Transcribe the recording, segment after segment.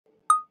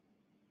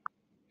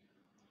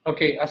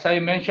Okay, as I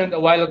mentioned a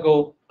while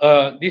ago,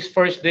 this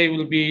first day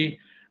will be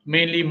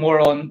mainly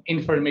more on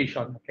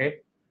information. Okay,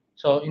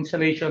 so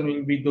installation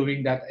will be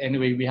doing that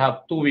anyway. We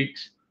have 2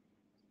 weeks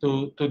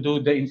to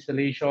do the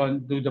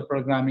installation, do the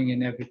programming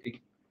and everything.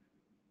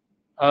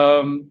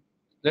 Um,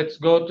 let's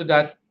go to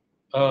that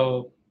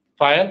uh,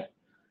 file.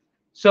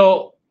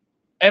 So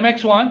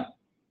MX1,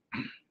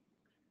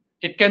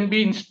 it can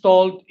be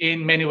installed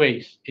in many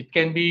ways. It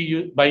can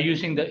be by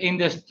using the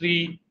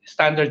industry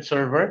standard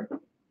server,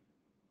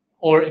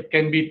 or it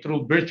can be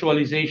through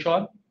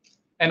virtualization,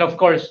 and of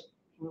course,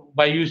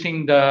 by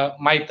using the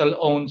Mitel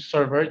owned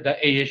server, the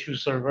ASU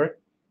server,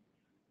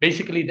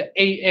 basically the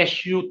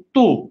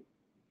ASU2.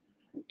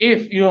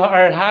 If you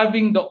are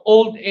having the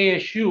old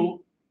ASU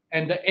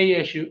and the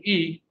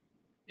ASUE,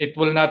 it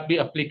will not be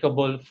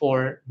applicable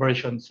for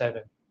version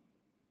 7.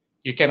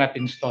 You cannot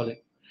install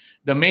it.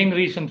 The main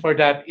reason for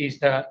that is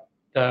the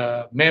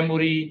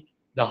memory,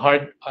 the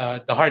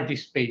hard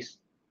disk space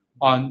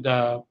on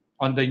the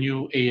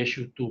new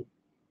ASU2.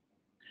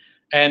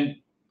 And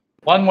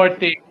one more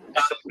thing,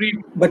 the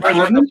previous But version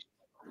of, Arnold,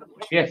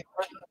 yes,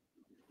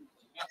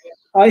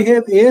 I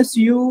have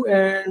ASU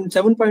and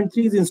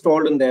 7.3 is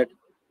installed in that.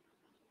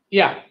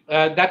 yeah,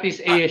 that is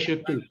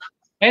ASU2.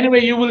 Anyway,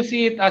 you will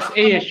see it as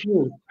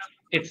ASU.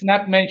 It's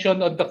not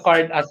mentioned on the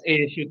card as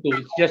ASU2.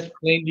 It's just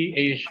plainly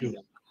ASU.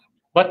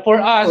 But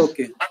for us,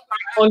 Okay. we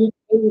call it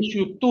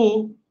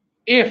ASU2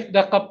 if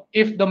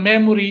the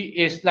memory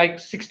is like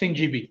 16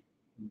 GB.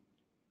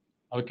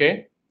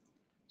 Okay,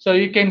 so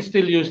you can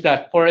still use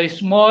that for a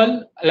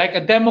small, like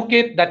a demo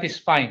kit. That is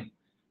fine,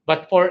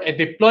 but for a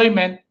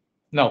deployment,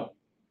 no,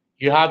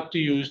 you have to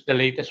use the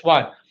latest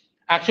one.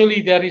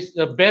 Actually, there is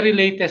the very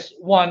latest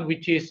one,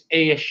 which is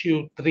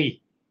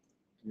ASU3.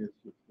 Yes.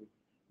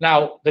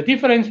 Now, the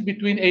difference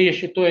between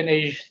ASU2 and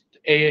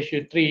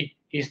ASU3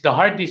 is the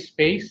hard disk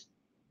space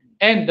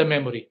and the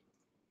memory.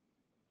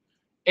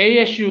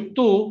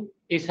 ASU2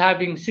 is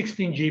having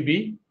 16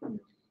 GB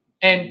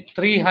and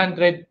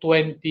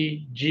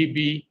 320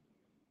 GB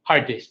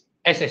hard disk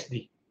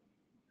SSD.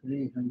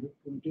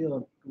 320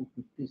 or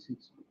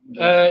 256.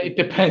 It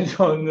depends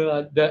on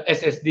the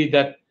SSD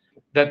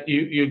that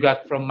you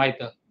got from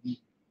Mitel.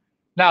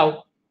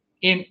 Now,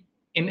 in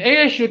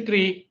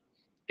ASU3,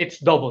 it's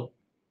double.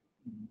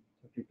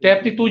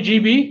 32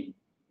 GB,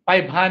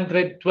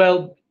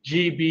 512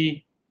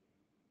 GB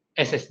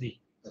SSD.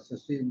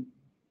 SSD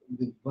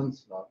with one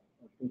slot.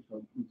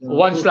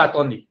 One slot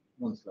only.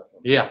 One slot.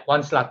 Yeah,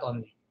 one slot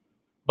only.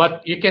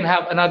 But you can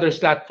have another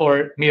slot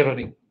for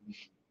mirroring.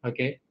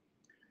 Okay.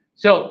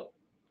 So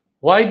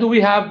why do we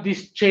have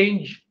this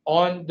change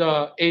on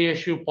the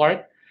ASU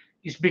part?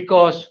 Is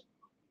because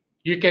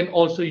you can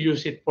also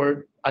use it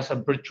for as a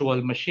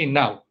virtual machine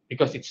now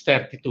because it's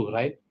 32,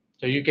 right?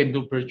 So you can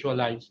do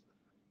virtualization.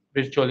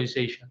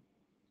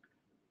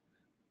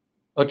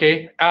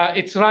 Okay,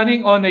 it's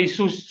running on a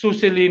SUSE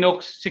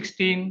Linux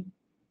 16,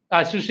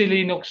 SUSE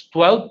Linux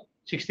 12,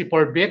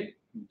 64-bit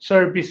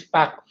Service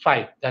Pack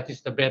 5. That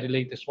is the very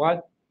latest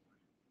one.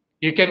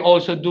 You can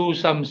also do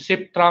some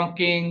SIP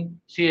trunking,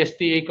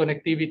 CSTA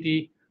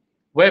connectivity,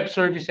 web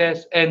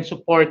services, and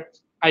support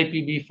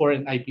IPv4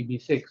 and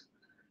IPv6.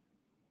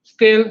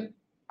 Still,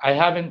 I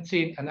haven't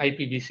seen an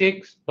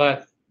IPv6,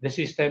 but the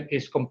system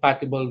is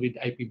compatible with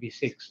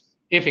IPv6.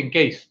 If in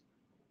case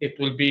it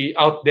will be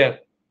out there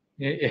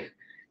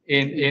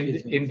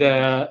in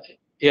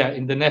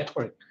the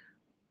network.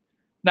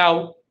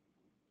 Now,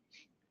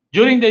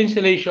 during the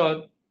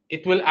installation,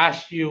 it will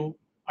ask you,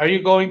 are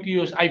you going to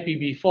use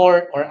IPv4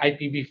 or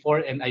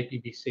IPv4 and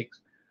IPv6?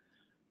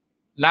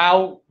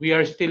 Now we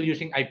are still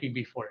using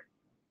IPv4.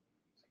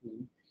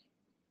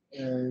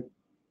 Can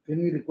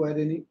we require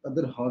any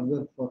other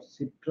hardware for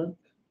SIP trunk?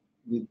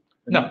 With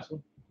No.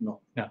 No.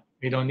 No,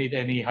 we don't need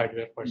any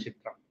hardware for SIP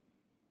trunk.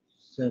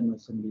 Same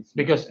assembly.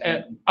 Because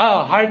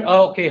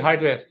okay,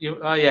 hardware.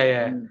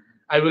 Yeah.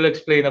 I will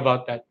explain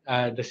about that,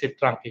 the SIP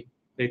trunking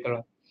later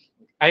on.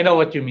 I know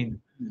what you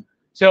mean.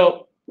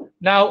 So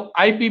now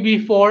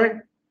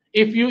IPv4,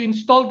 if you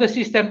install the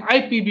system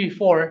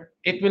IPv4,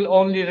 it will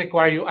only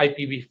require you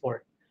IPv4.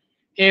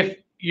 If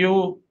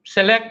you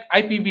select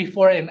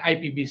IPv4 and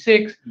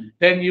IPv6,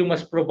 then you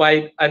must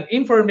provide an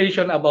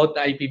information about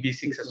the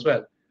IPv6 as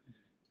well.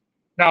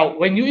 Now,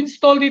 when you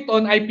install it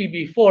on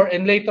IPv4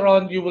 and later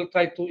on you will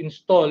try to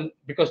install,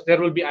 because there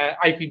will be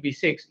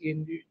IPv6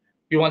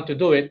 you want to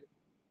do it,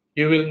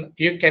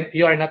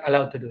 you are not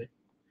allowed to do it.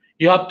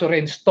 You have to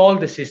reinstall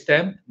the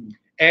system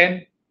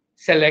and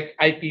select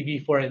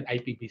IPv4 and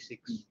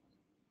IPv6.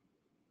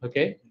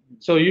 Okay?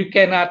 So you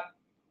cannot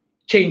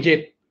change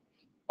it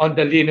on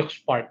the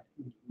Linux part.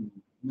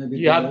 Maybe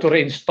you have to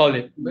reinstall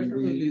it. Better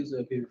to use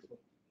IPv4.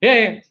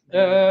 Yeah.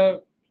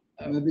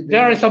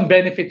 There are some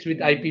benefits with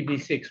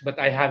IPv6, but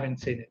I haven't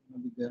seen it.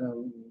 Maybe there are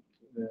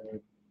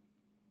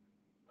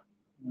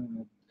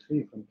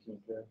 3 functions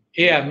there.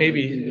 Yeah,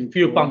 maybe a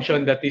few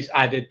functions that is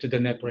added to the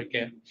network.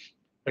 Yeah.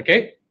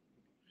 Okay.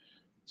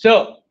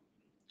 So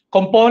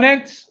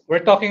components,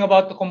 we're talking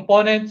about the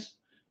components.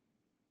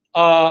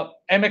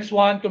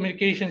 MX1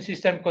 communication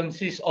system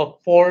consists of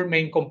four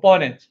main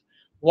components.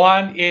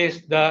 One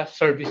is the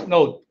service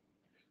node.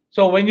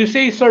 So when you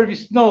say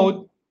service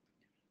node,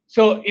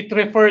 so it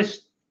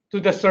refers to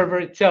the server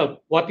itself,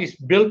 what is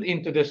built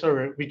into the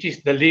server, which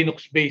is the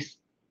Linux-based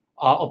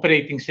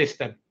operating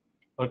system.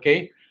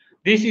 Okay,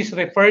 this is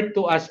referred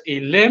to as a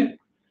LIM.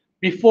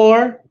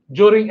 Before,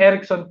 during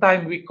Ericsson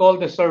time, we call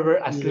the server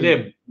as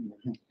LIM.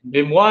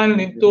 LIM 1,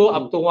 LIM 2,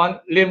 up to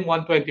LIM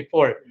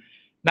 124.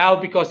 Now,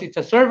 because it's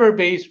a server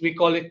base, we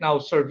call it now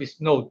service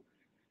node.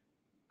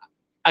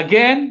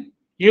 Again,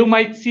 you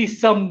might see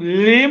some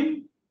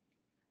LIM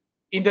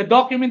in the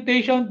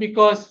documentation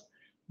because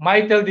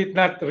Mitel did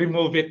not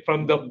remove it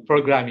from the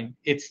programming.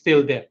 It's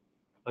still there.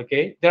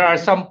 Okay, there are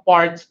some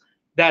parts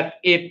that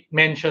it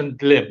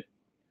mentioned LIM.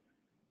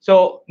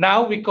 So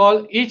now we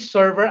call each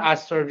server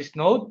as service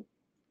node.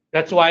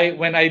 That's why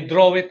when I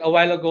draw it a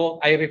while ago,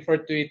 I refer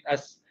to it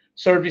as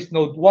service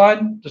node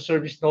 1 to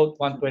service node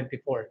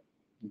 124.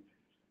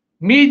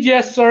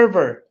 Media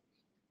server,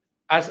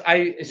 as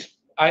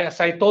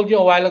I told you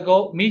a while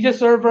ago, media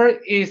server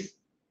is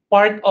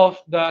part of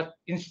the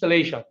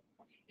installation.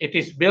 It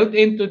is built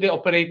into the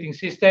operating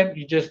system.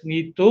 You just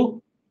need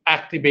to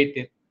activate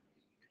it.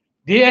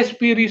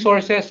 DSP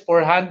resources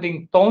for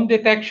handling tone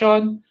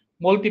detection,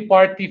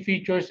 multi-party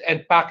features,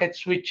 and packet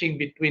switching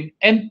between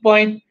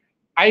endpoint,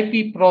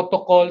 IP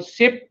protocol,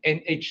 SIP,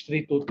 and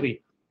H323.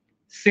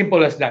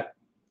 Simple as that.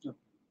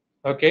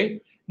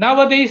 Okay.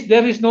 Nowadays,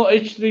 there is no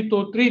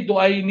H323. Do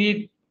I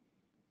need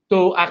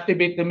to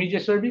activate the media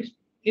service?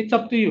 It's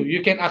up to you.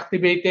 You can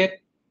activate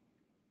it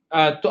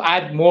to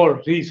add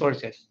more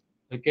resources.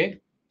 Okay.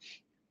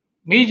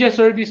 Media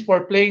service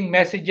for playing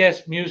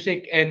messages,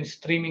 music, and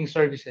streaming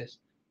services.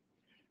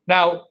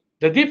 Now,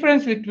 the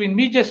difference between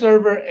media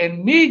server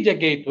and media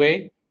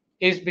gateway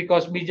is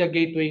because media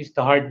gateway is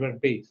the hardware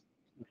base.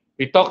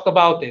 We talked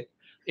about it.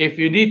 If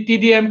you need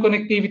TDM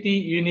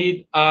connectivity, you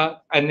need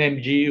an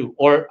MGU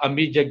or a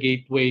media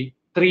gateway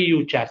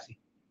 3U chassis.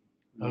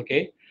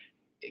 Okay,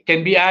 it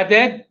can be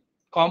added,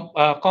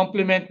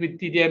 complement with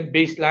TDM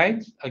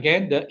baselines.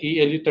 Again, the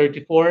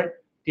ELU34,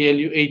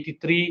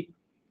 TLU83,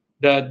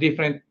 the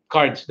different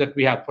cards that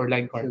we have for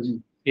line cards.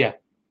 So, yeah.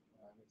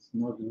 It's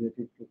not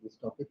related to this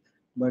topic,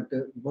 but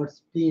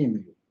what's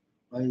TMU?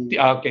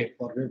 Okay.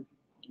 Forget.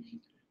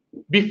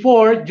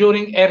 Before,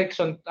 during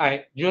Ericsson,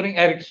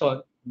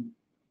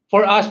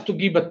 for us to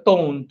give a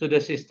tone to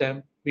the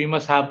system, we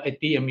must have a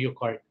TMU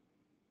card.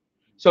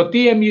 So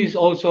TMU is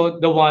also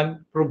the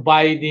one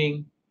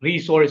providing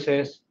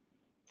resources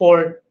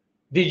for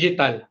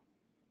digital,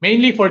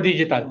 mainly for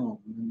digital.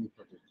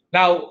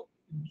 Now,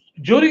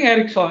 during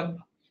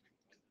Ericsson,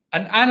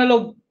 an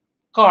analog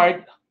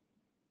card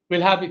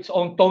will have its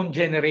own tone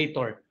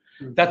generator.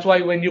 That's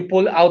why when you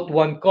pull out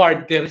one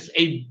card, there is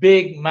a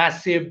big,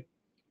 massive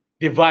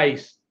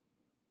device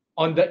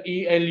on the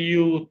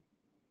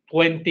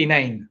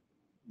ELU29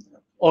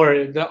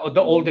 or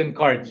the olden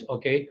cards.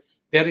 Okay,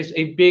 there is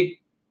a big,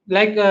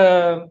 like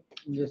a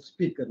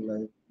speaker,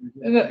 like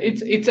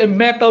it's a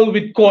metal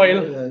with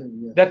coil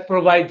that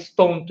provides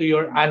tone to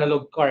your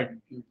analog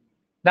card.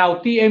 Now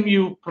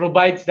TMU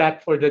provides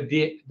that for the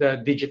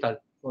digital,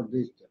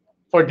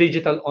 for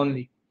digital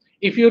only.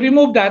 If you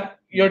remove that,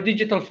 your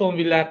digital phone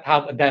will not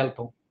have a dial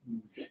tone.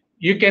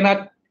 You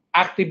cannot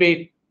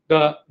activate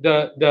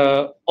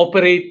the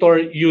operator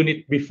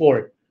unit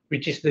before,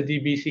 which is the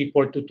DBC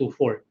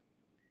 4224.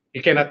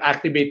 You cannot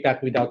activate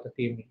that without the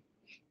TMU.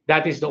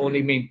 That is the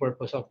only main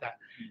purpose of that.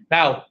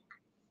 Now,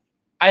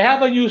 I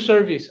have a new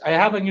service. I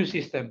have a new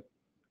system.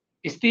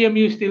 Is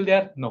TMU still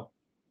there? No.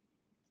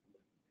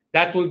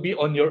 That will be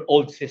on your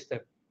old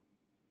system.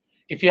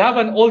 If you have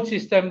an old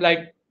system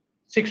like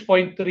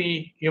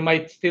 6.3, you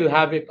might still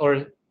have it,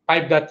 or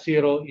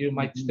 5.0, you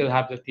might still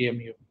have the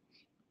TMU.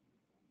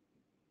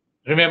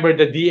 Remember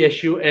the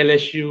DSU,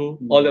 LSU,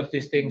 all of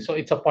these things. So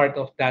it's a part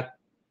of that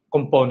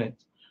component.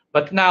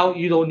 But now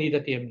you don't need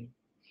a TMU.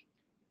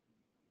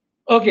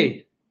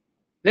 Okay,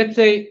 let's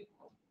say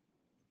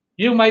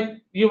you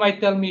might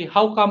tell me,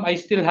 how come I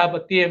still have a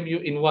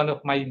TMU in one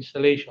of my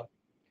installation?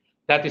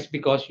 That is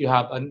because you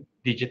have a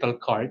digital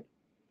card.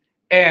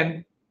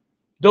 And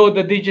though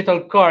the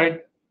digital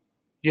card,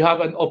 you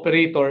have an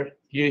operator,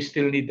 you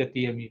still need the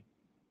TMU.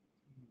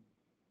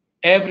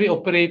 Every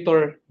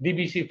operator,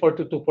 DBC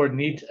 4224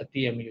 needs a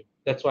TMU.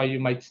 That's why you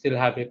might still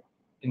have it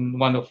in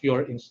one of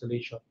your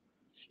installation.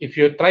 If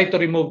you try to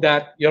remove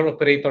that, your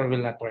operator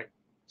will not work.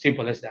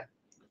 Simple as that.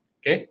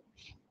 Okay.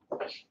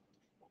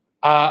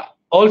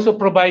 Also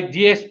provide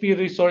DSP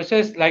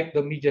resources like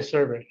the media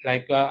server.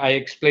 Like I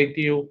explained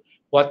to you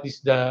what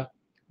is the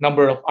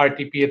number of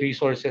RTP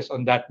resources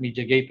on that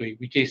media gateway,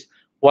 which is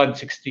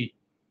 160.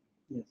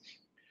 Yes.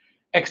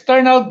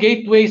 External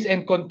gateways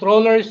and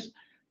controllers.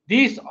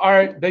 These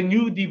are the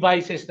new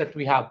devices that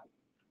we have.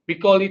 We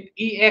call it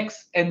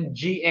EX and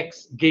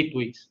GX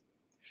gateways.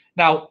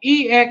 Now,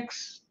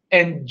 EX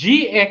and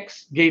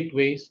GX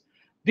gateways,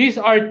 these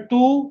are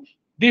two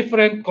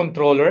different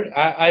controller.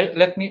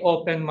 Let me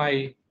open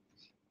my.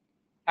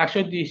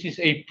 Actually, this is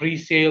a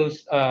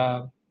pre-sales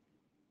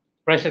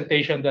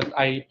presentation that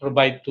I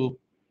provide to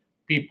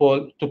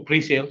people to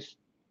pre-sales.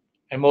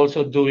 I'm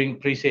also doing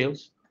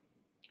pre-sales.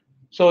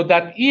 So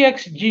that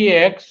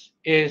EXGX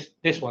is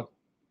this one.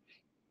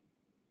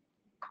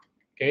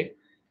 Okay.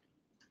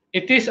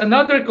 It is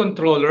another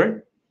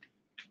controller.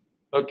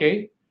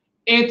 Okay.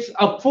 It's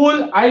a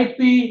full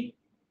IP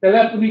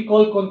telephony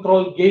call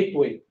control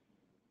gateway.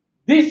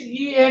 This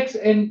EX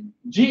and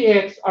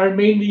GX are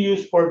mainly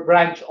used for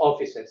branch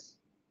offices.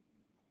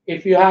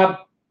 If you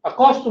have a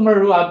customer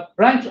who have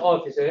branch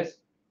offices,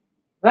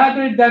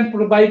 rather than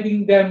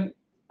providing them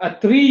a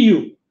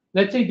 3U,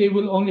 let's say they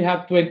will only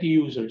have 20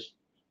 users.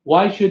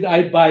 Why should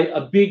I buy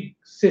a big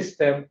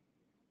system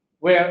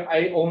where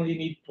I only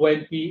need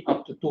 20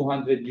 up to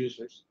 200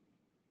 users?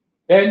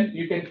 Then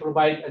you can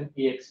provide an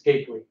EX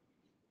gateway.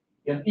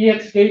 An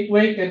EX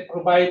gateway can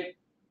provide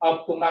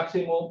up to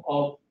maximum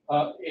of,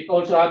 it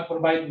also has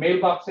provide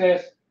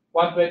mailboxes,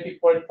 120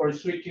 port for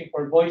switching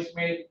for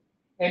voicemail,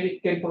 and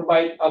it can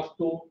provide up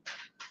to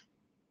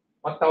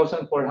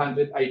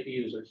 1,400 IP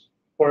users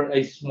for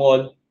a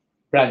small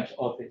branch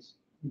office.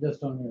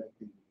 Just only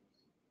IP.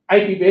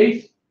 IP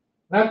base.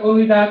 Not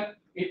only that,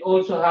 it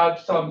also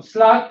has some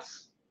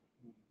slots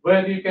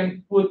where you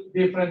can put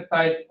different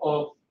type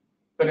of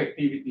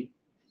connectivity.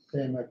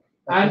 Same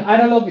And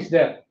analog is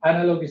there.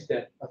 Analog is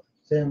there.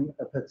 same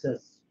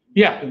FXS.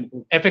 Yeah,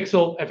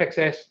 FXO,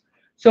 FXS.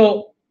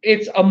 So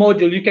it's a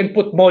module. You can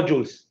put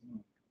modules.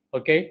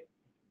 Okay.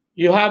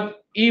 You have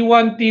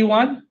E1,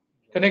 T1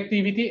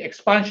 connectivity,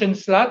 expansion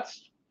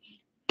slots,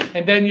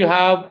 and then you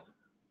have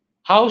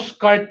house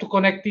card to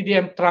connect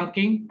TDM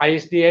trunking,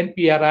 ISDN,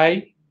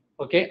 PRI,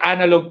 okay,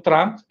 analog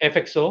trunks,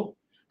 FXO,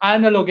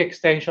 analog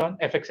extension,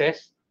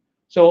 FXS.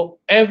 So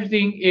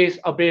everything is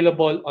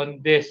available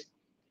on this.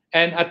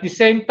 And at the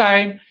same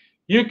time,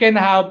 you can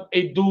have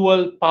a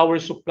dual power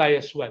supply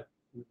as well.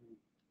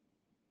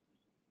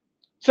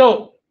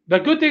 So the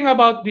good thing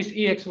about this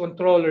EX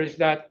controller is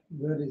that,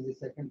 Where is the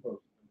second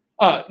port?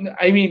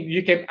 I mean,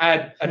 you can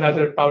add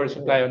another power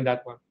supply on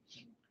that one.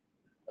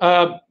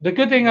 The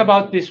good thing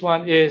about this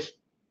one is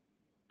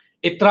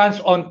it runs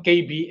on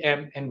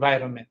KBM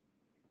environment.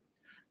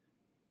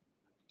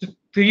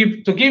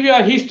 To give you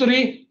a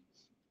history,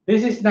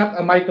 this is not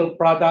a Michael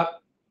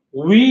product.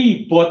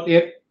 We bought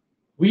it,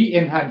 we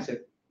enhance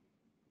it.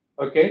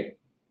 Okay?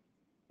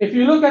 If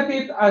you look at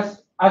it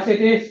as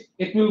it is,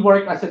 it will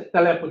work as a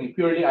telephony,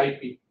 purely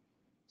IP.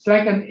 It's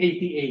like an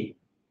ATA.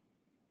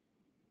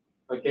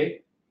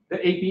 Okay? The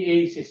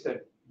ATA system.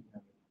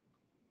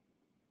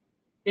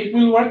 It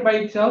will work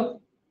by itself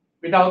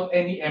without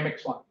any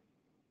MX1.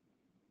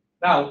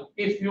 Now,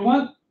 if you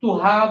want to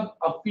have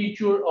a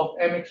feature of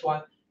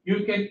MX1,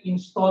 you can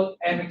install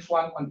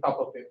MX1 on top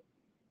of it.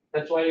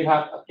 That's why you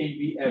have a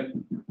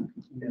KVM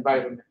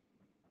environment.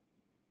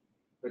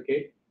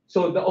 Okay?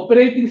 So the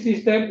operating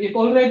system, it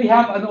already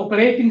have an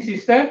operating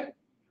system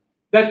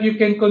that you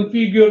can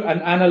configure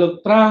an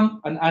analog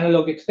trunk, an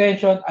analog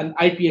extension, an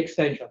IP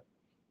extension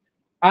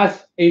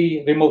as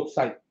a remote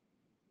site.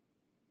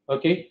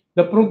 Okay?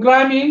 The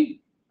programming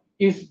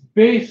is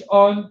based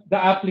on the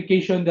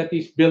application that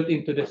is built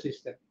into the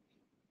system.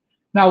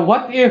 Now,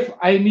 what if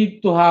I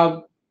need to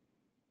have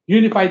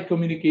unified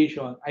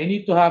communication? I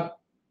need to have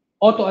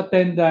auto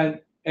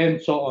attendant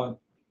and so on.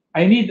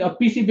 I need a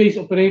PC-based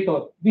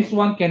operator. This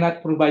one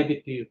cannot provide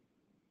it to you.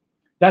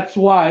 That's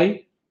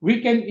why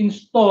we can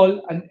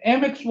install an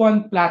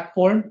MX1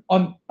 platform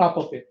on top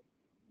of it.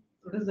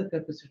 What is the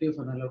capacity of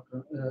analog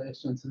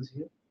extensions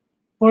here?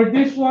 For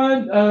this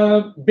one,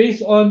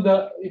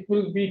 it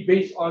will be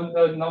based on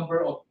the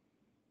number of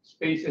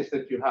spaces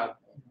that you have.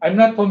 I'm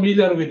not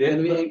familiar with it.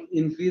 Can we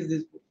increase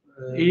this?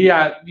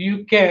 Yeah,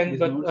 you can, these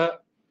but nodes?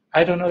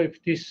 I don't know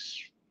if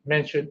this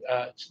mentioned.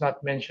 It's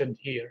not mentioned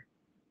here.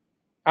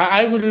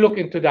 I will look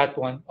into that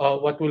one.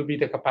 What will be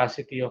the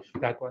capacity of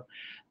that one?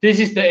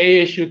 This is the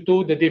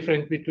ASU2. The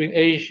difference between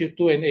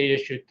ASU2 and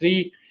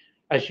ASU3,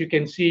 as you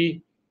can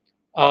see,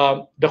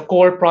 the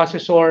core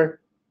processor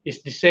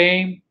is the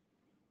same.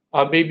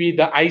 Maybe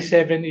the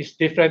i7 is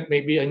different.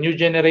 Maybe a new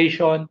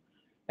generation,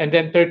 and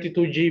then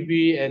 32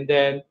 GB, and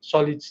then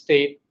solid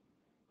state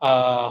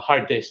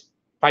hard disk,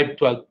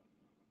 512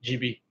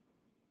 GB.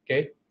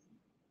 Okay.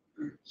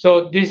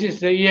 So this is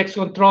the EX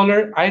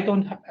controller. I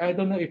don't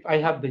know if I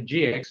have the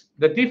GX.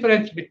 The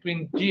difference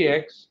between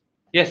GX.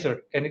 Yes,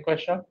 sir. Any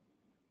question?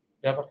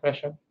 You have a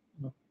question?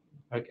 No.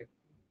 Okay.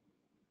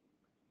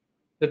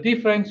 The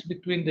difference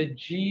between the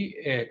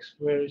GX.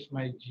 Where is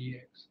my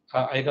GX?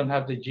 I don't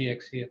have the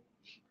GX here.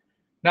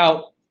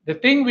 Now the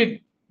thing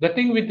with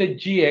the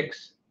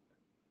GX.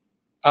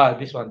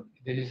 This one.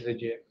 This is the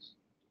GX.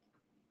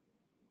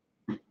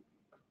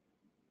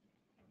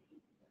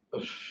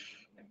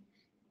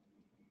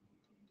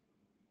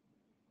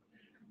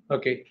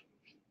 Okay.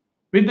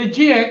 With the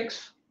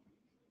GX,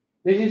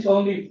 this is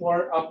only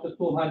for up to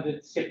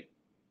 200 SIP,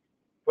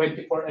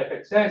 24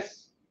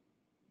 FXS.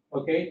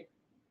 Okay.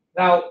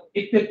 Now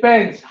it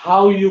depends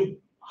how you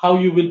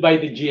will buy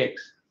the GX.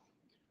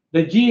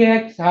 The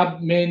GX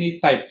have many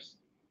types.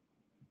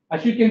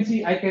 As you can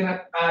see, I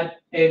cannot add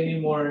any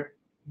more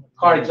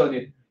cards on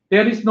it.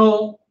 there is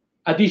no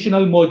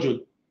additional module.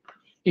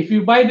 If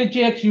you buy the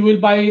GX, you will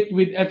buy it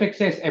with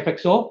FXS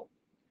FXO.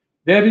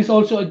 There is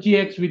also a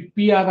GX with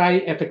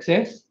PRI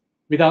FXS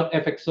without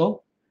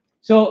FXO.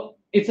 So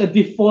it's a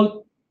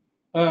default,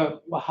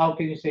 how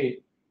can you say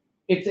it?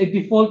 It's a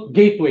default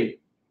gateway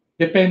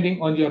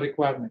depending on your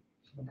requirement.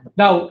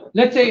 Now,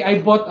 let's say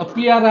I bought a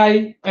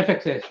PRI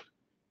FXS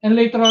and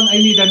later on I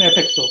need an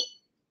FXO.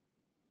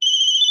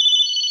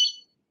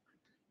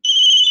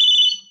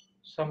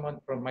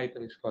 Someone from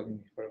MITRE is calling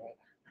me for a while.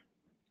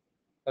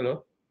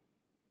 Hello?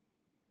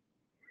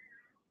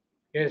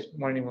 Yes,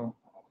 morning, Mo.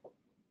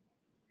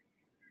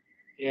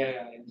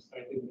 Yeah, I'm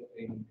starting the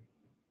training.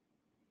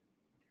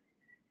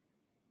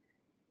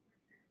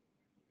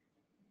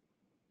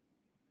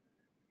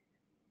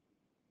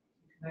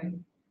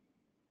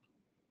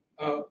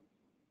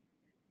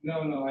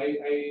 No, I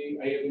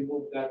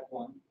removed that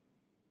one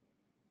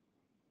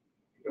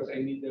because I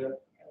need the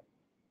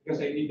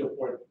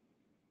port.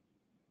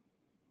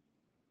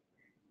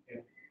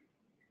 Yeah.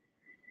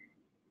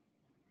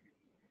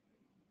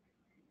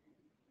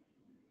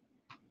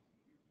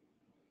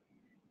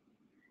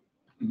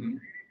 Mm-hmm.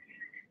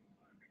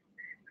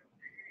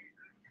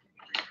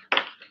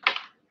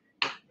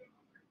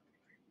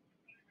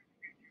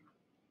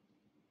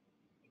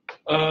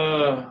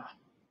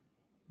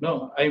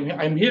 No,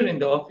 I'm here in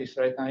the office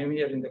right now. I'm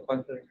here in the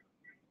conference.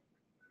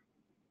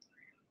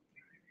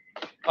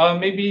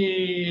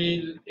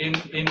 Maybe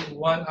in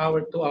 1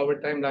 hour, 2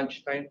 hour time,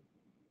 lunchtime.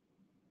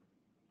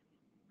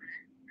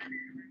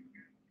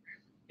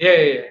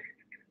 Yeah.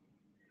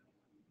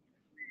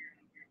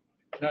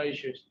 No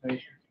issues.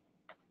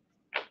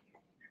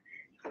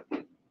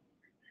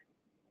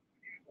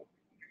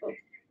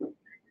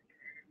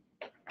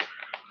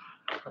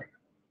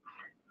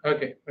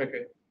 Okay.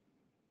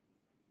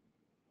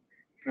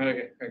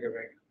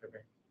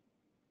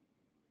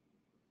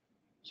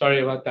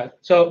 Sorry about that.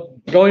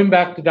 So going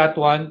back to that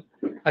one,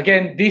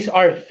 again, these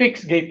are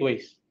fixed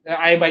gateways.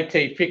 I might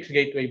say fixed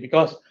gateway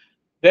because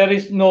there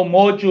is no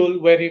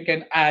module where you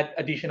can add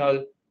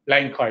additional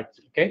line cards.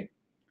 Okay.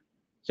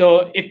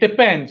 So it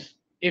depends.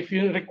 If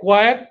you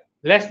require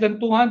less than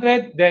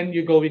 200, then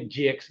you go with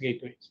GX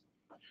gateways.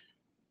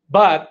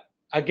 But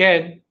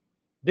again,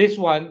 this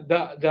one,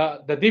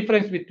 the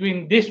difference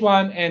between this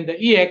one and the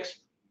EX,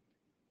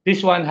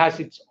 this one has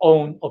its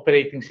own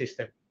operating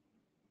system.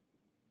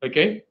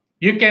 Okay?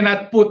 You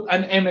cannot put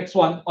an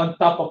MX1 on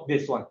top of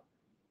this one.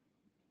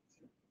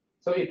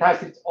 So it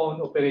has its own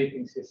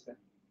operating system.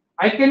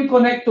 I can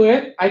connect to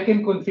it, I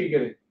can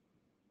configure it.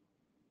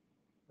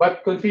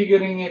 But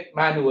configuring it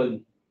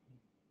manually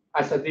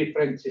as a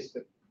different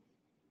system.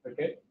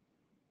 Okay?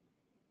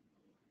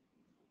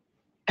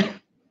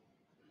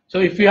 So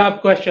if you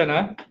have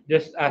question,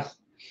 just ask.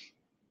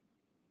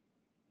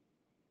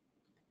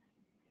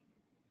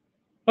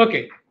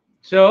 Okay,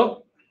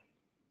 so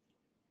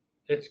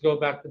let's go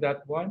back to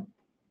that one.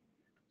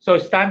 So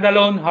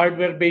standalone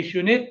hardware-based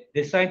unit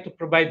designed to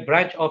provide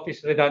branch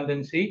office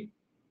redundancy.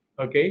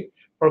 Okay,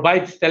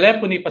 provides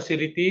telephony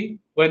facility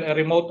when a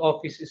remote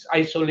office is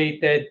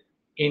isolated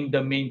in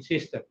the main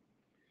system.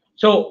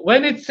 So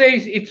when it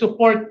says it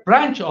supports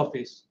branch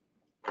office,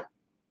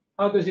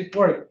 how does it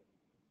work?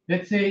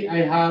 Let's say I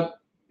have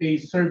a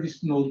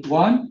service node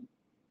 1.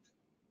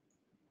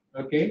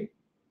 Okay,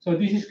 so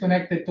this is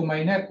connected to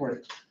my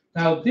network.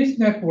 Now this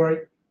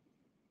network,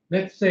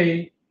 let's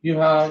say you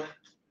have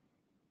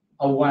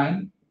a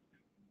WAN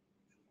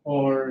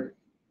or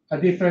a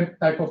different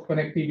type of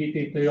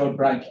connectivity to your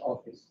branch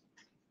office.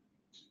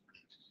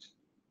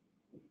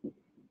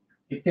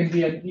 It can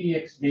be an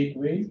EX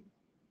gateway,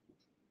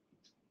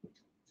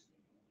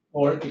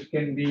 or it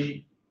can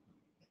be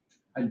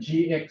a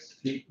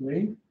GX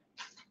gateway.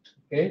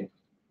 Okay,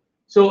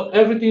 so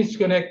everything is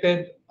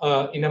connected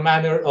in a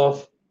manner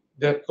of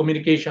the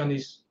communication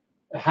is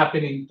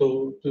happening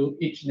to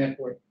each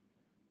network.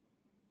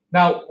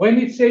 Now, when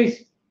it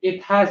says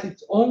it has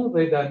its own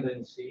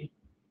redundancy,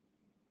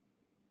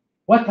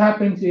 what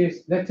happens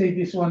is, let's say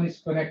this one is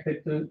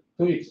connected to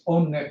its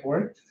own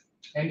network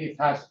and it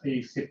has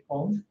a SIP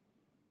phone.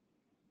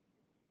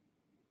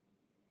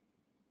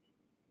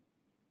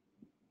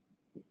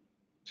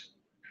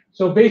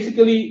 So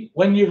basically,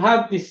 when you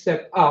have this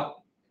set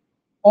up,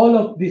 all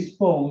of these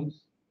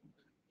phones,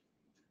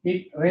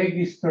 it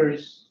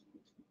registers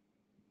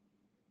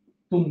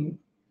to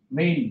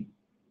main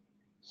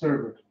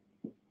server.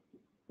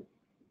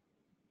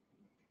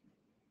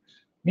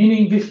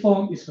 Meaning this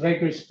phone is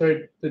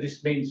registered to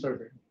this main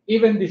server.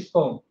 Even this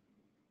phone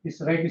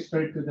is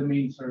registered to the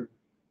main server.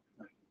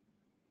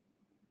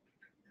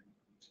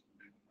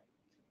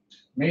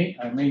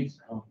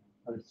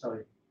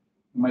 Sorry,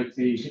 you might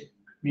say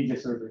media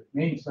server,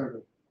 main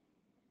server.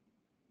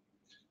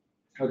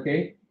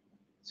 Okay,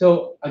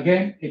 so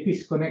again, it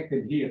is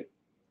connected here.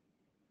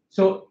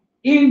 So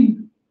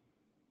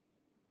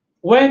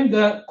when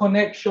the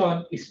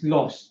connection is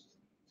lost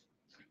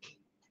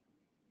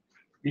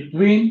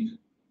between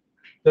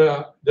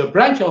the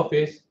branch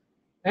office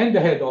and the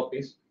head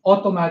office,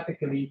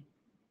 automatically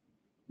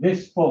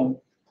this phone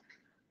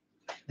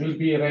will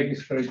be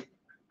registered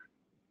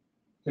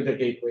to the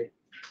gateway.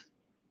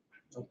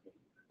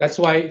 That's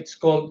why it's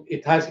called,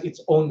 it has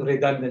its own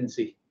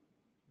redundancy.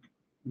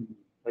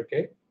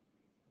 Okay?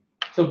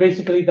 So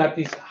basically that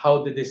is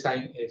how the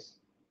design is.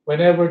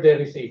 Whenever there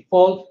is a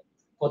fault,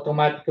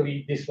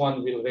 automatically this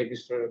one will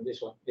register on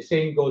this one. The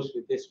same goes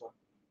with this one.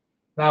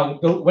 Now,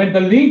 when the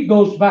link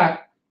goes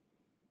back,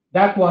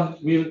 that one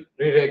will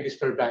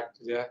re-register back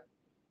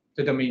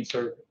to the main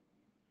server.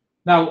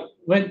 Now,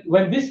 when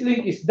this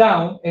link is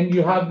down and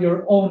you have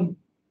your own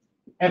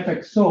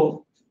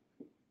FXO,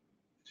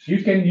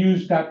 you can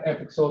use that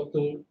FXO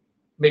to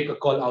make a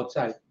call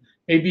outside.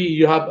 Maybe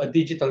you have a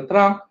digital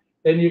trunk,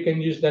 then you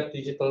can use that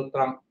digital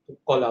trunk to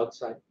call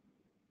outside.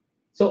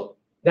 So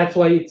that's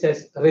why it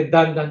says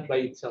redundant by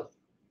itself.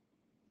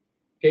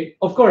 Okay.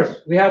 Of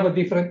course, we have a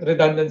different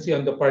redundancy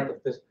on the part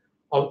of this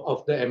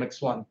of the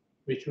MX1,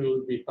 which we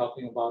will be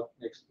talking about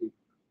next week.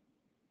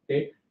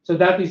 Okay. So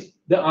that is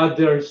the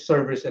other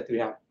servers that we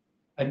have,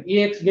 an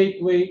EX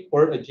gateway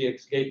or a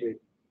GX gateway.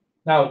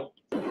 Now,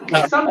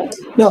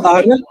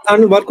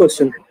 Arnold, one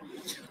question.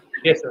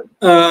 Yes, sir.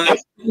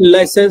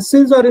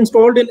 Licenses are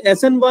installed in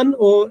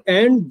SN1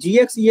 and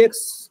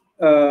GXEX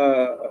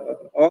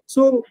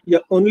also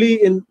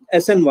only in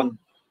SN1.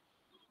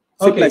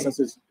 SIP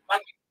licenses.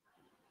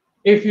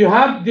 If you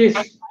have this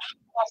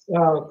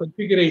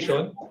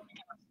configuration,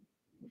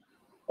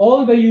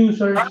 all the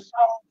users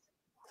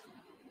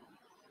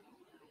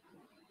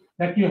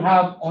that you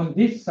have on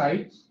this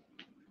site,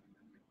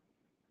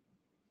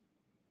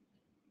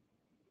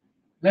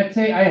 let's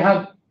say I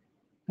have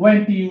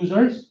 20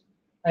 users,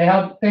 I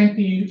have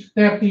 30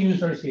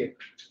 users here.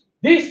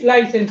 These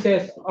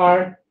licenses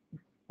are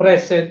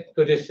present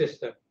to the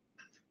system.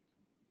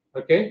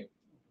 Okay?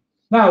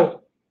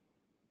 Now,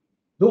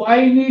 do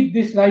I need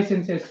these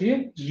licenses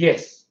here?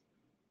 Yes,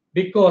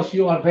 because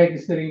you are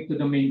registering to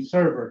the main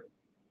server.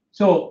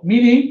 So,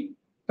 meaning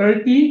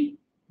 30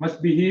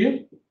 must be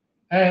here,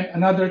 and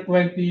another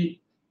 20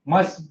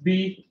 must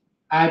be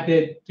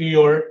added to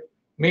your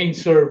main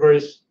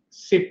server's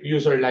SIP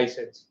user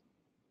license.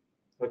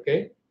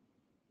 Okay?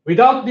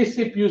 Without this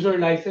SIP user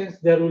license,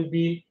 there will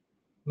be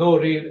no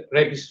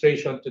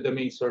registration to the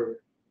main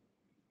server.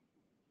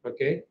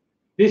 Okay?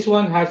 This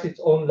one has its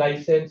own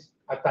license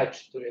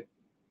attached to it.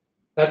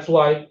 That's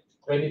why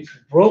when it's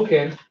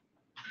broken,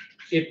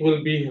 it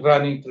will be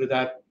running through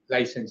that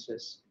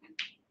licenses.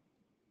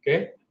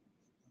 Okay?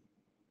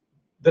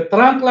 The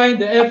trunk line,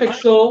 the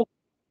FXO,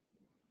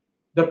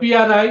 the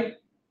PRI,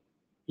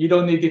 you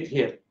don't need it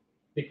here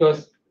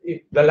because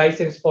the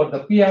license for the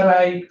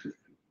PRI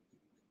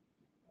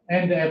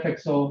and the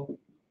FXO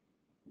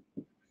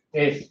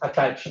is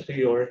attached to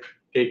your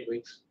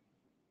gateways.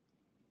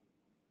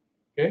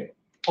 Okay?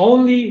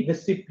 Only the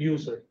SIP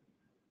user.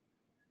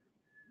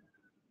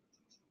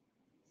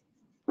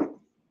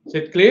 Is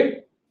it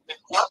clear?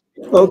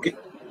 Okay,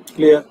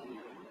 clear.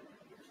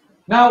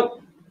 Now,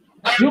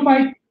 you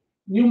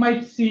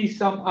might see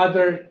some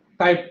other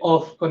type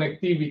of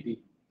connectivity.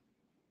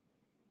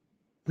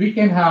 We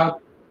can have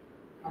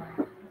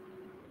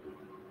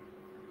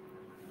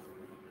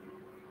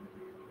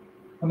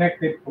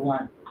connected to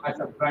one as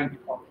a branch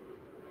office.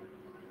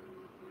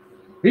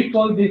 We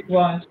call this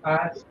one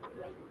as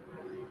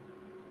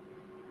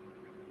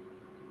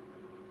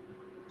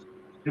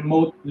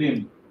remote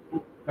LIM.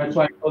 That's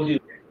why I told you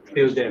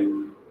still there.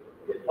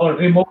 Or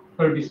remote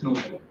service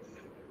node.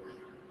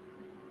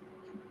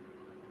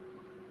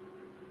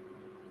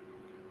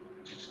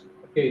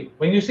 Okay,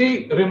 when you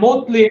say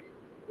remote LIM,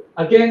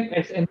 again,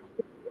 as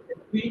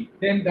NTP,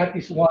 then that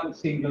is one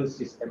single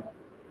system.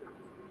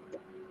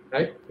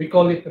 Right? We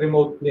call it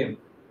remote LIM.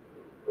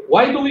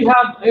 Why do we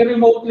have a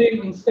remote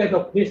LIM instead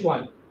of this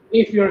one?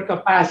 If your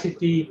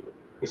capacity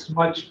is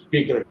much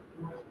bigger.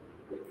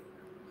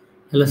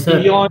 Hello,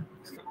 sir. Beyond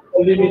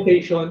the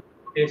limitation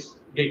is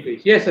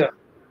gateways. Yes, sir.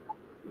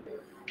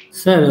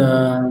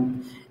 Sir,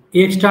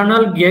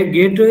 external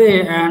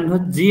gateway and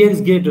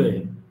GX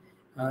gateway.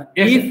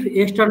 Yes, if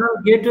external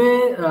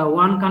gateway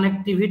one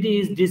connectivity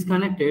is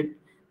disconnected,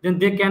 then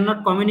they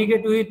cannot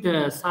communicate with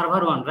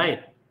server one,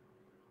 right?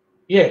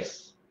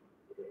 Yes.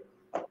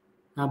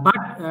 But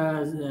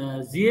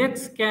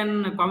GX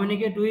can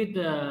communicate with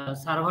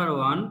server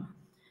one.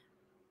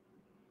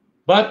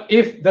 But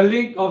if the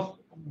link of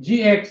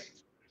GX,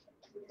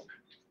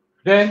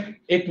 then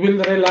it will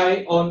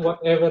rely on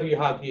whatever you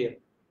have here.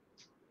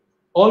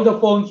 All the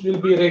phones will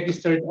be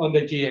registered on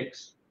the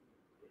GX.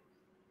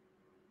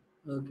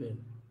 Okay.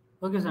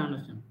 Okay, sir, I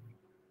understand.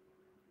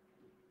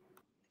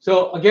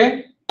 So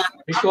again,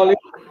 we call it.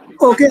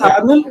 Okay,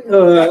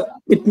 Arnold,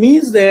 it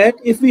means that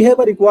if we have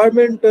a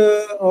requirement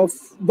of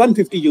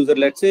 150 user,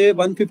 let's say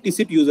 150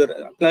 SIP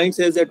user, client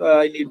says that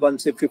I need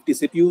 150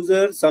 SIP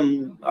user,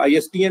 some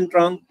ISDN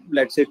trunk,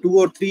 let's say 2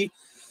 or 3,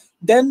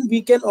 then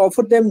we can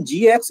offer them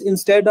GX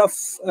instead of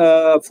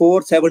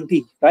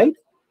 470, right?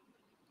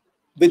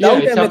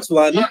 Without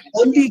MX1,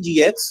 only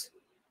GX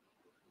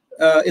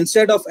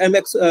instead of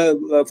MX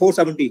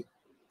 470.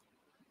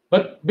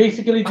 But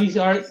basically, these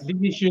are the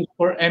issues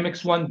for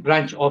MX1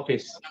 branch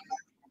office.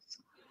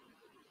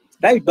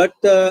 Right, but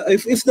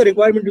if the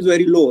requirement is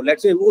very low,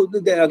 let's say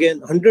again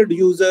 100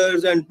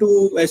 users and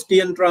 2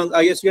 STN trunks,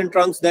 ISDN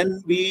trunks,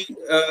 then we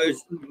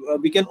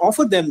can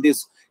offer them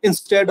this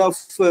instead of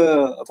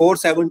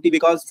 470,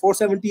 because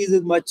 470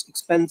 is much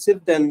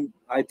expensive than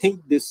I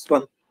think this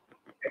one.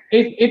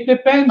 It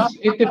depends.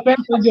 It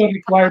depends on your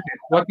requirement.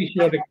 What is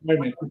your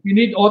requirement? If you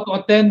need auto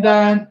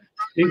attendant,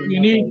 if you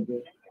need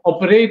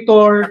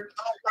operator,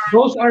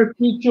 those are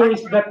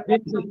features that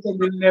this system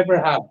will never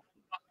have.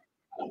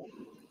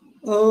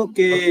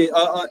 Okay,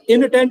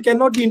 in-attend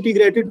cannot be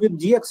integrated with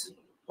GX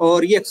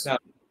or EX. No.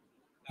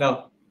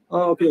 No.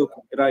 Okay,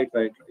 okay, right.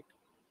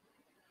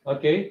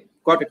 Okay.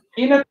 Got it.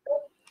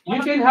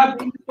 You can have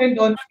in-attend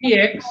on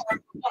EX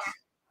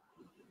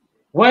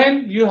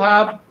when you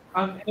have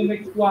an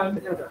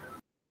MX1.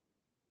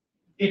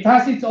 It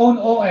has its own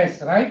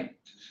OS, right?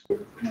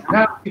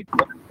 Now, if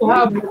you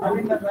have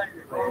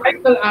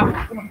cycle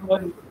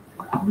application,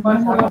 you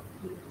must have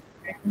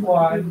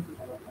MX1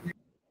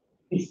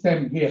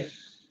 system here.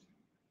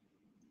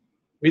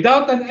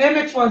 Without an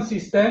MX1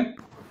 system,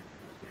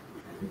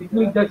 it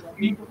will just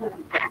be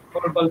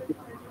normal.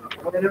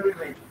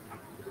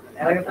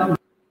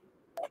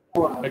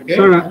 Okay.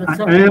 Sir,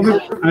 I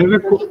have a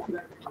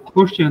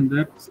question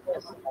that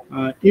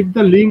if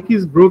the link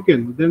is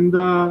broken, then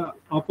the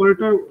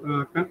operator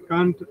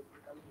can't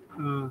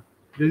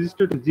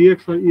register to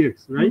GX or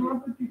EX, right?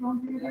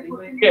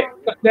 Yes,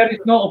 but there is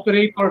no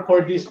operator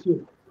for this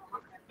too.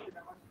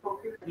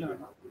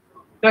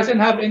 Doesn't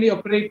have any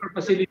operator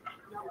facility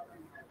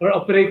or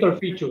operator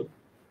feature.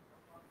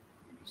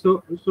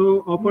 So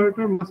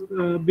operator must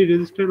be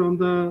registered on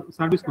the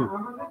service node.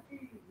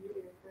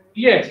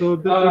 Yes. So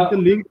if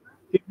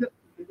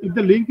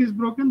the link is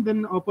broken,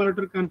 then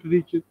operator can't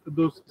reach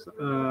those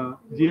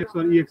GX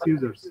or EX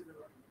users.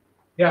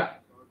 Yeah.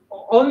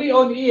 Only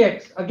on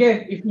EX.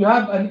 Again, if you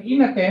have an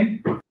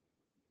in-attend,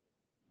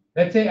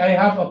 let's say I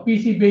have a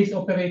PC-based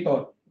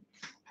operator.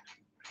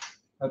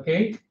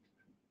 Okay.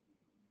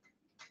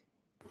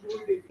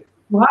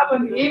 To have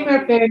an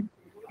in-attend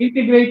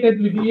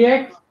integrated with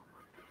EX,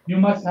 you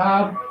must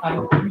have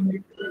an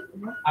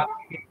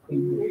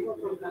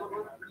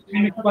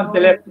MX1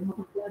 telephony.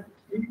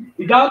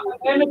 Without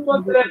an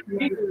MX1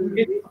 telephony,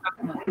 it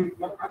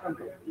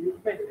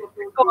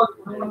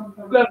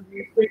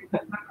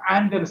does not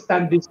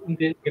understand this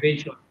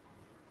integration.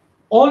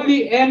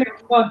 Only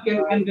MX1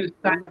 can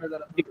understand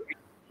integration.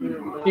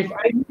 If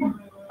I need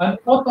an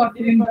auto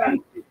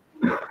attendant,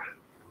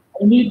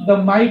 I need the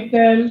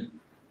Mitel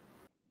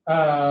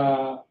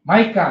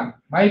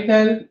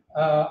Mitel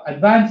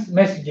advanced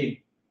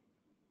messaging.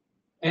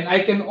 And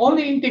I can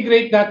only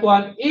integrate that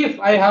one if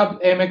I have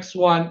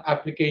MX1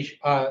 application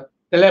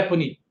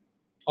telephony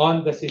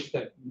on the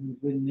system.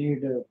 We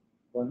need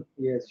one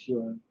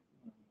ESU and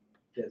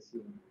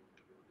KSU.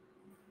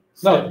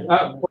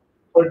 No,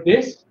 for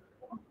this.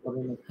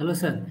 Hello,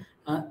 sir.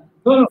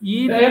 No,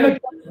 the MX1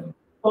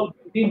 is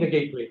within the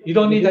gateway. You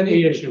don't need an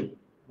ASU.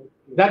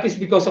 That is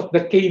because of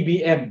the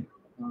KBM.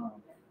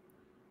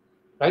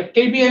 Right?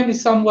 KBM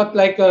is somewhat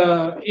like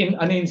in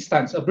an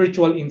instance, a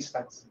virtual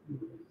instance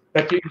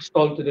that you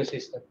install to the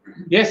system.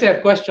 Yes,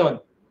 sir. Question.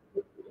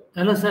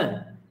 Hello,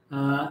 sir.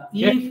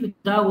 If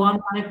the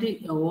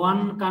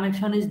one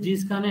connection is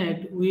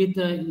disconnected with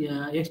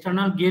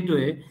external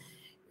gateway,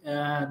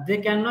 they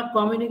cannot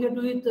communicate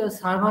with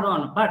server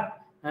one. But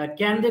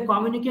can they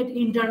communicate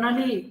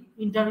internally?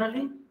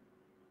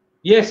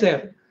 Yes,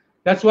 sir.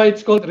 That's why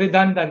it's called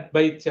redundant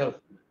by itself.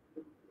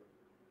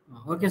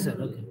 Okay, sir.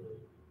 Okay.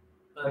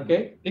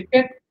 Okay. It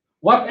can,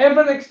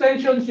 whatever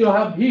extensions you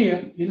have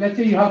here, let's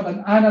say you have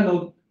an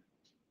analog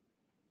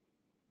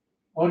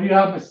or you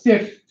have a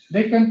SIF,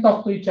 they can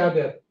talk to each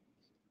other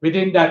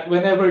within that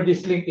whenever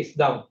this link is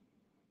down.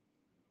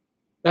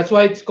 That's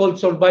why it's called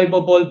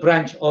survivable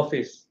branch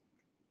office.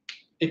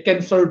 It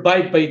can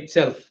survive by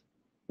itself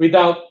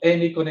without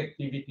any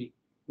connectivity.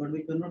 But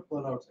we cannot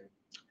call outside.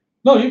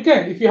 No, you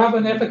can. If you have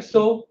an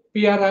FXO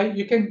PRI,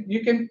 you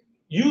can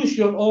use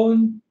your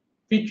own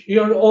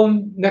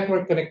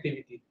network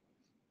connectivity.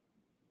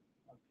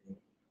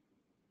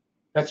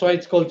 That's why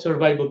it's called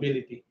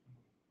survivability.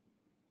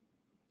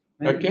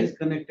 When Okay. it is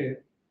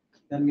connected,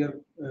 then we are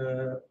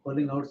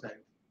calling outside.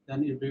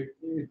 Then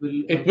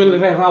it will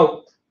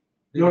reroute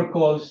your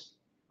calls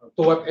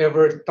to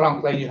whatever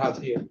trunk line you have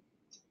here.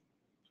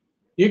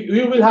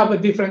 You will have a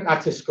different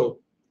access code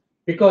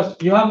because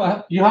you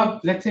have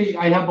let's say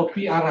I have a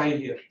PRI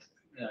here.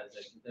 Yeah,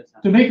 that's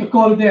To make a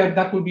call there,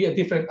 that will be a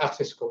different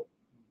access code.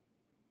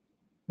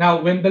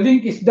 Now, when the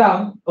link is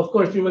down, of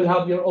course, you will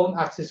have your own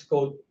access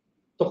code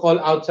to call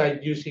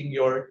outside using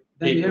your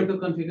then you gateway. have to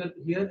configure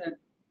here and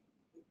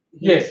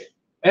Yes.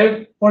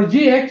 And for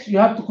GX, you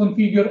have to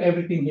configure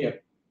everything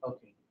here.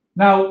 okay.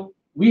 Now,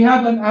 we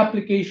have an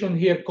application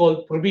here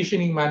called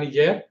Provisioning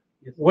Manager,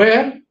 Yes.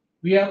 where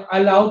we are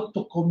allowed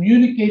to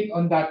communicate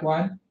on that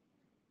one.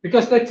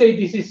 Because let's say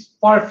this is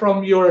far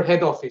from your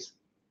head office.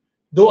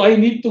 Do I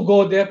need to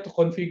go there to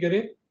configure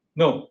it?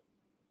 No.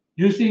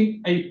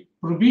 Using a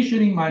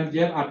Provisioning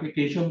Manager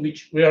application,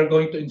 which we are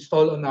going to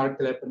install on our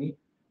telephony,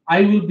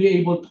 I will be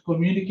able to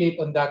communicate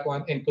on that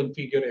one and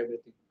configure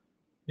everything.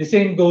 The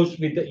same goes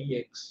with the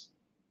EX.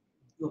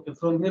 Okay,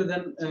 from here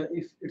then,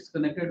 if it's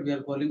connected, we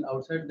are calling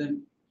outside,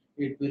 then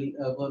it will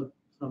call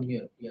from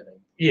here, PRI.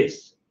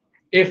 Yes.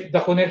 If the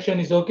connection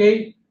is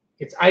okay,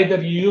 it's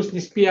either you use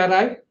this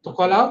PRI to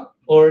call out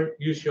or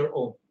use your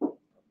own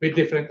with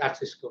different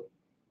access code.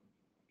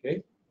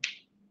 Okay.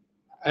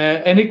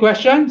 Any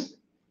questions?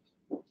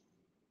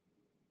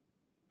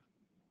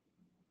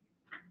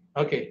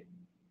 Okay.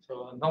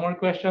 So no more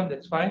question.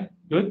 That's fine.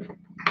 Good.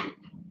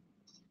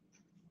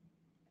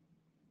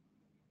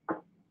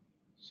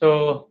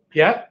 So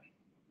yeah.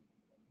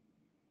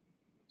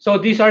 So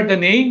these are the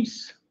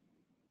names.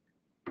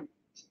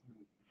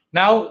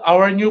 Now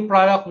our new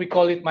product, we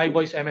call it My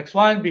Voice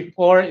MX1.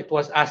 Before it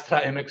was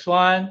Astra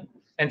MX1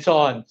 and so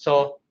on.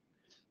 So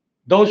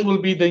those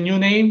will be the new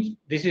names.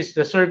 This is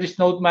the service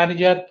node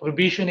manager,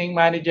 provisioning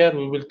manager.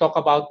 We will talk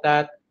about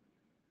that.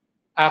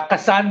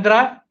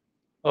 Cassandra.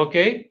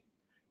 Okay.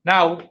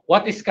 Now,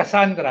 what is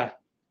Cassandra?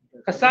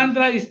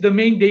 Cassandra is the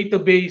main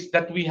database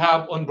that we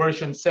have on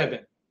version 7.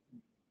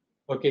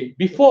 Okay.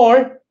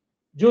 Before,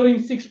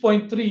 during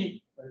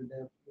 6.3,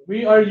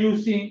 we are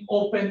using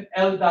Open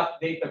LDAP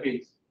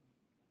database.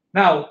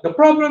 Now, the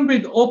problem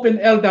with Open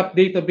LDAP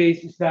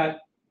database is that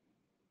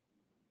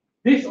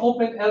this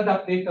Open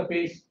LDAP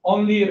database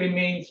only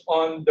remains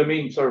on the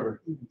main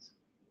server,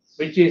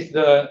 which is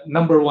the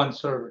 #1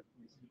 server.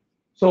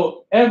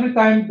 So every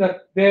time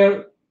that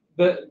there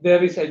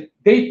is a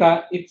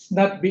data, it's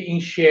not being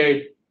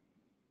shared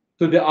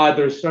to the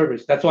other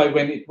servers. That's why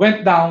when it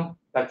went down,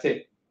 that's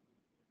it.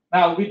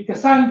 Now with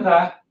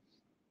Cassandra,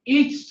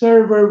 each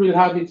server will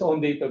have its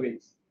own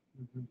database.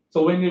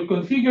 So when you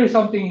configure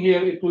something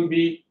here, it will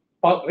be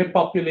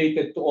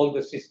repopulated to all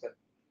the system.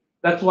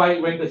 That's why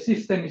when the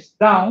system is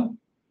down,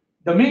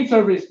 the main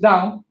server is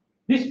down,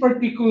 this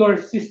particular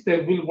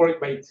system will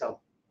work by itself.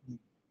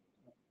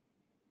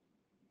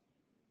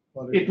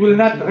 It will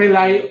not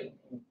rely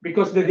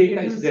because the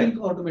data is there. Sync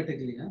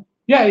automatically, huh?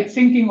 Yeah, it's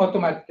syncing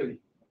automatically.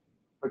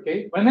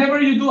 Okay. Whenever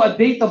you do a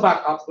data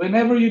backup,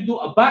 whenever you do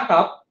a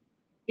backup,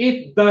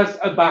 it does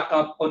a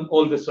backup on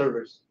all the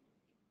servers.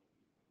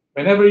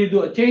 Whenever you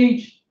do a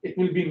change, it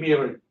will be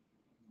mirrored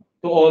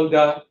to all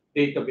the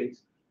database.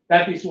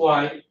 That is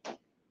why,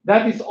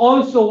 that is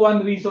also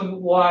one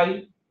reason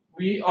why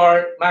we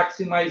are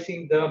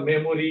maximizing the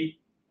memory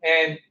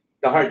and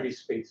the hard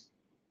disk space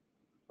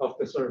of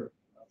the server.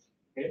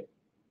 Okay.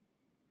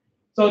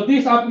 So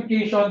this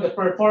application, the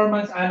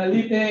performance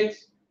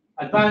analytics,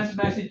 advanced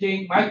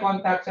messaging, my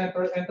contact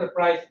center,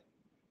 enterprise,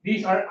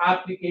 these are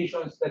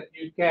applications that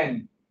you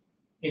can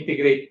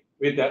integrate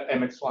with the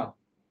MX1.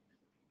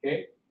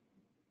 Okay.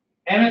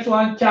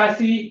 MX1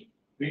 chassis,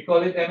 we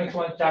call it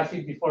MX1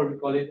 chassis before we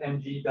call it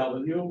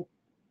MGW.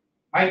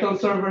 Vital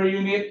server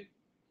unit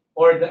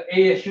or the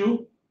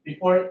ASU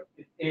before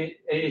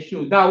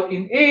ASU. Now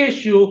in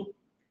ASU,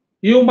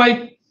 you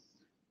might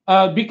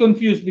be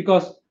confused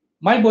because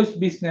My Voice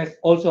business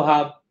also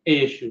have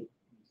ASU,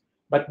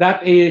 but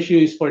that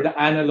ASU is for the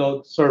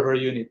analog server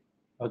unit,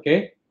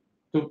 okay,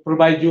 to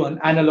provide you an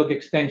analog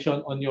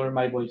extension on your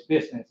My Voice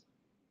business.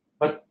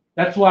 But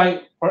that's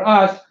why for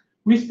us,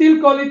 we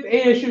still call it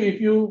ASU.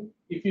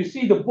 If you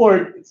see the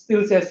board, it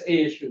still says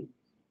ASU,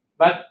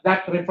 but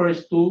that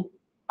refers to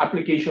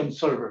application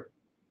server.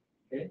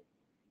 Okay,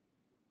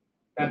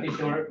 that is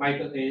your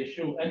Michael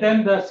ASU, and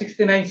then the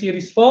 69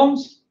 series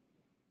phones.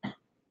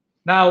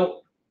 Now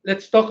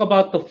let's talk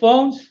about the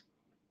phones.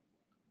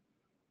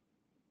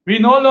 We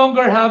no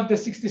longer have the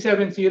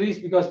 67 series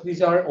because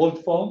these are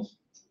old phones.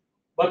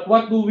 But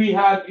what do we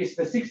have is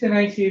the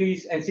 69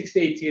 series and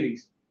 68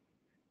 series.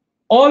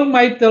 All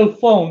Mitel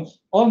phones,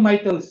 all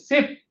Mitel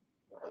SIP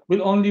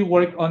will only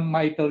work on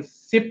Mitel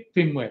SIP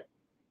firmware.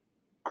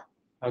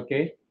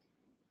 Okay?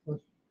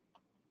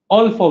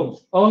 All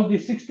phones, all the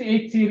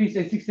 68 series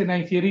and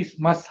 69 series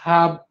must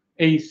have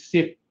a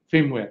SIP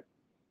firmware.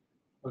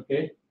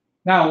 Okay?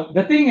 Now,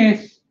 the thing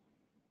is,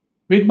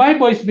 with My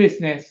Voice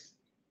business,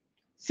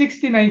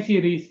 69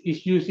 series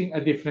is using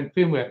a different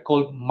firmware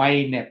called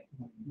MyNet.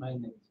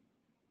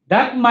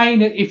 That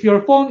MyNet, if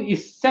your phone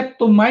is set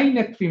to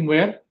MyNet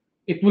firmware,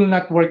 it will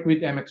not work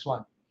with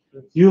MX1.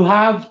 You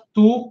have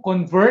to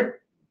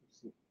convert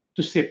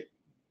to SIP.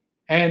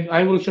 And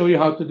I will show you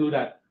how to do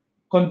that.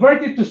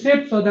 Convert it to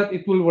SIP so that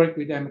it will work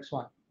with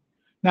MX1.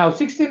 Now,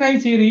 69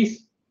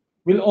 series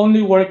will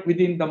only work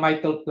within the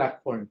Mitel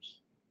platforms.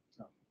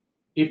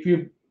 If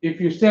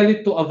you sell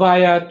it to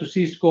Avaya, to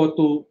Cisco,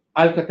 to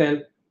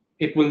Alcatel,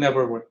 it will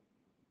never work.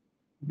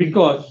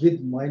 Because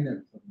with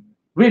minor.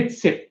 With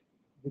SIP.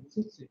 With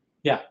SIP.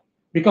 Yeah,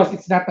 because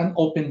it's not an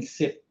open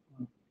SIP.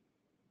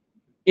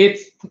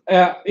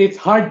 It's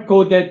hard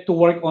coded to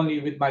work only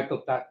with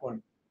Mitel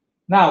platform.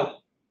 Now,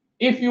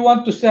 if you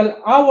want to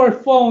sell our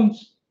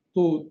phones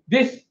to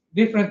these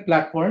different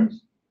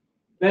platforms,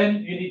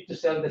 then you need to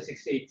sell the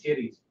 68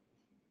 series,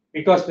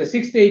 because the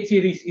 68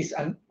 series is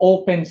an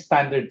open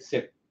standard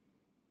SIP.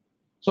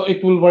 So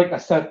it will work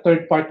as a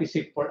third-party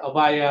SIP for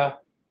Avaya,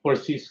 for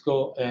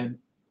Cisco, and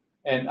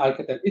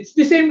Alcatel. It's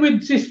the same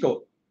with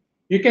Cisco.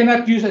 You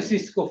cannot use a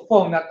Cisco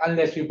phone not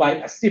unless you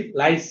buy a SIP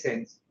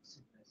license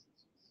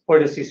for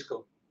the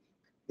Cisco.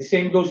 The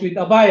same goes with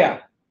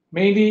Avaya.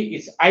 Mainly,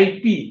 it's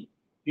IP.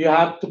 You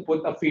have to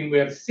put a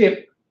firmware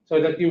SIP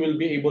so that you will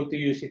be able to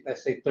use it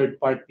as a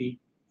third-party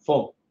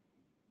phone.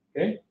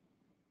 Okay.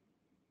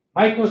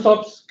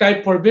 Microsoft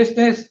Skype for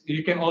Business,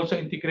 you can also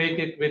integrate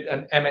it with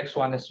an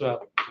MX1 as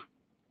well.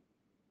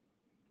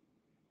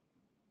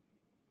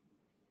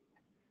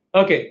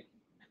 Okay.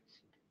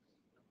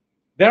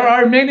 There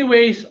are many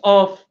ways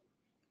of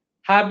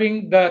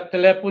having the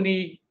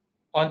telephony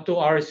onto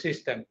our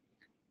system.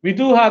 We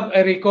do have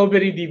a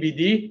recovery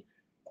DVD.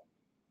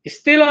 It's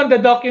still on the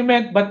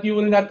document, but you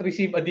will not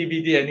receive a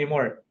DVD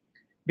anymore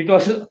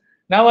because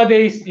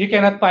nowadays you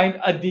cannot find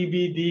a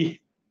DVD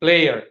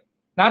player,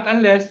 not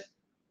unless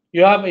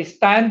you have a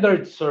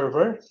standard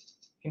server,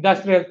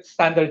 industrial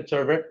standard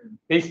server,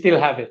 they still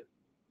have it.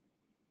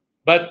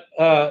 But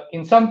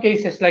in some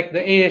cases, like the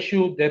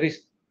ASU, there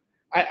is,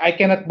 I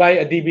cannot buy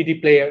a DVD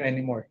player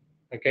anymore.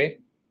 Okay.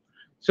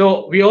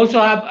 So we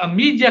also have a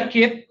media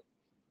kit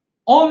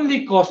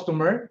only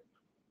customer,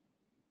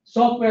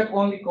 software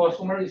only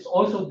customer is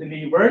also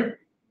delivered.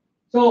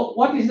 So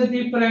what is the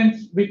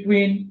difference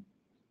between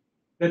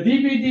the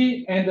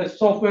DVD and the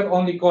software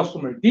only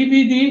customer?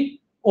 DVD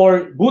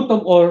or boot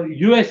or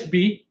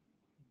USB,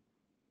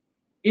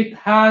 it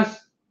has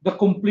the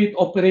complete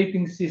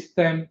operating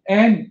system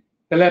and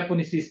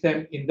telephony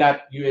system in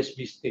that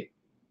USB stick.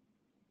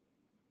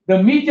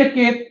 The media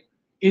kit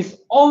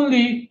is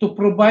only to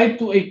provide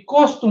to a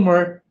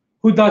customer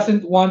who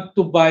doesn't want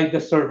to buy the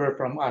server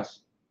from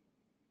us.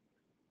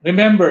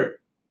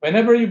 Remember,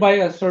 whenever you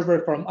buy a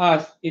server from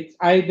us, it's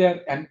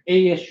either an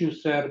ASU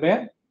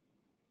server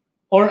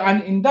or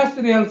an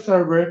industrial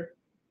server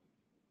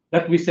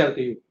that we sell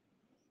to you.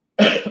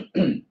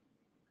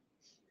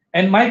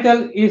 And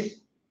Michael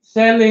is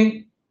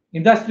selling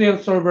industrial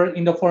server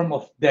in the form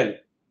of Dell.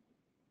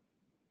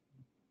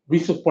 We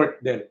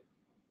support Dell.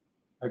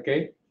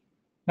 Okay?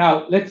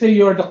 Now, let's say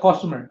you're the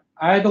customer.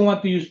 I don't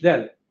want to use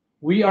Dell.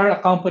 We are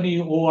a company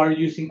who are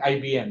using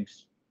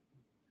IBMs.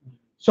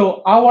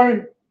 So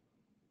our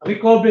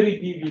recovery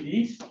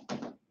DVDs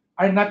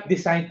are not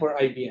designed for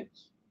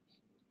IBMs.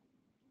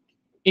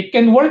 It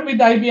can work with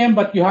IBM,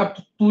 but you have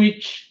to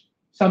tweak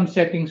some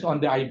settings on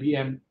the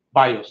IBM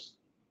BIOS.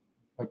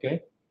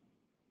 Okay?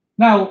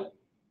 Now,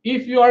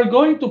 if you are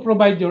going to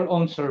provide your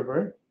own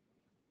server,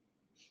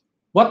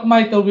 what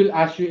Michael will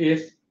ask you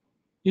is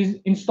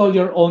install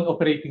your own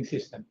operating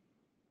system,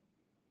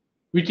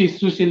 which is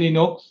SUSE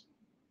Linux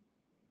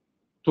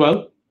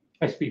 12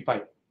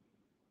 SP5.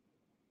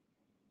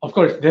 Of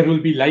course, there will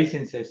be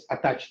licenses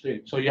attached to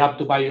it. So you have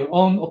to buy your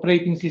own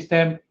operating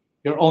system,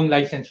 your own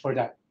license for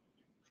that.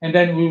 And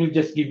then we will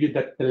just give you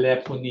the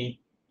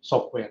telephony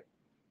software.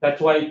 That's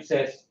why it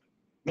says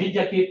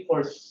Media Kit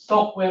for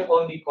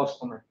software-only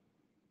customer.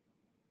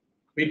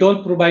 We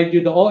don't provide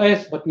you the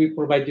OS, but we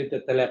provide you the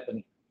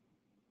telephony.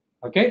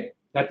 Okay?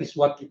 That is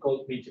what we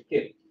call Media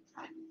Kit.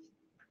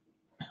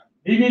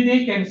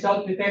 DVD can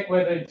self-detect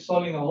whether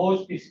installing a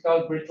host,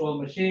 physical, virtual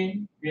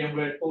machine,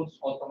 VMware tools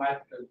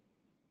automatically.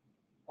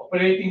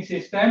 Operating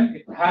system,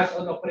 it has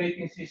an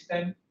operating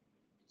system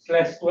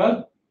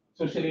 /12,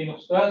 SUSE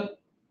Linux 12.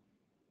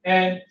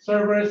 And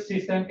server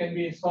system can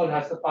be installed,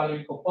 has the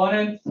following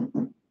components.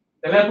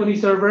 Telephony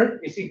server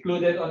is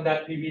included on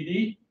that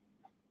DVD.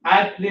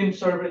 Add LIM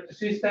server to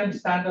system,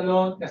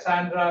 standalone,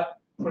 Casandra,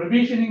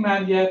 provisioning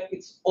manual,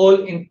 it's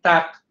all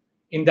intact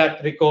in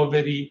that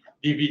recovery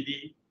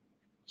DVD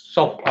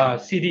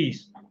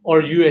CDs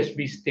or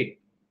USB stick.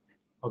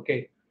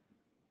 Okay.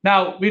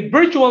 Now, with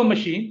virtual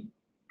machine,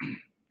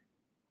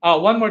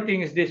 one more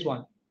thing is this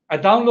one. A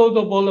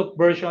downloadable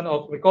version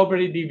of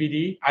recovery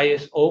DVD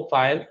ISO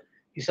file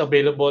is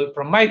available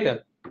from Michael.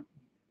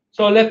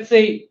 So let's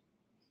say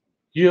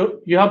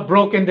you have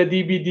broken the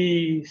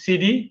DVD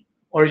CD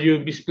or you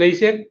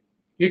misplace it,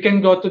 you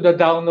can go to the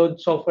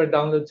software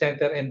download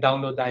center and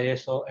download the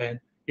ISO and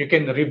you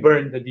can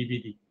reburn the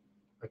DVD.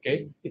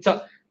 Okay,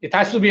 it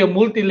has to be a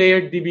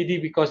multi-layered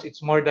DVD because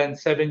it's more than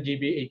 7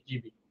 GB, 8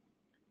 GB.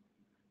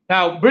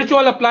 Now,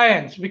 virtual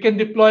appliance, we can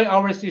deploy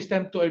our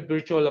system to a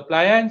virtual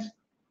appliance.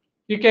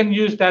 You can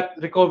use that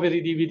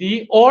recovery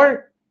DVD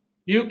or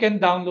you can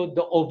download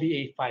the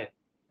OVA file.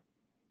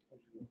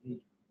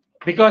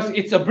 Because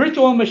it's a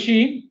virtual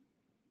machine,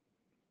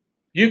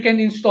 you can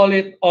install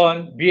it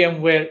on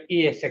VMware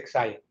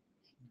ESXi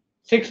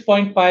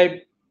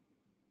 6.5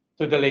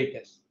 to the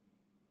latest.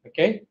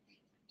 Okay,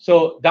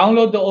 so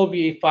download the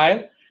OVA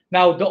file.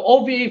 Now, the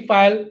OVA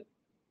file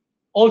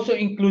also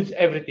includes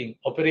everything,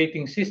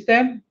 operating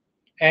system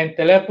and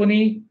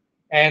telephony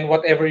and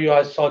whatever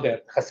you saw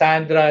there,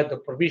 Casandra, the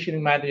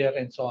provisioning manager,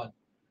 and so on.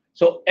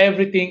 So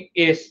everything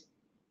is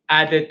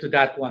added to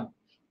that one.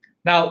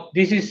 Now,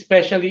 this is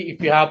especially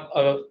if you have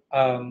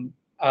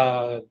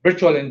a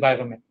virtual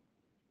environment.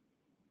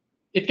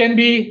 It can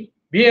be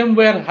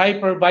VMware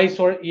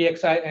Hypervisor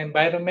EXI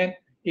environment.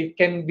 It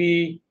can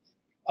be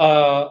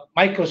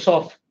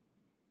Microsoft,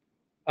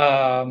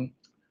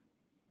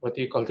 what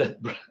do you call that?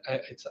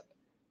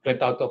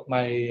 went out of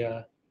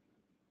my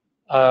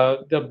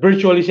the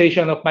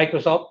virtualization of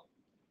Microsoft.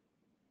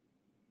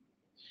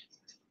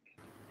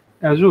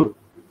 Azure.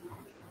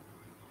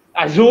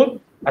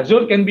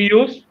 Azure can be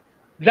used.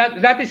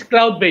 That is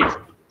cloud-based.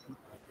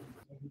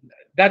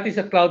 That is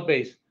a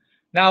cloud-based.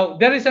 Now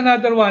there is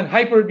another one,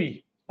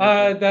 Hyper-V.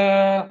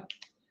 I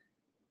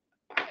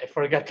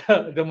forgot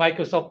the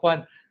Microsoft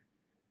one.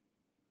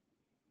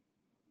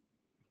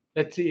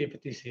 Let's see if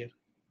it is here.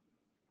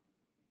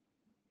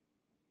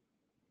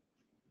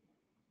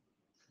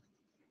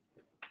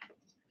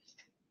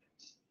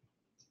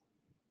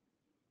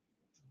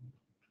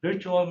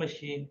 Virtual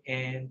machine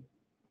and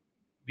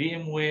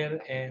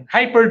VMware and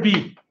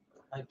Hyper-V.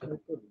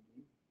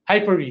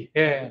 Hyper-V,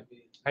 yeah,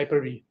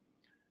 Hyper-V.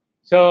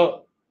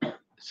 So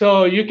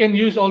you can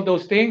use all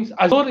those things.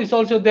 Azure is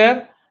also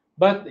there,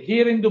 but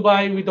here in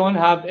Dubai we don't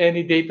have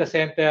any data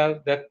center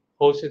that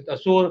hosted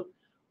Azure.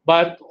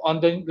 But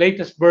on the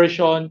latest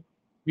version,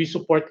 we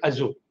support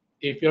Azure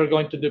if you're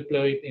going to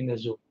deploy it in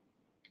Azure.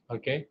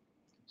 Okay,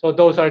 so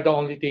those are the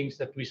only things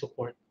that we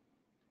support.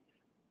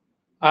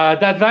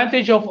 The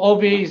advantage of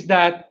OV is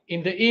that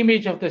in the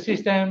image of the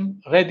system,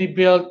 ready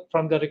built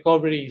from the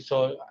recovery.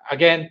 So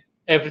again,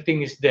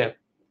 everything is there.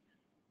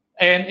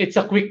 And it's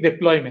a quick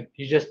deployment.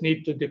 You just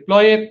need to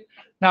deploy it.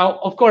 Now,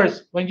 of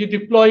course, when you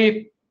deploy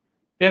it,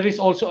 there is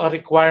also a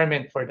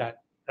requirement for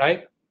that,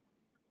 right?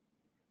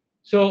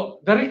 So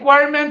the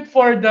requirement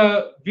for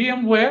the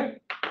VMware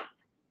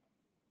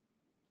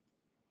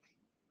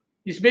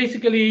is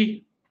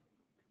basically,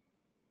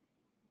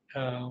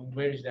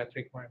 where is that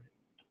requirement?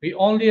 We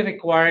only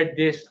require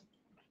this.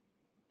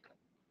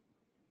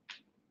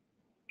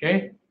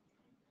 Okay.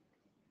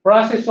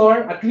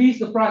 Processor, at least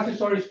the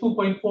processor is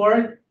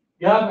 2.4.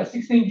 You have a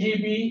 16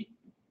 GB,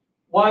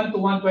 1 to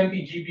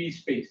 120 GB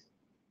space.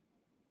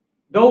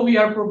 Though we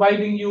are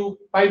providing you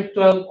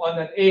 512 on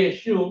an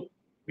ASU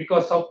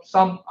because of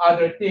some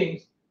other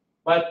things,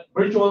 but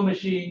virtual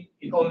machine,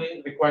 it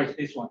only requires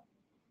this one.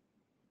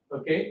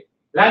 Okay.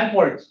 LAN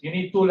ports, you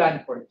need 2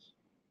 LAN ports.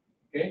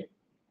 Okay.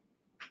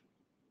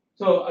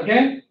 So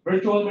again,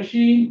 virtual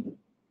machine,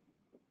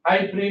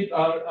 hybrid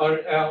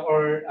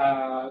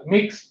or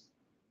mixed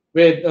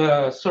with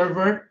a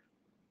server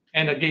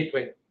and a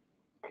gateway.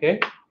 Okay,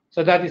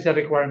 so that is a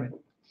requirement.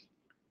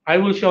 I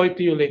will show it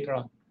to you later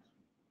on.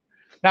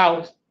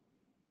 Now,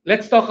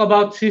 let's talk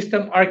about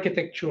system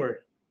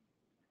architecture.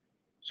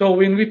 So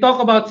when we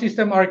talk about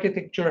system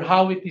architecture,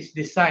 how it is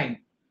designed.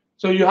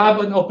 So you have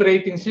an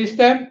operating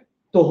system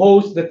to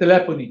host the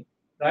telephony,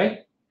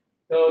 right?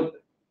 So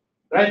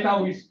right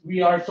now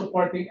we are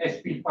supporting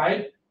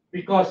SP5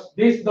 because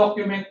this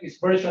document is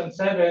version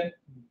 7.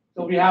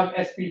 So we have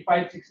SP5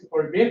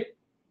 64-bit.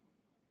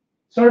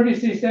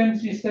 Service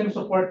system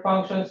support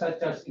functions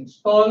such as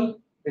install,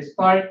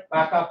 restart,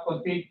 backup,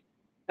 config.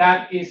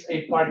 That is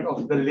a part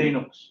of the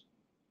Linux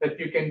that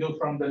you can do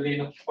from the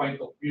Linux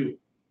point of view.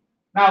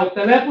 Now,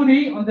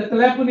 telephony, on the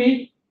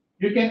telephony,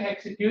 you can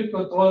execute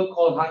control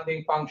call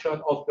handling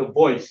function of the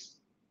voice.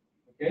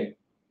 Okay.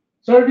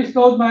 Service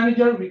node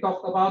manager, we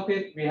talked about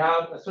it. We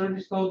have a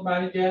service node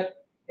manager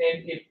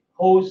and it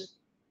hosts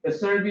the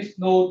service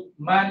node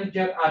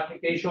manager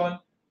application,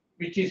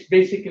 which is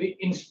basically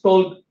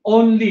installed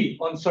only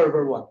on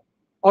server 1,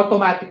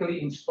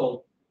 automatically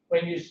installed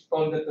when you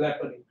install the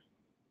telephony.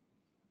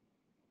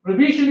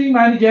 Provisioning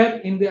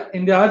manager, in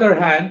the other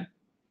hand,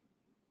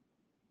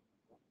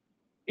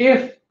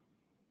 if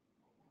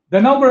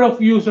the number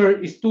of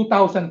users is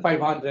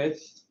 2,500,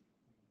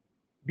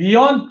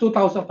 beyond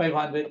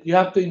 2,500, you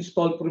have to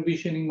install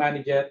provisioning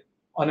manager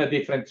on a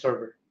different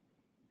server.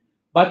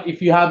 But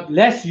if you have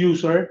less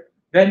user,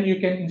 then you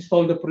can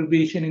install the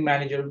provisioning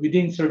manager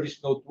within service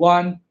node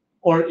 1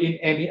 or in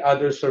any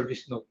other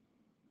service node.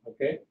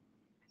 Okay.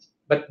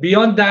 But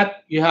beyond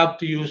that, you have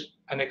to use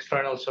an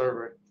external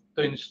server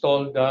to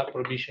install the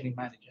provisioning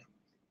manager.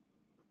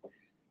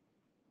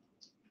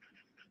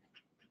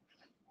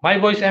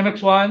 MyVoice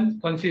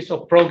MX1 consists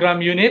of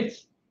program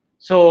units.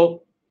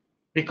 So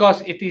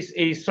because it is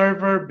a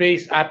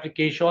server-based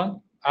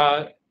application,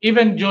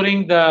 even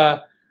during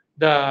the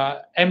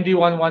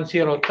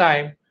MD110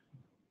 time,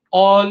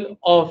 all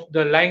of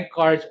the line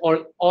cards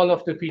or all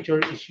of the feature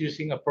is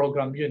using a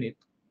program unit.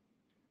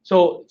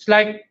 So it's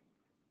like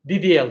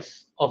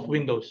DDLs of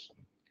Windows.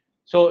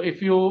 So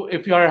if you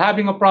are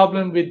having a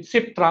problem with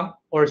zip trunk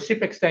or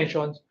zip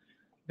extensions,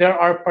 there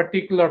are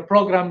particular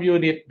program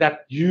unit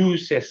that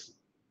uses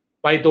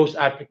by those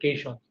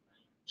applications.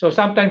 So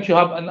sometimes you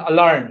have an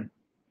alarm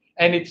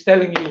and it's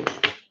telling you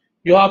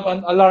you have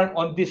an alarm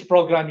on this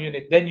program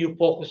unit. Then you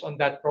focus on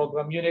that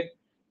program unit.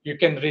 You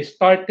can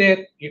restart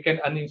it. You can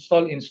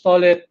uninstall,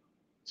 install it.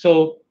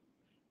 So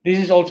this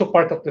is also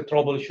part of the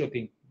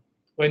troubleshooting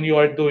when you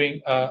are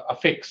doing a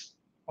fix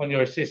on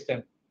your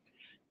system.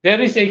 There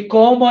is a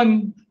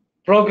common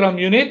program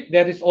unit.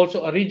 There is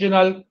also a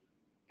regional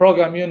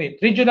program unit.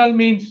 Regional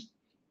means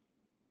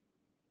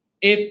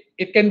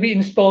it can be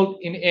installed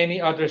in any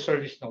other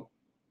service node.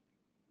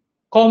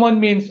 Common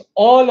means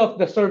all of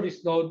the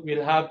service node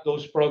will have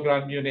those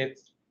program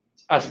units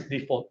as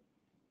default.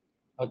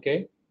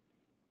 Okay.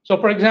 So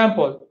for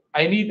example,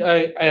 I need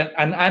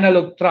an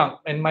analog trunk,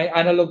 and my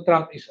analog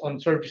trunk is on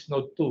service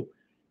node 2.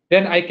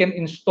 Then I can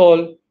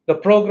install the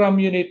program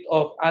unit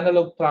of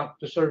analog trunk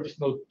to service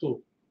node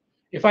 2.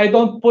 If I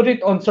don't put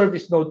it on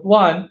service node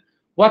 1,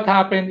 what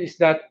happened is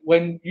that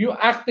when you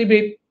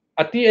activate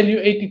a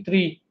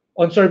TLU83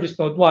 on service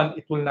node 1,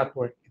 it will not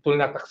work. It will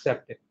not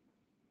accept it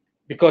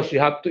because you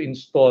have to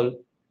install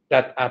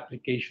that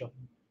application.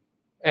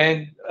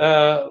 And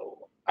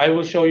I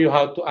will show you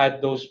how to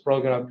add those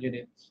program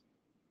units.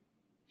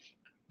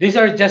 These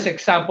are just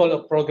example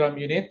of program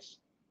units.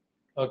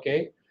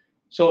 Okay.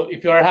 So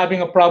if you are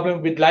having a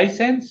problem with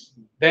license,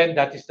 then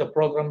that is the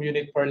program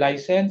unit for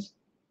license.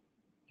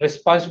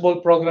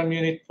 Responsible program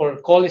unit for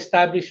call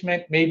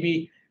establishment.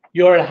 Maybe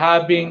you're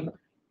having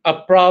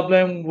a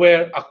problem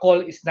where a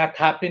call is not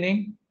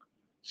happening.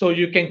 So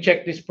you can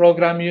check this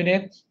program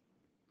unit.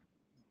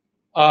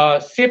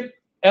 SIP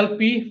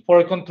LP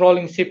for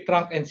controlling SIP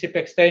trunk and SIP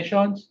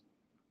extensions.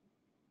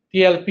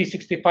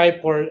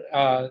 TLP65 for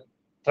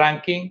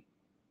trunking,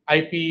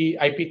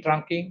 IP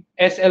trunking.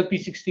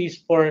 SLP60 is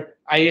for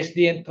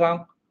ISDN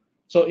trunk.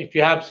 So if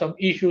you have some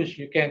issues,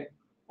 you can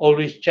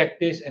always check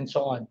this and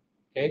so on.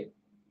 Okay.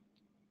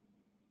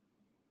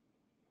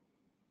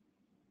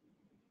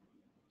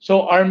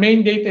 So our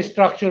main data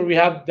structure, we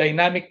have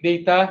dynamic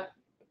data,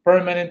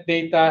 permanent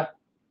data,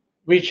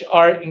 which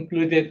are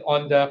included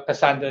on the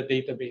Casandra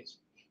database.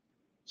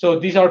 So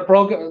these are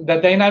the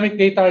dynamic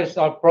data is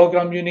our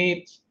program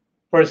units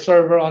per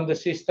server on the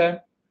system.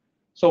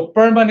 So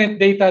permanent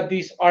data,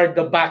 these are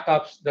the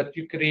backups that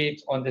you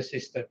create on the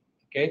system.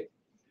 Okay.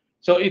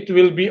 So it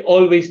will be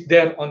always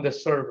there on the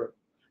server.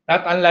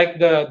 Not unlike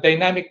the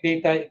dynamic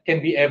data, it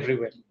can be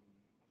everywhere.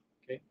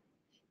 Okay.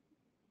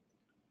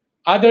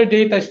 Other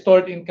data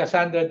stored in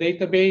Casandra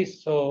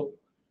database. So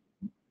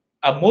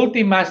a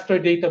multi-master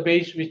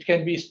database which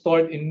can be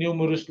stored in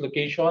numerous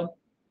locations.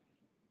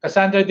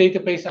 Casandra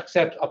database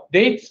accepts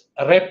updates,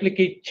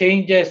 replicate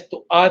changes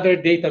to other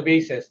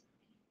databases.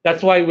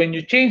 That's why when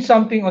you change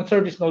something on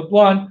service node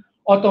 1,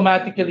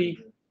 automatically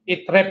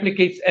it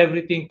replicates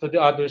everything to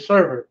the other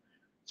server,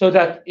 so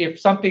that if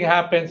something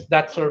happens,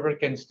 that server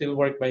can still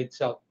work by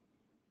itself.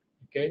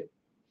 Okay.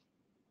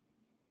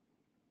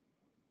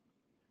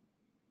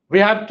 We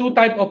have two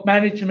types of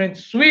management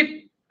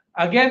suite.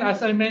 Again,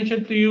 as I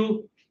mentioned to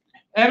you,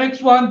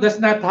 MX1 does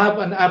not have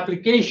an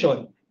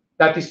application.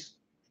 That is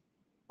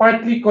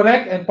partly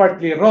correct and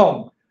partly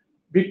wrong,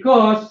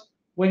 because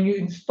when you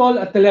install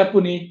a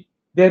telephony,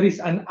 there is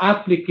an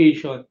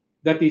application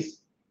that is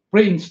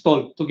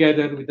pre-installed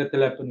together with the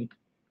telephony,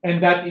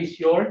 and that is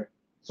your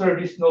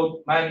service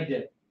node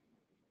manager.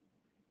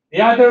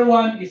 The other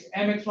one is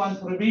MX1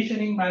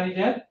 provisioning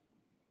manager,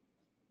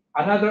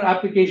 another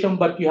application,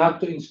 but you have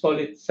to install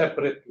it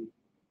separately.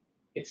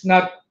 It's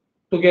not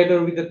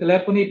together with the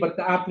telephony, but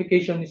the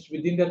application is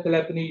within the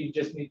telephony. You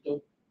just need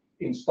to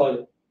install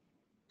it.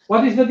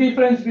 What is the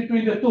difference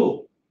between the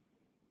two?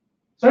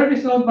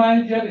 Service node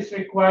manager is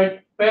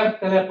required per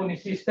telephony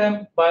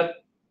system,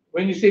 but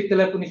when you say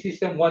telephony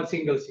system, one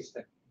single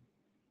system.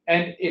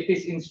 And it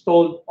is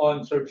installed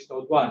on service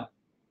node 1.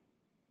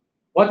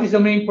 What is the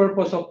main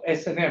purpose of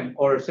SNM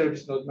or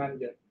service node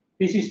manager?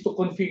 This is to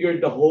configure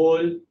the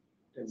whole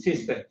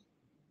system.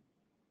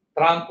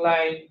 Trunk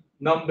line,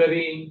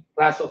 numbering,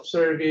 class of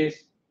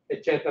service,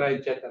 etc.,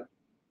 etc.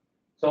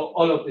 So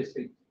all of these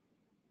things.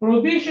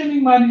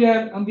 Provisioning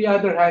manager, on the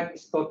other hand,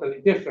 is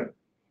totally different.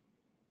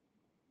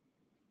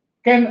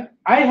 Can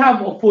I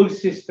have a full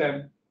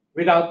system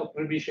without a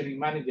provisioning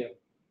manager?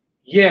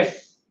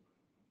 Yes.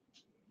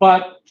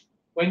 But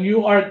when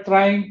you are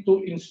trying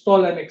to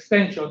install an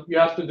extension, you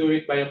have to do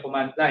it by a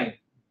command line,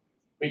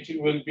 which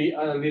will be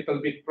a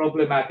little bit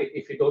problematic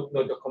if you don't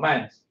know the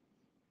commands.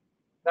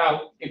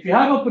 Now, if you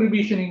have a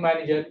provisioning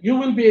manager, you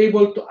will be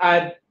able to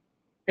add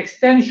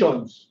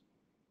extensions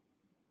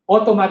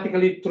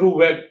automatically through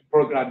web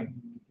programming.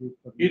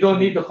 You don't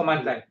need the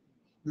command line.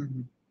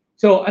 Mhm.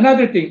 So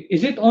another thing,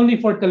 is it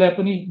only for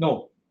telephony?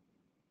 No.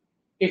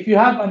 If you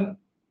have an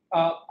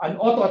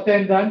auto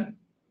attendant,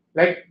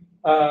 like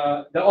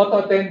the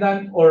auto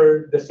attendant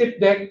or the SIP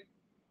deck,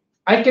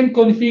 I can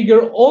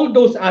configure all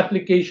those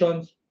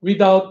applications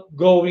without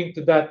going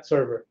to that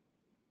server.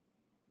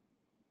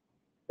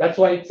 That's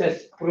why it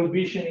says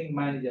provisioning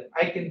manager.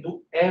 I can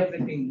do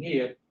everything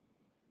here.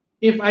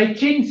 If I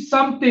change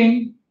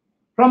something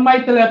from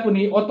my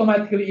telephony,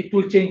 automatically it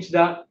will change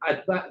the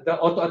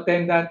auto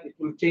attendant, it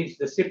will change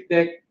the SIP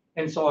deck,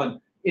 and so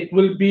on. It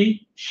will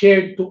be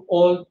shared to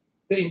all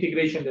the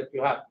integration that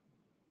you have.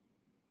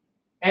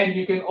 And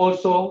you can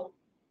also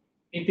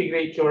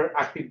integrate your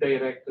Active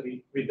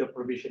Directory with the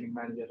provisioning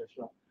manager as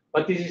well.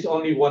 But this is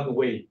only one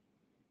way.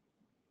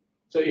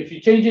 So if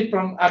you change it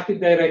from Active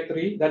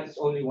Directory, that is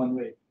only one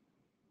way.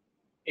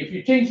 If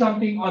you change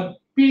something on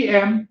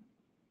PM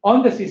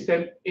on the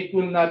system, it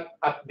will not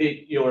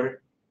update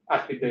your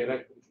Active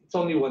Directory. It's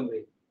only one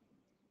way.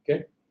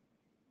 Okay.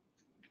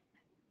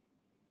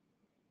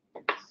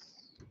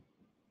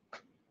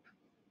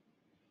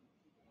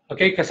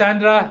 Okay,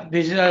 Cassandra,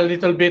 this is a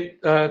little bit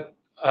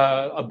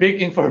a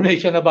big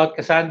information about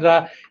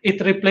Cassandra.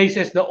 It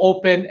replaces the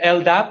open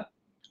LDAP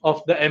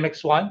of the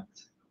MX1.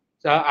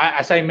 So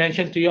as I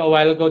mentioned to you a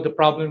while ago, the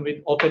problem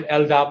with open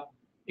LDAP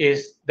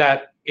is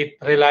that it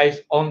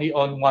relies only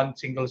on one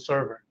single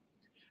server,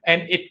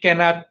 and it's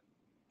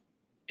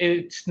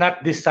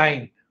not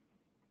designed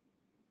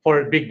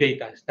for big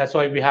data. That's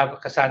why we have a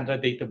Casandra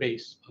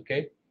database.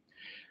 Okay,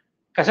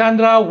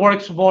 Cassandra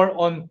works more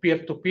on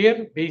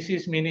peer-to-peer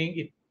basis,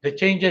 meaning the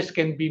changes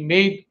can be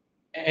made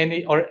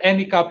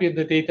any copy of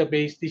the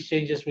database. These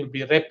changes will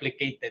be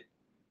replicated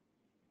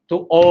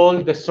to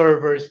all the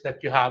servers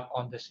that you have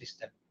on the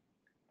system.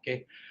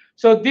 Okay,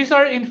 so these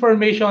are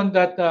information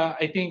that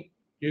I think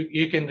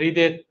you can read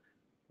it.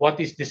 What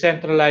is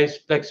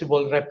decentralized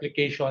flexible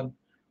replication?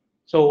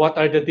 So what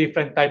are the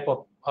different type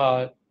of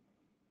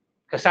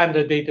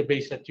Cassandra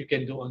database that you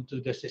can do onto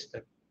the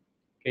system?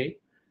 Okay,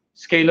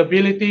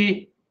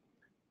 scalability,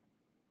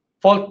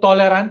 fault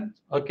tolerant.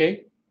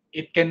 Okay,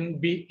 it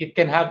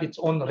can have its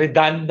own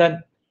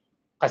redundant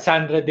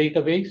Cassandra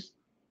database.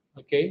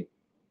 Okay,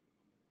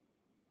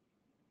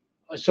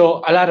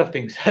 so a lot of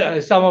things.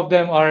 Some of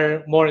them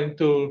are more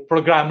into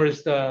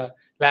programmers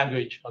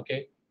language.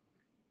 Okay,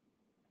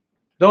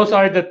 those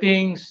are the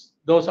things.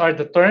 Those are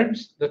the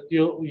terms that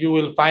you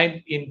will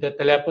find in the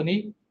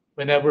telephony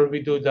whenever we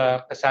do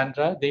the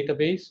Cassandra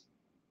database.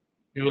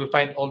 You will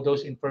find all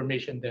those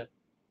information there.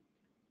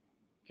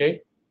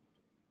 Okay,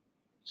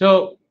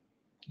 so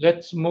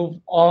let's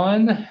move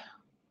on.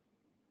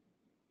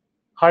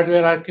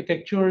 Hardware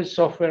architecture,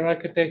 software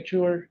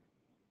architecture.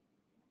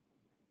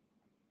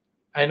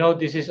 I know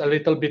this is a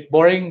little bit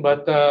boring,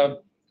 but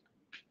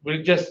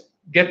we'll just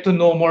get to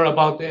know more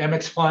about the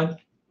MX1.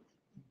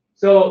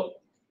 So,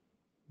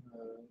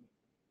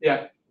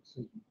 yeah.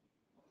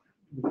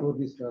 Before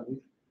we start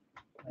it,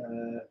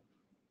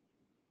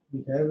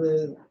 we have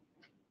a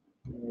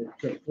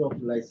chapter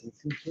of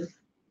licensing here.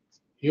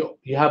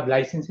 You have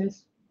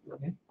licenses?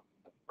 Okay.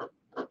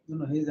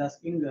 No, he's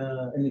asking.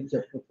 Any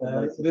chapter for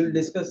licensing? We'll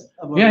discuss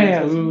about.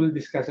 Yeah, licensing. we will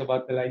discuss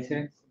about the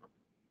license.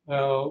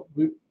 How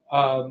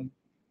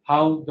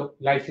the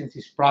license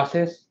is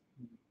processed.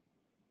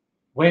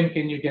 When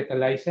can you get a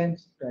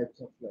license?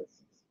 Types of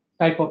license.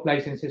 Type of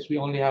licenses we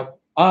only have.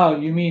 Oh,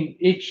 you mean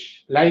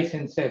each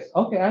licenses?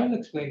 Okay, I'll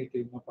explain it to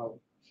you. No problem.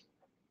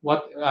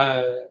 What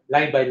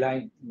line by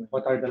line?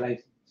 What are the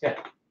licenses? Yeah,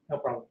 no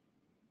problem.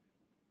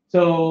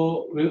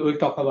 So we'll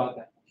talk about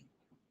that.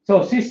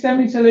 So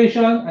system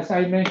installation, as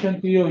I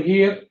mentioned to you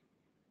here,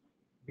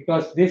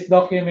 because this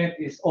document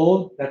is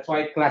old, that's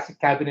why classic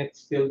cabinet is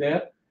still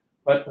there.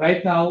 But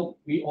right now,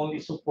 we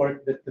only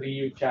support the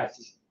 3U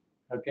chassis.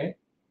 Okay,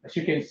 as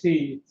you can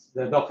see,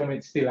 the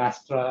document still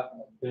Astra,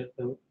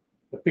 the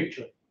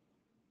picture.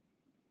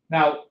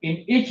 Now,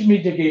 in each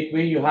media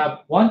gateway, you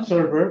have one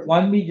server,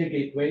 one media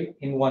gateway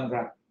in one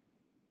rack.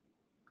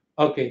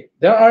 Okay,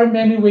 there are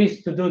many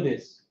ways to do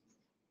this.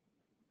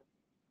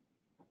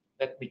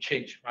 Let me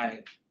change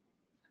my.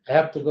 I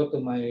have to go to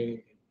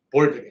my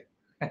board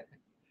again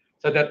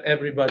so that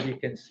everybody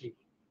can see.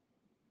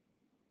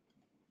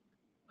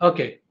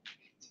 Okay.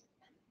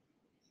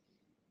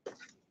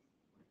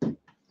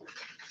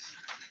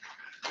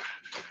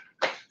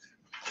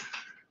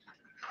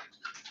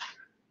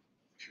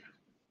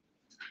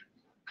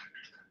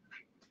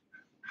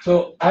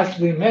 So as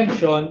we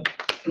mentioned,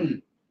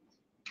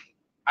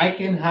 I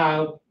can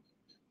have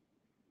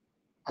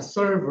a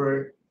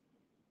server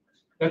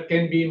that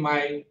can be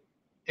my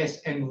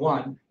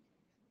SN1,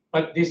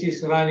 but this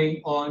is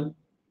running on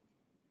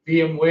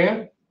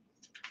VMware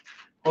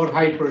or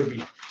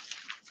Hyper-V.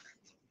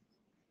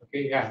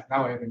 Okay, yeah,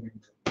 now I remember.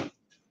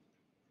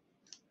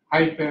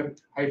 Hyper-V.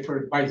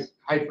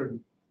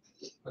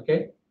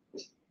 Okay,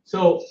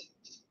 so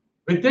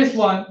with this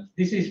one,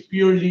 this is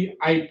purely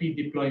IP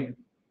deployment.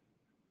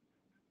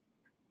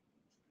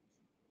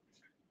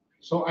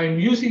 So I'm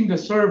using the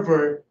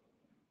server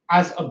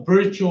as a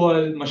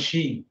virtual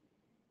machine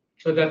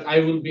so that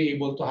I will be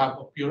able to have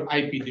a pure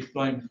IP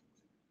deployment.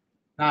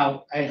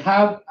 Now, I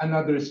have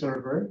another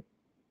server.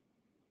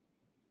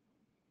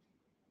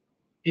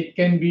 It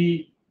can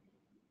be,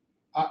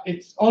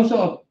 it's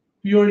also a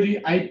purely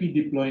IP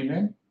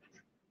deployment.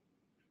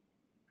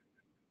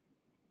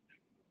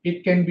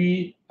 It can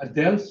be a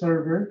Dell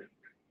server,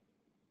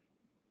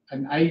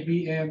 an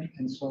IBM,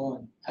 and so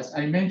on. As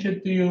I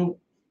mentioned to you,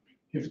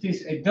 if it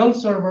is a Dell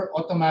server,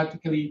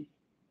 automatically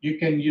you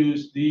can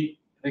use the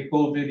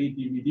recovery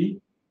DVD.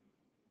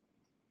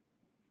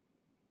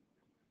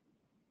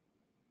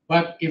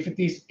 But if it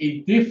is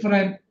a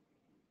different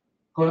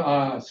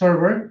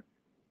server,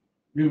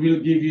 we will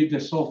give you the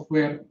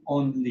software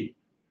only.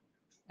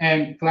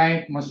 And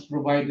client must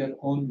provide their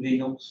own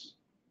Linux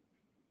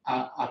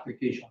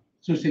application,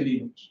 SUSE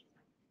Linux.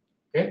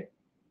 Okay?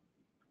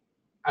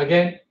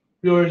 Again,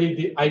 purely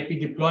the IP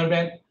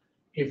deployment.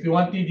 If you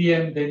want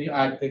TDM, then you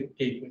add the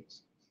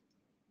gateways.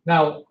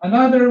 Now,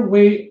 another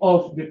way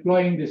of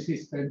deploying the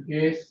system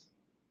is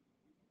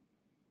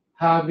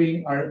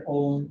having our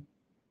own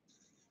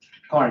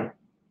card.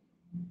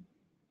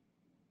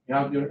 You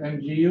have your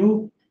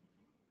MGU.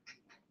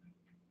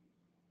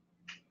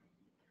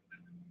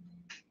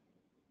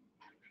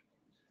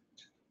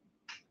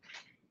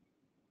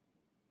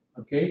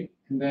 Okay,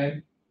 and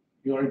then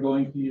you are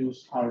going to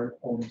use our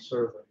own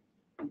server.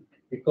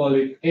 We call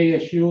it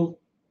ASU.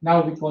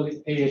 Now we call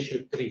it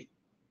ASU3.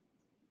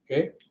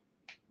 Okay.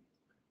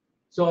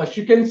 So as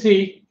you can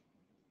see,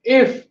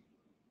 if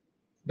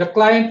the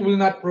client will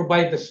not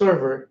provide the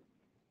server,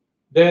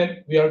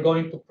 then we are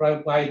going to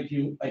provide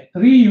you a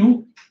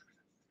 3U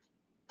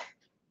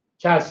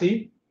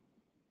chassis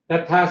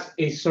that has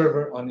a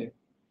server on it.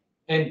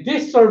 And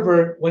this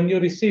server, when you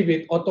receive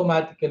it,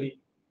 automatically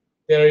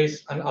there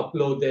is an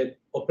uploaded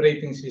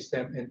operating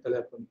system and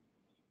telephony.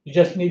 You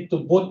just need to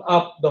boot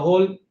up the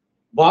whole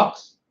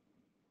box,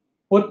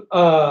 put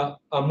a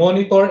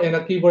monitor and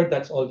a keyboard,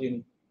 that's all you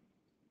need.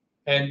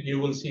 And you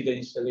will see the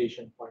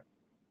installation part.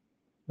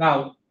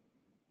 Now,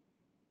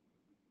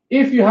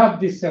 if you have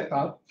this set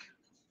up,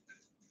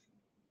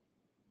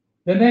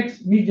 the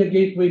next media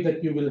gateway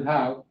that you will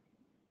have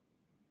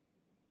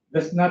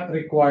does not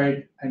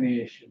require an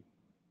ASU.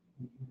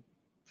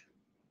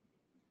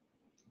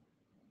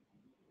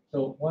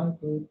 So 1,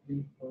 2,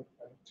 3, 4,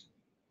 5.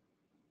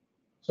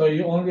 So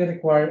you only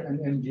require an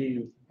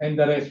MGU, and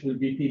the rest will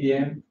be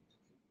PDM,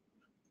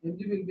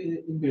 MG will be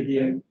in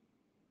PDM,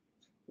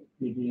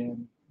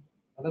 PDM.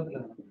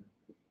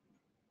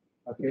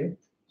 Okay,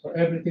 so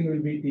everything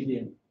will be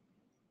PDM.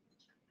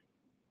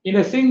 In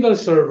a single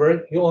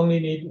server, you only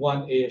need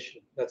one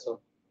ASU. That's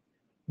all.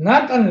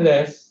 Not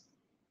unless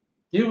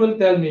you will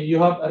tell me you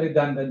have a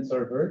redundant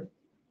server,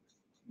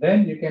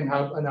 then you can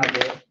have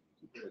another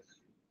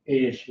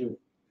ASU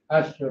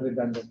as your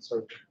redundant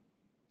server.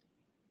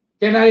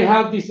 Can I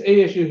have this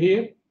ASU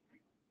here?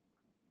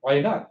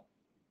 Why not?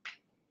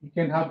 You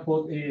can have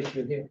both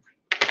ASU here.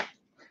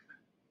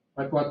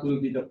 But what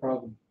will be the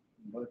problem?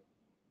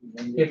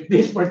 If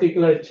this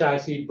particular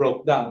chassis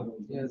broke down,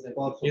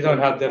 you don't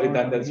have the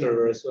redundant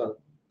server as well,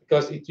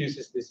 because it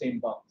uses the same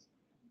box.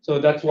 So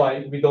that's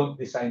why we don't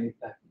design it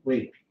that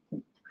way.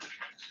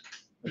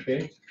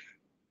 Okay?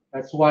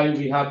 That's why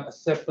we have a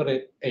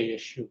separate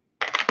ASU.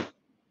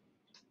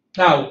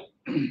 Now,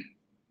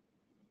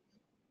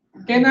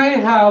 can I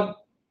have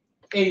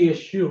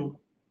ASU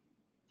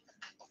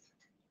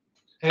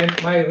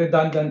and my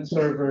redundant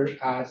server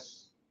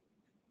as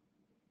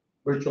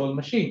virtual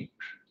machine?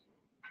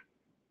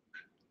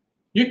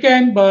 You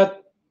can,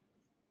 but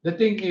the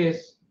thing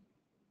is,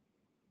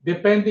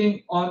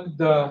 depending on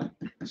the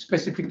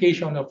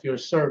specification of your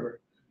server,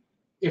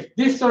 if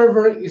this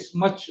server is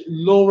much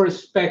lower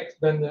spec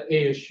than the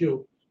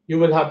ASU, you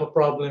will have a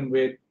problem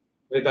with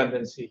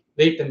redundancy,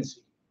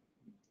 latency.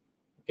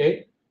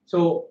 Okay,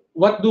 so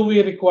what do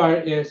we require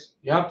is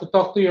you have to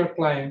talk to your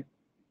client.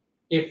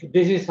 If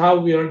this is how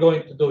we are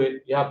going to do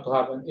it, you have to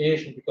have an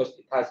ASU because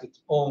it has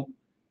its own,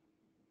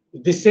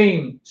 the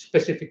same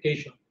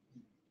specification.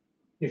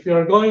 If you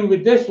are going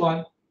with this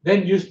one,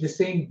 then use the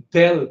same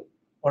Dell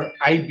or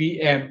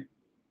IBM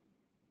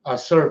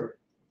server.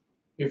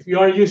 If you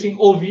are using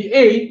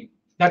OVA,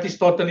 that is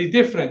totally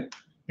different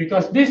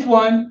because this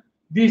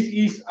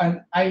is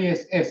an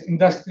ISS,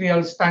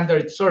 Industrial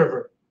Standard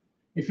Server.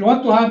 If you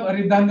want to have a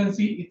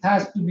redundancy, it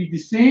has to be the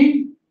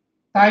same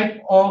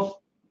type of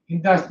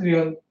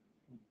industrial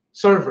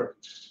server.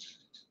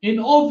 In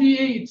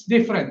OVA, it's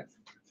different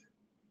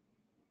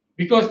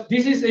because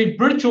this is a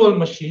virtual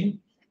machine.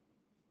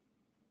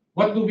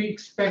 What do we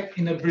expect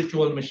in a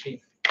virtual machine?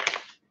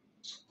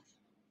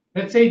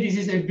 Let's say this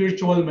is a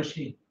virtual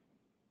machine.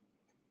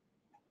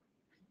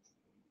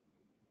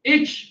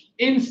 Each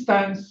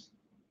instance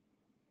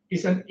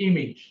is an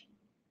image.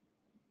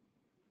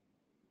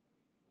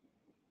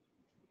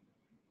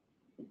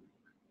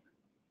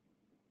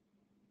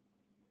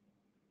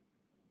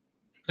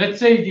 Let's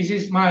say this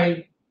is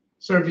my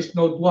service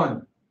node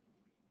 1.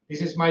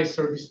 This is my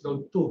service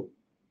node 2.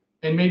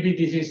 And maybe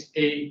this is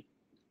a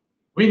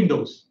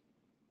Windows.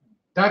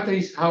 That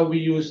is how we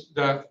use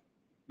the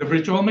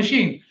virtual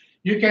machine.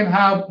 You can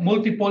have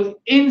multiple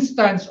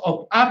instances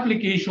of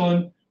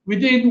application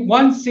within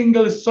one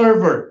single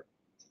server.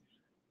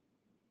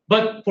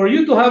 But for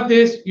you to have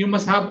this, you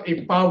must have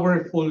a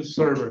powerful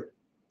server.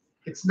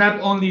 It's not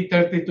only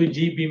 32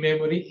 GB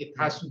memory, it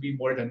has to be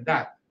more than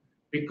that.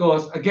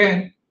 Because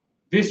again,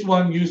 this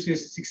one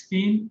uses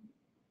 16,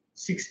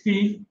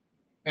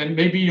 and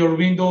maybe your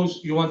Windows,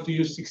 you want to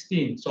use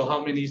 16. So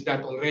how many is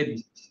that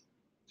already?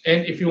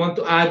 And if you want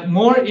to add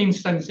more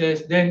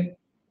instances, then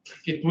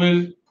it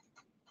will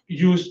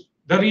use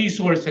the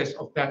resources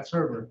of that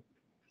server.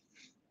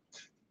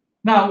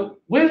 Now,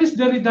 where is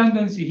the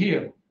redundancy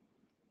here?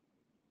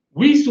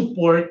 We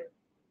support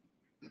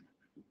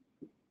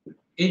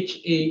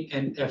HA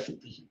and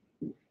FT,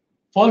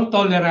 fault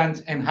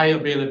tolerance and high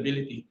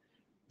availability.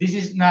 This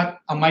is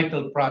not a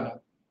Mitel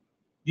product.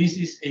 This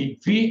is a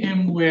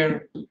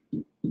VMware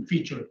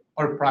feature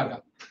or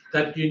product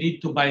that you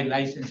need to buy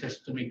licenses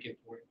to make it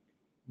work.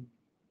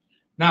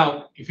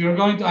 Now, if you're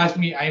going to ask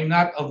me, I'm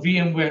not a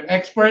VMware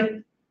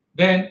expert,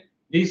 then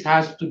this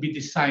has to be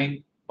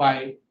designed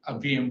by a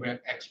VMware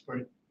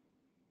expert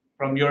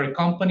from your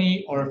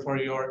company or for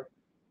your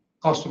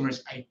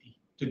customer's IT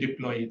to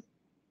deploy it.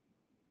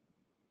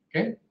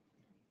 Okay?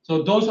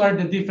 So those are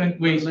the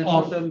different ways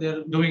of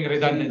they're doing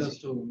sending us redundancy.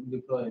 to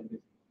deploy this.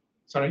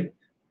 Sorry?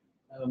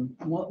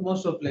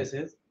 Most of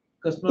places,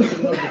 customers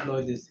will not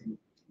deploy this thing.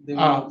 They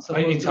will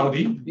supposed In to-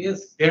 Saudi?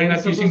 Yes. They're they will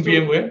not using supposed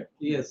to- VMware?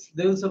 Yes,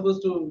 they will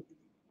supposed to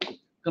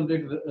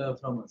complete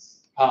from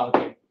us.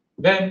 Okay.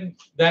 Then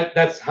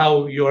that's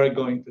how you are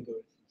going to do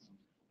it.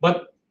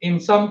 But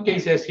in some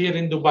cases here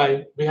in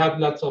Dubai, we have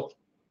lots of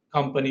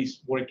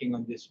companies working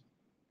on this.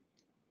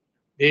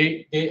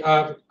 They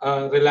are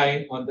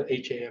relying on the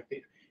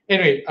HAFT.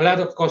 Anyway, a lot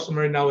of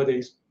customer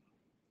nowadays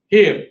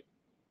here,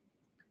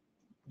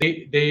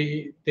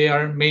 they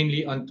are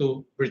mainly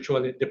onto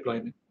virtual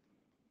deployment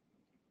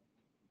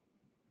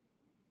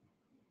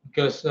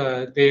because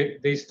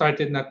they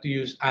started not to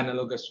use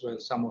analog as well,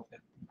 some of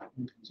them.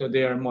 So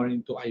they are more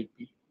into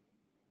IP.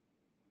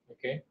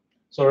 Okay,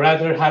 so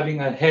rather having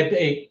a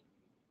headache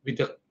with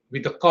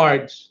the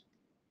cards,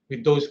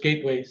 with those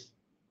gateways,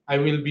 I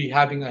will be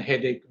having a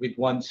headache with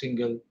one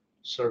single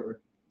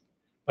server.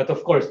 But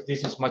of course,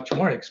 this is much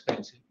more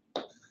expensive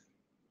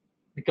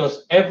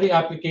because every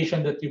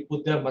application that you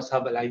put there must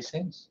have a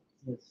license.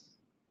 Yes.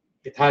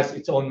 It has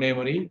its own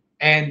memory,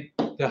 and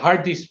the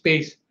hard disk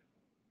space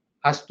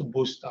has to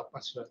boost up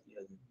as well.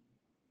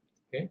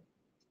 Okay,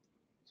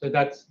 so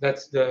that's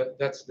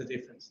the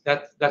difference.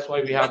 That's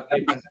why we have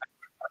different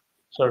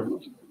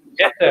servers.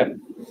 Yes, sir.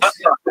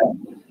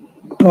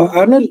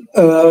 Arnold,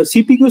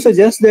 CPQ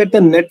suggests that the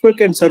network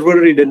and server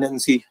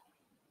redundancy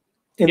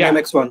in Yeah.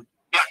 MX1.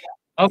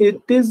 Okay.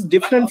 It is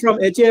different from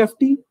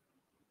HAFT?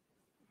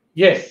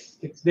 Yes,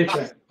 it's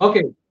different.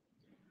 Okay.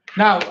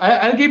 Now,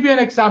 I'll give you an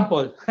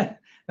example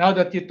now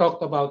that you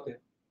talked about it.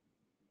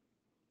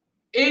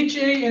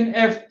 HA and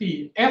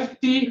FT.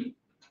 FT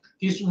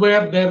is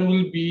where there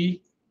will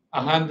be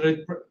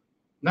 100,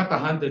 not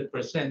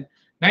 100%,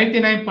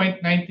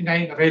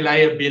 99.99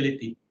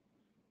 reliability.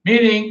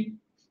 Meaning,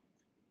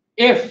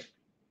 if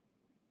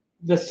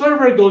the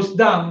server goes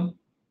down,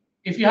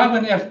 if you have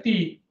an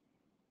FT,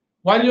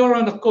 while you're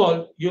on the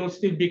call, you'll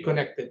still be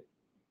connected.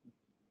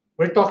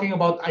 We're talking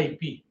about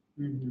IP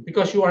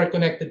because you are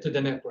connected to the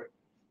network.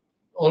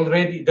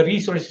 Already, the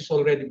resource has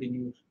already been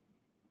used.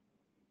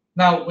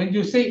 Now, when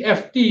you say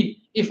FT,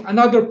 if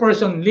another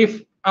person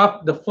lifts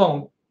up the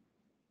phone,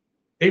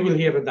 they will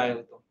hear a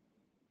dial tone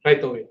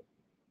right away.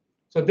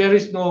 So there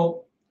is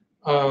no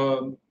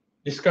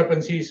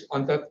discrepancies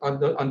on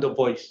the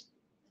voice.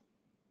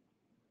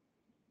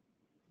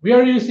 We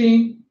are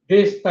using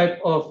this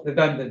type of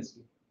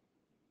redundancy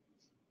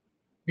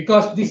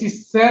because this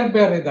is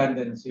server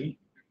redundancy.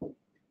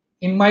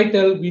 In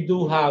Mitel, we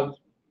do have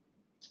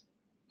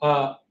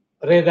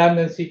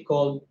redundancy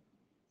called,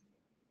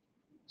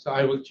 so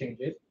I will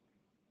change it.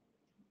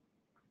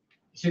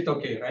 Is it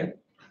okay, right?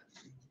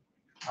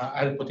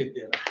 I'll put it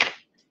there.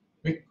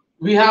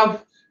 We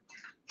have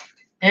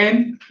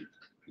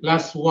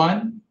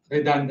N+1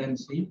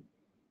 redundancy.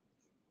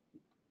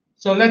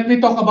 So let me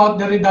talk about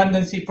the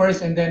redundancy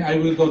first, and then I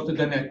will go to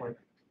the network.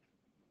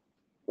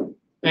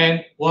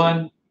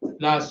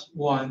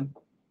 N1+1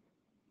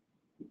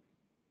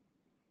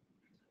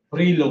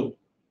 preload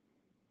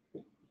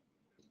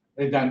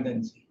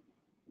redundancy.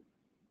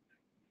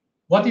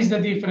 What is the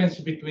difference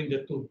between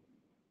the two?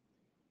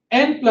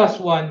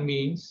 N+1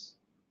 means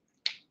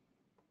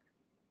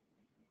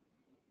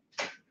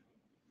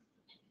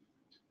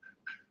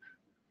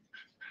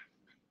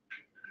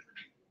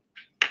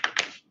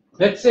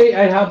let's say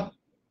I have,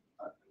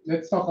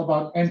 let's talk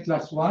about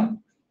N+1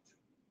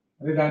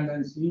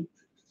 redundancy.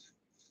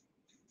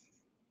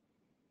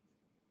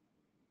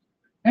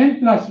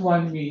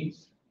 N+1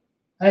 means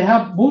I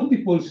have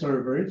multiple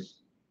servers.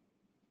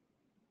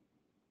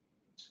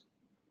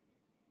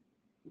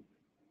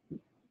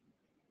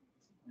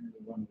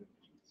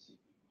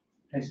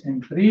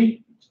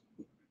 SN3,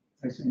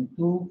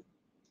 SN2,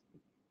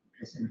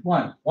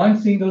 SN1, one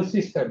single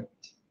system.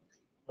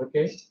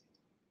 Okay.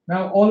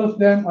 Now all of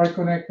them are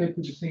connected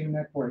to the same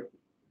network.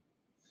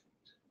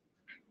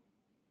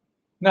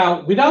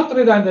 Now, without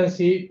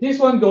redundancy, this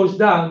one goes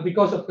down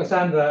because of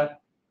Casandra.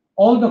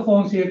 All the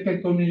phones here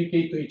can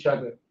communicate to each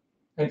other,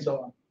 and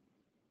so on.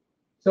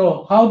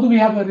 So how do we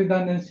have a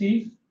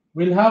redundancy?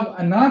 We'll have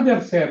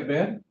another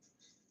server.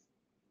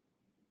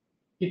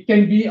 It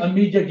can be a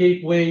media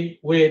gateway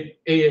with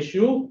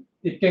ASU.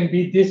 It can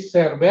be this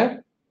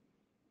server.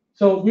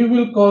 So we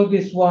will call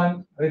this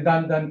one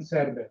redundant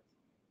server.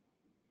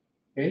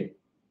 Okay.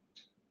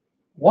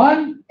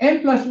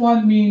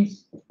 N+1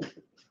 means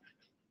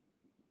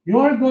you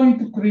are going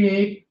to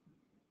create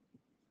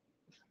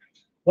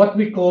what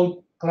we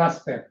call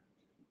cluster.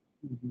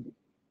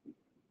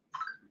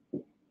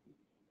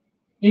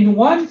 In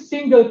one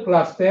single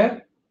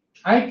cluster,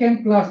 I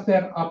can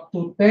cluster up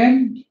to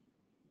 10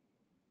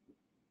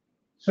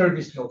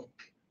 service nodes.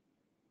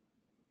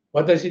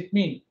 What does it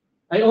mean?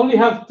 I only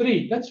have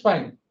 3. That's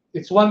fine.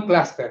 It's one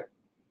cluster.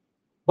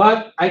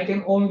 But I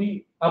can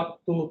only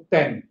up to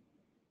 10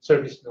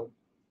 service nodes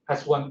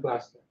as one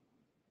cluster.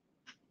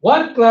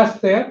 One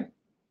cluster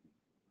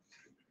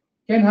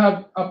can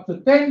have up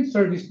to 10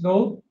 service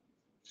nodes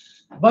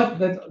But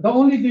the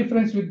only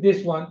difference with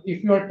this one,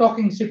 if you are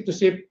talking SIP to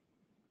SIP,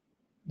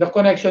 the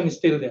connection is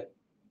still there.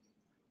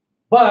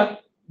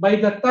 But by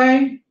the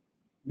time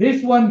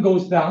this one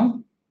goes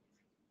down,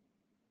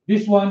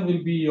 this one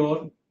will be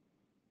your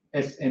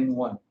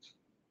SN1.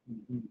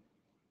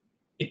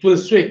 It will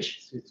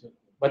switch.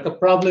 But the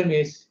problem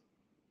is,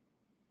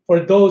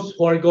 for those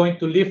who are going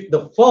to lift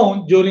the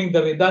phone during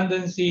the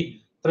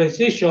redundancy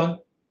transition,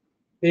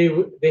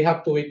 they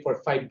have to wait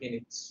for 5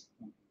 minutes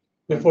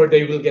before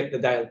they will get the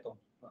dial tone.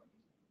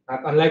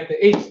 Unlike the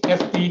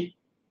HFT,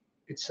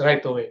 it's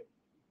right away.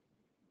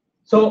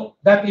 So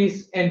that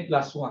is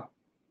N+1.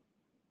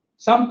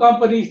 Some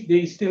companies,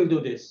 they still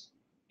do this.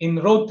 In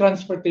road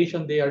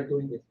transportation, they are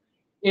doing it.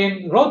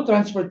 In road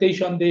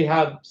transportation, they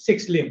have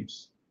 6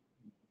 limbs,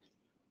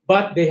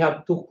 but they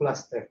have 2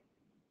 clusters.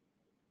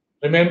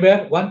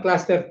 Remember, 1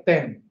 cluster,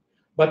 10.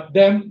 But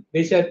then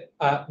they said,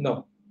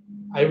 no,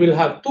 I will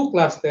have 2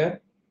 clusters.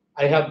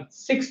 I have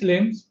 6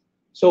 limbs.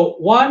 So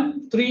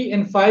 1, 3,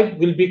 and 5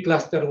 will be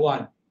cluster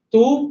 1.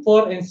 2,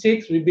 4, and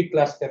 6 will be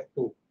cluster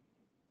 2.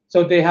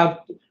 So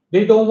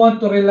they don't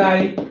want to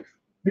rely,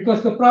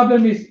 because the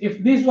problem is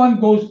if this one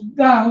goes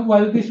down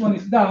while this one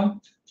is down,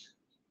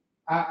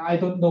 I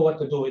don't know what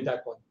to do with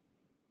that one,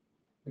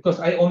 because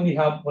I only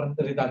have one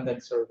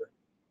redundant server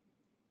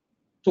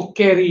to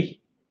carry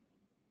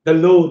the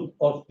load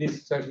of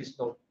this service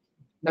node.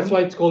 That's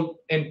why it's called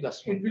N+1.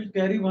 It will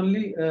carry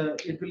only.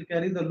 It will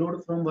carry the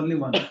load from only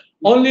one.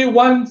 Only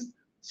one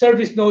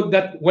service node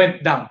that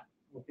went down.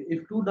 Okay.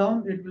 If 2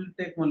 down, it will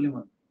take only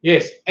 1.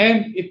 Yes,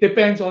 and it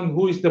depends on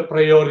who is the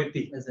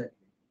priority. Exactly.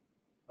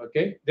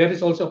 Okay, there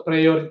is also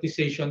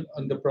prioritization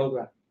on the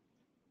program.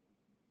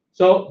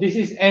 So this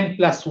is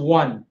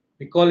N+1.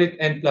 We call it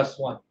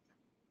N+1.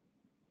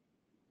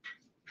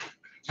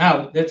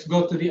 Now let's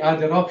go to the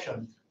other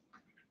option.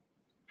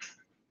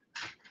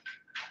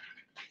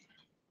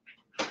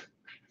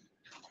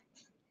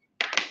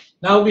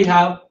 Now we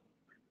have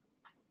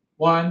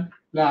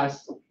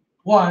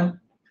 1+1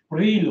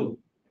 preload.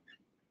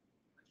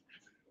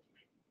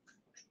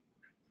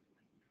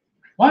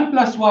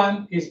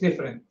 1+1 is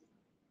different.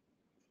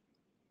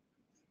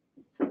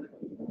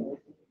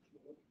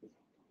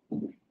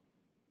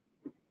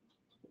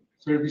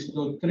 Service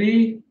node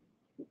 3,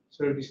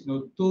 service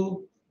node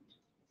 2,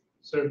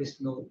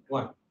 service node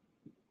 1.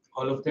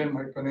 All of them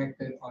are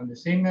connected on the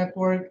same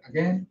network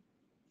again,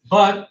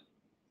 but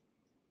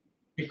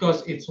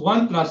because it's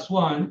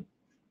 1+1,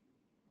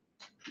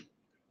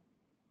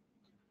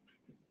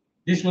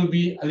 this will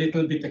be a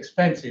little bit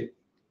expensive.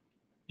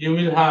 You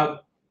will have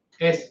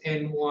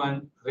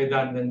SN1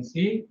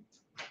 redundancy,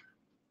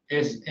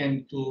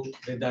 SN2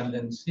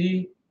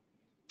 redundancy,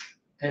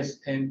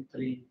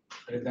 SN3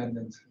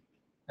 redundancy.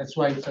 That's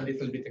why it's a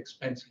little bit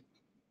expensive.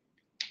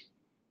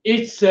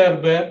 Each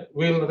server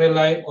will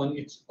rely on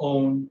its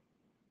own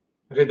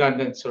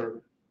redundant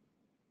server.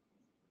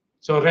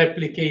 So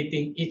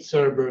replicating each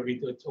server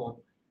with its own.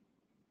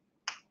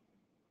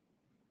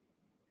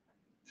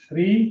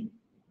 3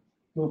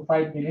 to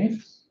 5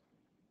 minutes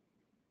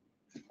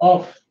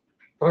of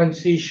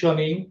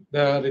transitioning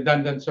the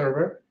redundant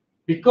server.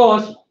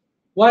 Because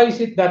why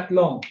is it that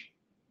long?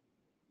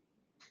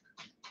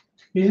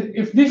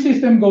 If this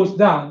system goes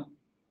down,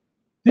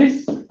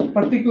 this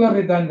particular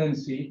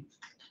redundancy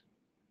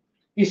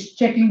is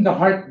checking the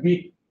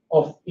heartbeat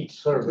of each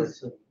server.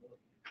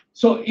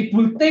 So it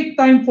will take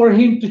time for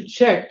him to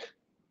check.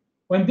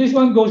 When this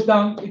one goes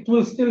down, it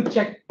will still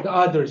check the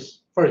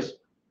others first.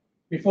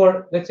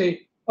 Before, let's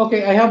say,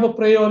 okay, I have a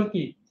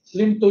priority.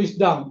 Limb 2 is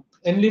down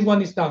and limb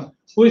 1 is down.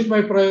 Who is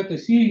my priority?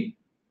 See,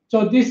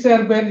 so this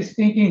server is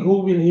thinking who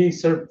will he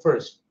serve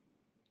first.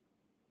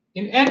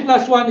 In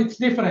N+1, it's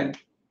different.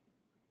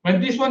 When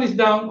this one is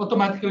down,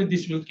 automatically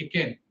this will kick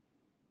in.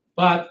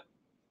 But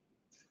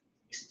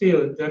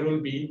still, there will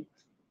be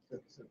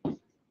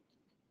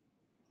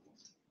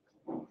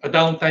a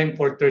downtime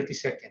for 30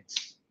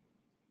 seconds.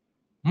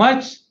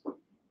 Much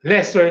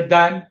lesser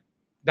than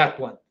that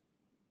one.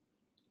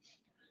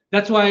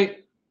 That's why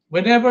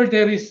whenever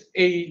there is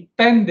a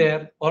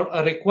tender or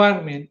a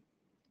requirement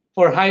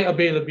for high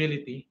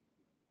availability,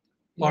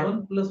 or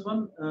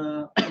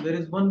 1+1, there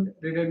is one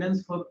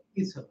redundancy for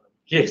each server.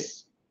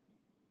 Yes.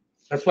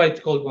 That's why it's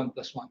called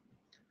 1+1.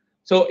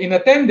 So in a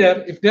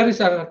tender, if there is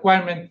a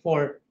requirement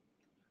for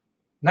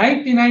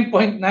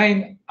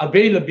 99.9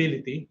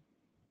 availability,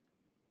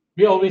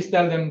 we always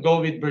tell them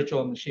go with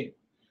virtual machine.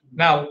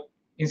 Now,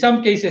 in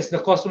some cases, the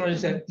customer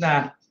said,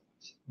 nah,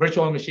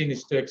 virtual machine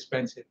is too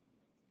expensive.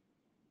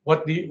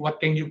 What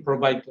can you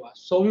provide to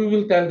us? So we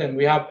will tell them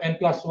we have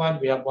N+1,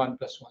 we have 1+1.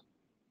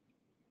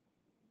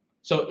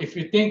 So if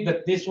you think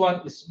that this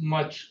one is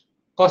much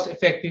cost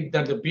effective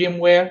than the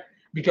VMware,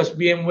 because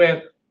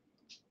VMware,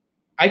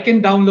 I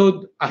can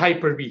download a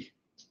Hyper-V.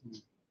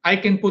 I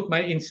can put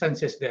my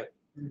instances there.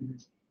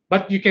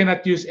 But you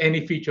cannot use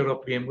any feature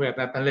of VMware,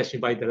 not unless you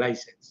buy the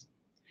license.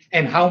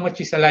 And how much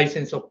is a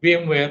license of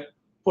VMware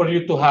for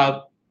you to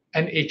have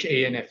an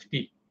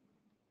HANFT?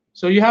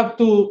 So you have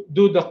to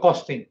do the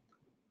costing.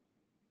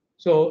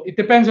 So it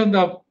depends on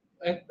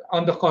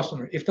on the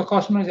customer. If the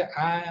customer says,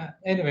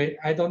 anyway,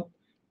 I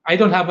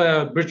don't have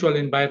a virtual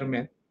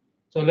environment,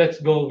 so let's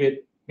go with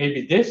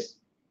maybe this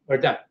or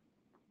that.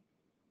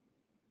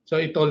 So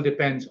it all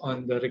depends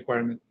on the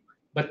requirement,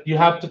 but you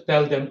have to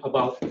tell them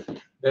about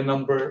the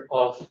number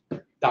of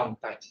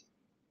downtime,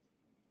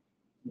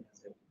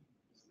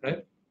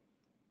 right?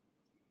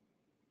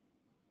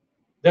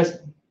 Does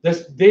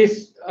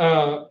this,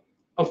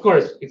 of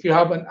course, if you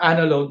have an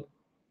analog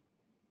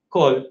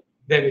call,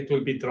 then it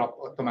will be dropped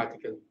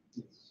automatically.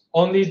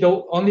 Only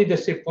the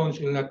SIP phones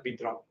will not be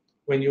dropped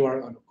when you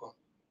are on a call.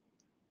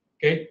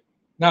 Okay.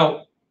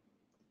 Now,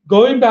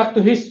 going back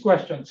to his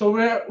question, so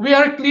we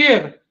are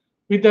clear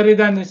with the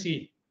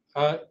redundancy.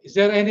 Is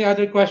there any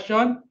other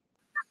question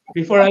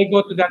before I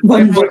go to that?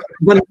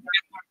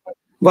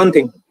 One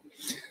thing.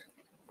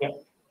 Yeah.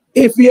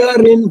 If we are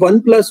in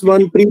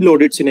 1+1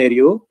 preloaded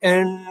scenario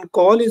and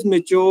call is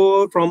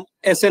mature from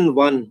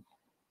SN1,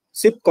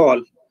 SIP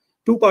call,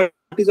 two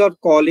parties are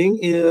calling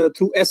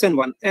through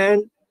SN1,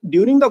 and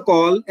during the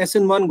call,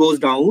 SN1 goes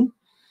down,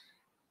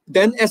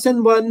 then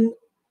SN1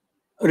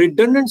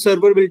 redundant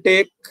server will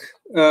take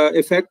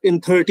effect in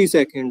 30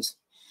 seconds.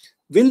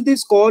 Will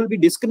this call be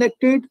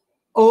disconnected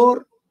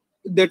or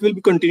that will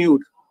be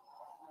continued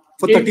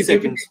for 30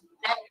 seconds?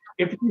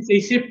 If it is a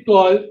SIP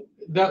call,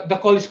 the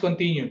call is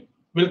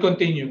will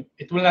continue.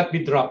 It will not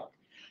be dropped.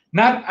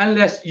 Not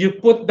unless you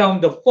put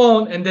down the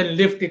phone and then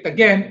lift it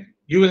again,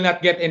 you will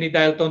not get any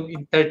dial tone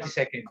in 30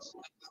 seconds.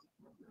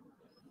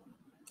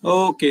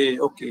 Okay.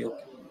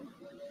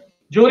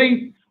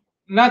 During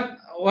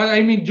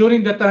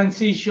the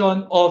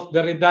transition of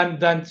the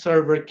redundant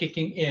server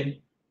kicking in,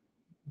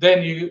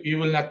 then you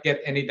will not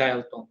get any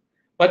dial tone.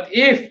 But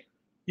if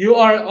you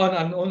are on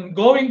an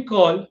ongoing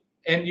call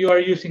and you are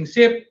using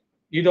SIP,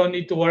 you don't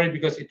need to worry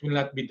because it will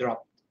not be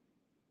dropped.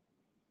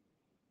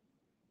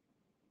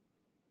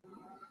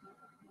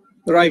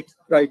 Right.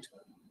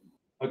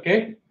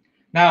 Okay.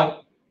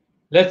 Now,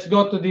 let's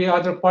go to the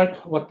other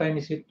part. What time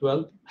is it?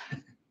 12.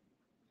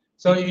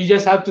 So you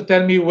just have to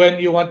tell me when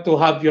you want to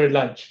have your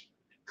lunch.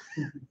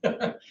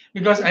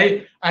 Because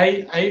I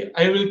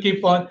will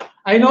keep on.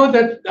 I know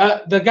that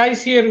the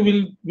guys here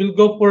will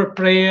go for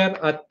prayer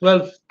at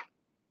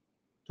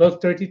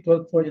 12:30,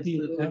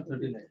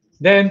 12:40.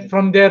 Then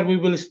from there we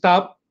will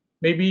stop.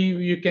 Maybe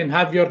you can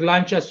have your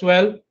lunch as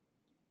well.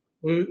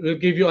 We'll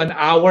give you an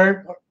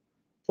hour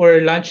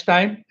for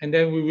lunchtime, and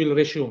then we will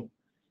resume.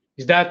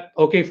 Is that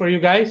okay for you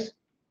guys?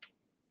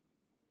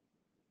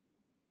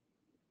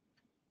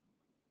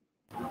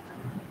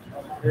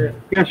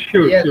 Yeah,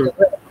 sure.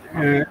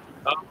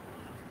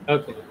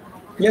 Okay.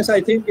 Yes,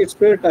 I think it's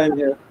prayer time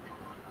here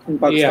in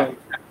Pakistan.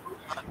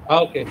 Yeah.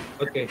 Okay.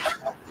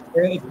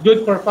 It's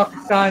good for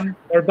Pakistan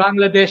or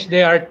Bangladesh.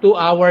 They are 2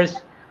 hours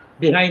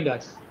behind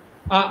us,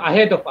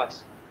 ahead of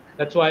us.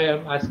 That's why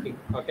I'm asking.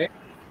 Okay.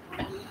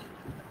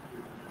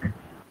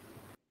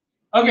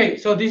 Okay.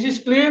 So this is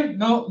clear.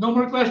 No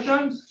more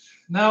questions.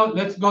 Now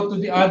let's go to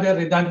the other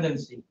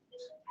redundancy.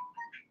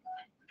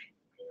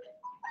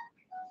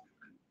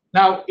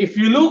 Now, if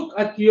you look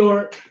at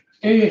your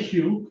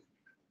ASU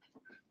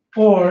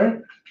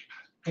for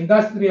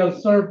industrial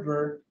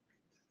server,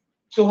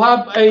 to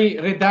have a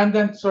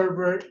redundant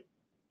server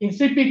in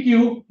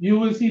CPQ, you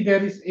will see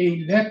there is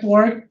a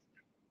network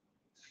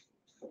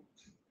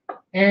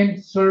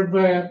and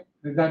server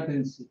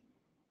redundancy.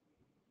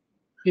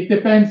 It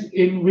depends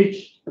in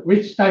which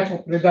type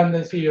of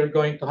redundancy you're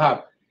going to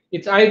have.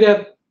 It's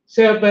either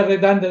server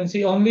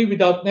redundancy only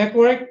without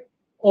network,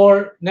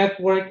 or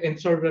network and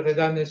server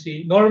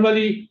redundancy.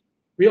 Normally,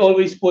 we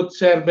always put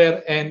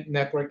server and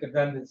network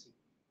redundancy.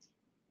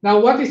 Now,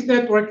 what is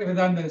network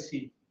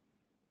redundancy?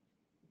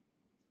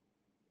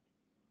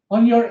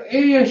 On your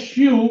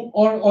ASU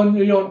or on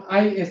your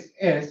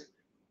ISS,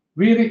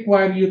 we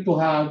require you to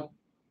have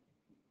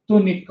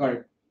 2 NIC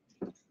cards.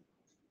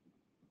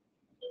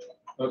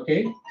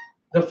 Okay?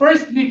 The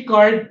first NIC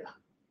card,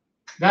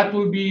 that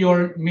will be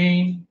your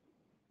main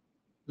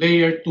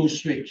layer 2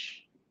 switch.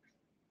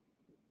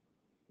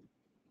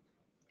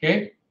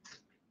 Okay,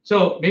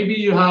 so maybe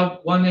you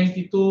have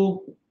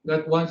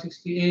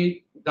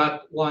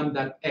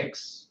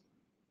 192.168.1.x.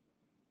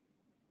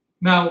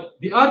 Now,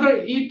 the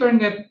other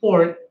Ethernet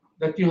port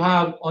that you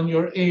have on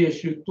your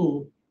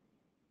ASU2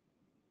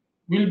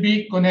 will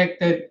be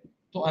connected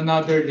to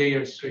another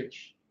layer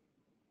switch.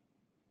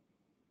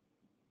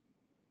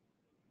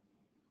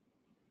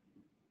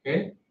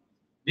 Okay,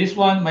 this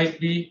one might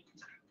be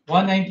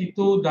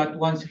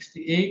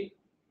 192.168.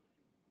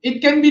 It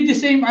can be the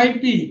same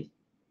IP.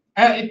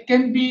 It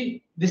can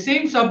be the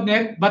same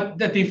subnet, but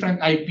the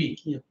different IP.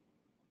 Yeah.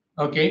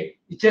 Okay,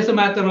 it's just a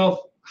matter of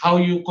how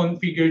you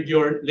configured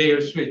your layer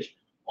switch,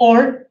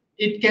 or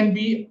it can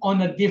be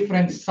on a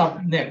different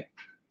subnet,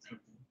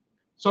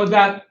 so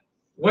that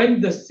when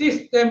this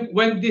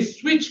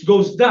switch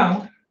goes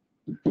down,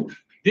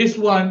 this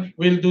one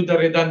will do the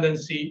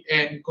redundancy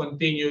and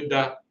continue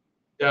the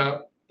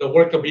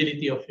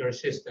workability of your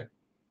system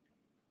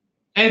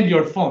and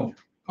your phone.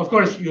 Of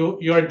course,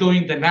 you are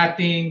doing the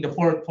NATing, the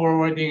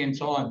forwarding, and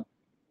so on.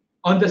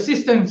 On the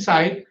system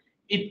side,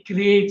 it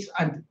creates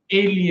an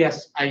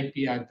alias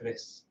IP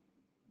address.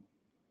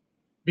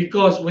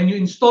 Because when you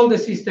install the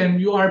system,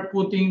 you are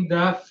putting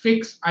the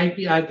fixed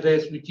IP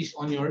address, which is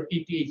on your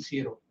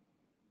ETH0.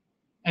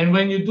 And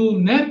when you do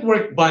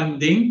network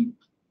bonding,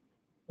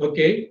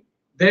 okay,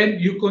 then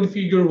you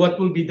configure what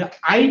will be the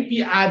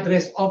IP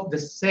address of the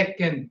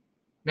second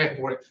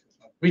network,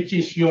 which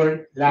is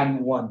your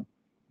LAN 1.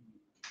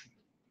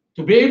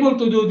 To be able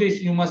to do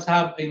this, you must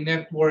have a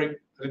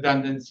network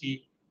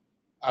redundancy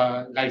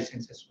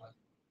license as well.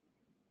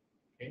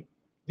 Okay,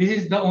 this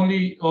is the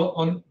only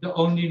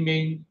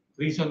main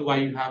reason why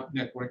you have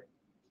network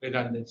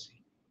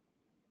redundancy.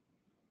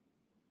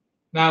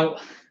 Now,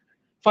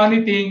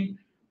 funny thing,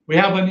 we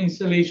have an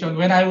installation.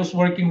 When I was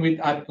working with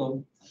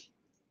Atcom,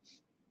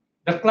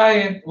 the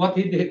client, what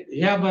he did,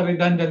 he have a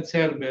redundant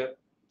server,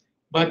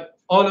 but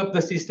all of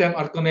the system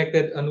are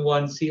connected on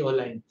one CO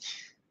line.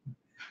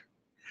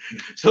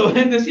 So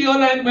when the CO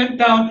line went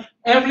down,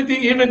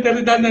 everything, even the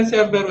redundant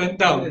server went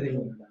down.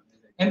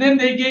 And then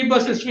they gave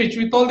us a switch.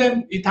 We told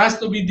them it has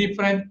to be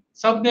different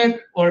subnet,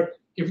 or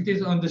if it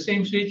is on the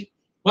same switch.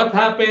 What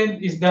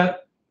happened is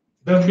that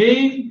the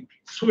main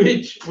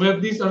switch where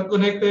these are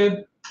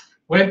connected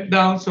went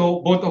down, so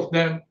both of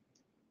them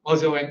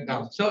also went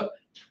down. So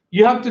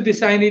you have to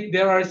design it.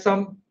 There are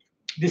some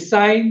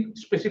design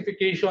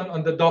specification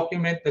on the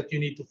document that you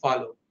need to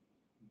follow.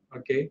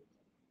 Okay.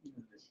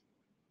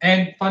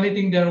 And funny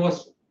thing, there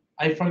was,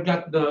 I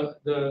forgot the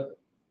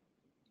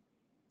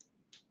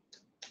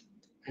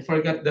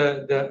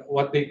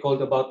what they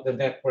called about the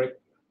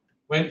network.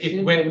 When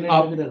it went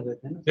up,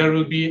 there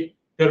will be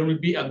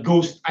a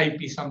ghost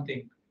IP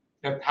something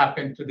that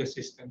happened to the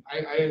system.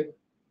 I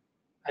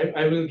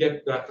will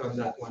get back on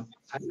that one.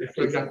 I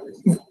forgot.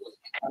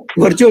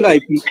 Virtual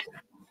IP.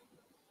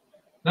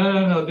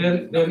 No.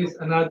 There is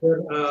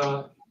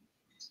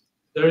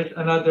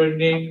another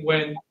name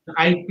when the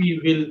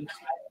IP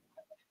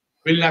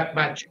will not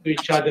match to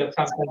each other.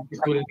 Sometimes it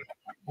will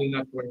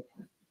not work.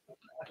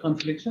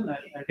 Confliction?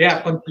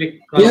 Yeah,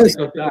 conflict. Yes,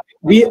 of the,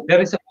 we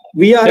there is a,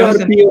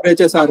 VRRP or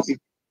HSRP.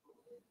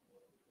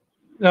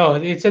 no,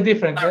 it's a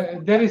different.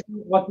 There is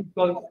what we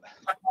call.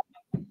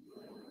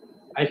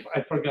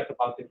 I forgot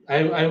about it.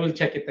 I will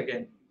check it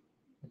again.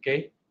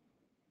 Okay.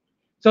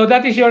 So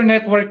that is your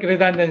network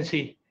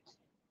redundancy.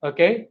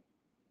 Okay.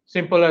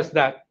 Simple as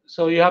that.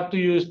 So you have to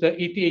use the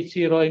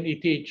ETH0 and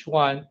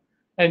ETH1,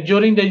 and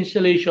during the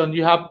installation,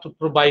 you have to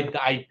provide the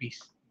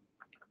IPs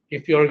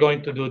if you're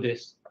going to do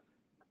this.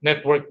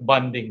 Network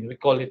bonding. We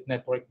call it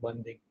network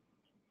bonding.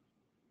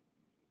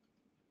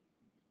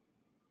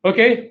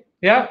 Okay,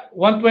 yeah,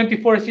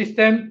 124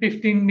 system,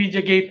 15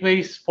 media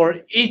gateways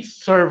for each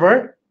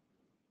server.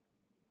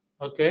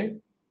 Okay,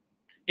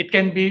 it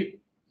can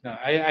be, no,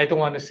 I don't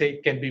want to say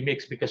it can be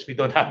mixed because we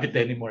don't have it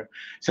anymore.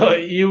 So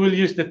you will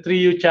use the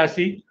 3U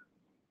chassis.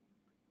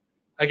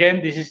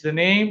 Again, this is the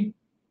name.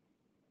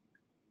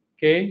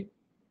 Okay.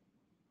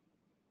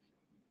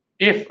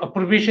 If a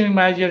provisioning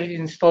manager is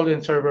installed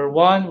in server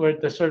 1, where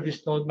the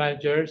service node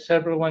manager,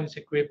 server 1 is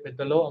equipped with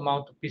a low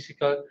amount of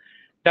physical,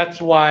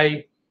 that's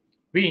why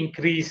we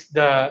increase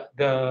the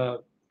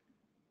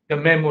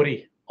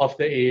memory of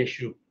the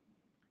ASU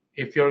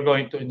if you're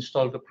going to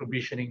install the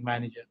provisioning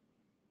manager.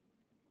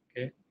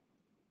 Okay,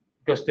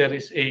 because there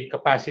is a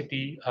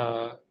capacity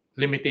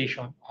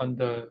limitation on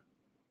the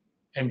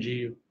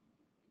MGU.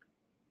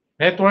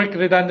 Network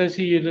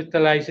redundancy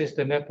utilizes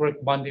the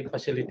network bonding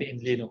facility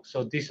in Linux.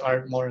 So these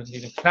are more on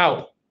Linux.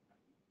 Now,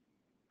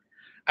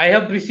 I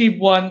have received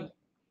one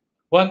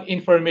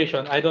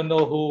information. I don't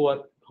know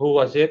who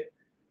was it.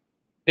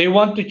 They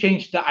want to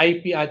change the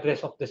IP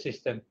address of the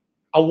system,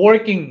 a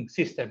working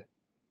system.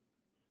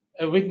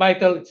 With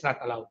Mitel, it's not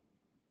allowed.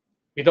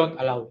 We don't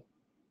allow it.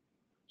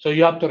 So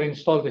you have to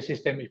reinstall the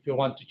system if you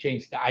want to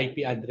change the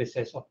IP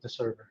addresses of the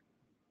server.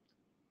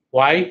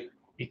 Why?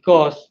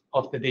 Because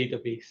of the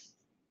database.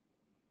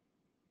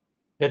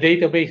 The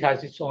database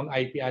has its own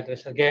IP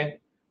address again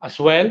as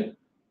well.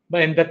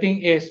 But the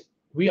thing is,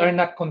 we are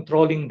not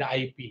controlling the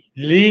IP.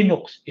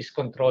 Linux is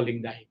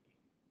controlling the IP.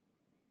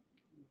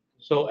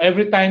 So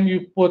every time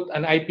you put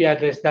an IP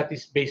address, that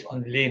is based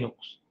on Linux,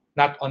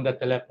 not on the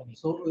telephony.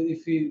 So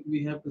if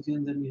we have to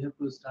change, then we have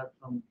to start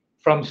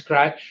from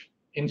scratch,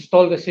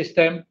 install the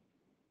system,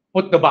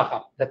 put the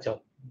backup. That's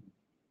all.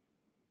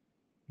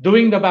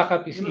 Doing the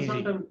backup is easy.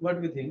 Sometimes what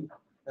we think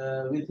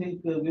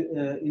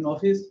in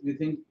Office, we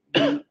think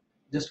we'll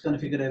just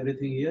configure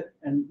everything here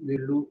and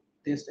we'll do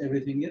test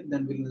everything here,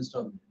 then we'll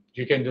install it.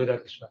 You can do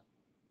that as well.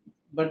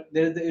 But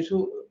there is the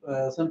issue,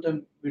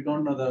 sometimes we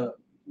don't know the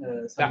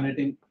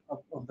subnetting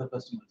of the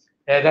customers.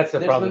 Yeah, that's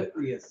the problem.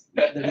 Yes,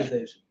 that is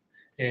the issue.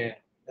 Yeah.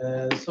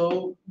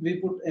 So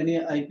we put any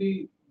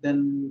IP,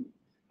 then...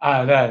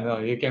 No,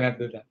 you cannot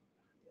do that.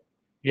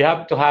 You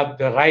have to have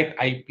the right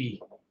IP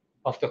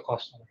of the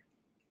customer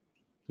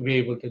to be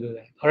able to do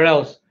that. Or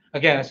else,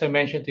 again, as I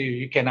mentioned to you,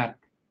 you cannot.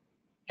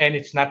 And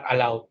it's not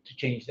allowed to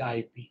change the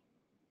IP.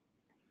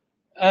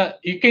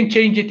 You can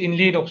change it in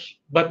Linux,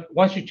 but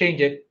once you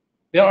change it,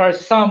 there are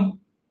some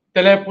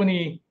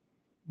telephony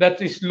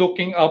that is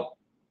looking up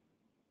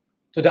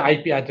to the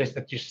IP address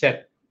that you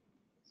set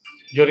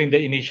during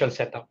the initial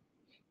setup.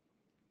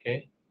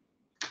 Okay.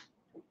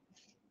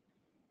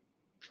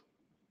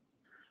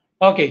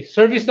 Okay,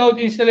 service node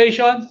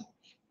installation.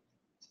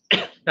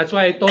 That's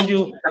why I told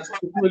you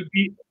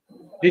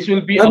this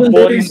will be a There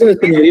boring. is a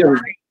scenario.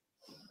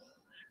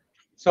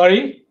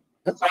 Sorry?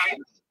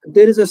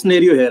 There is a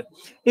scenario here.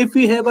 If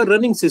we have a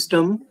running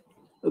system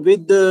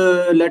with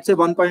let's say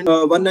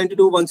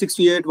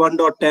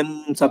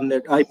 192.168.1.10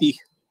 subnet IP,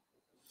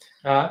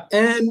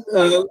 and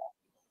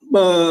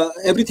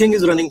everything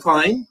is running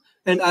fine,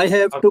 and I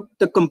have took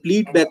the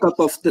complete backup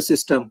of the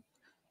system.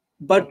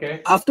 But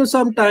after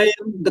some time,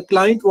 the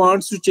client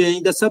wants to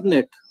change the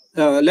subnet.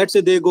 Let's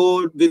say they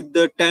go with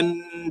the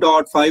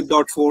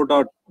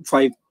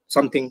 10.5.4.5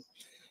 something.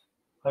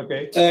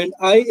 Okay. And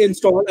I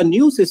install a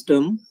new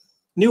system,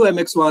 new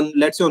MX1,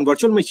 let's say on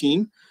virtual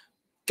machine.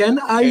 Can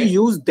I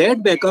use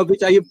that backup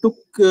which I have took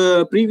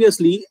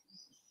previously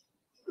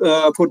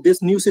for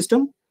this new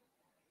system?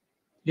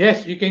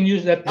 Yes, you can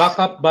use that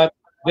backup, but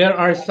there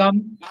are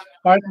some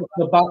parts of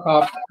the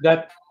backup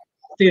that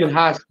still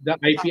has the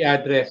IP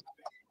address.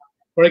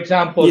 For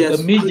example, the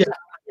media.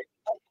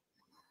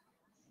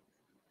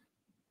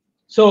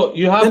 So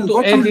you have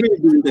to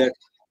edit.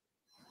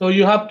 So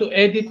you have to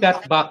edit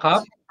that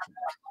backup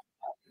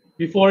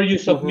before you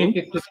submit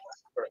it to the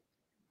server.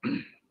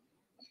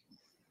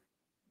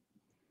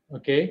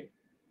 Okay.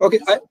 Okay,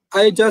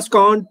 I just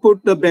can't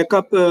put the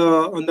backup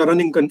on the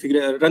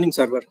running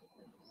server.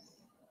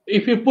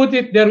 If you put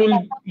it,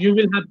 you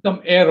will have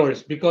some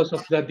errors because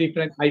of the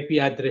different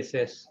IP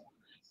addresses.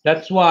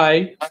 That's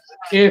why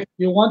if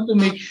you want to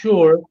make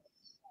sure,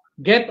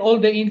 get all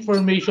the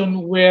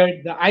information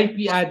where the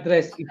IP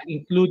address is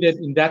included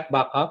in that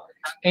backup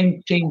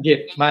and change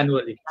it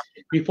manually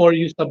before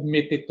you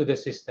submit it to the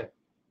system.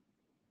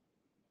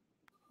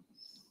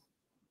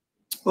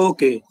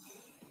 Okay.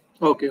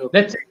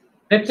 Let's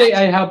say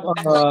I have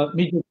a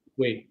media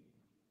gateway.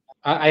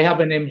 I have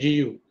an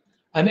MGU.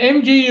 An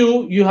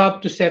MGU, you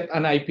have to set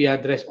an IP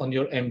address on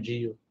your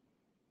MGU.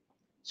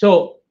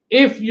 So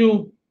if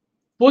you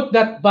put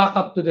that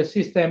backup to the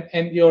system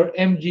and your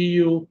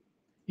MGU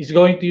is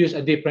going to use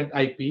a different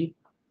IP,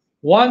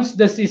 once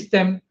the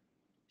system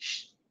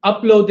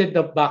uploaded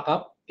the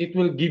backup, it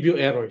will give you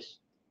errors.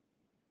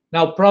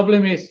 Now,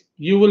 problem is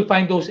you will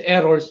find those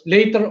errors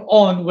later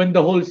on when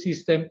the whole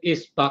system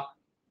is back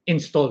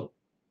installed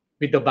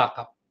with the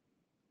backup.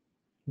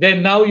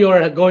 Then now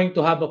you're going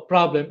to have a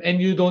problem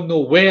and you don't know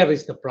where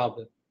is the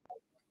problem.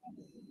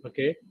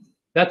 Okay,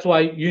 that's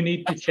why you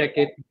need to check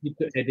it, you need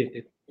to edit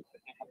it.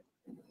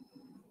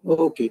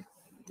 Okay.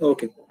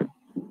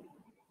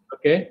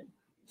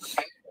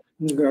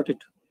 Got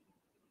it.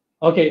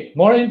 Okay,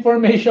 more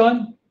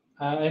information.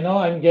 I know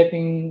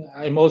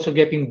I'm also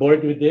getting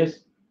bored with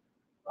this.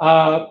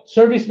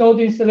 Service node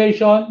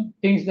installation,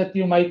 things that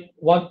you might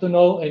want to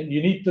know and you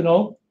need to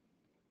know.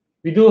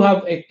 We do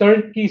have a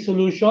turnkey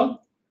solution.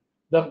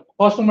 The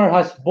customer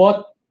has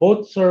bought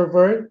both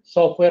server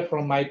software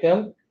from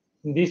Mitel,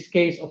 in this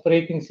case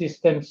operating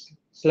systems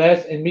 /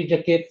 and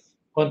media kit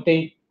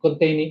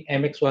containing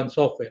MX1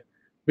 software.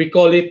 We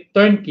call it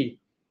turnkey.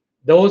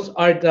 Those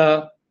are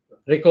the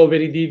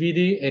recovery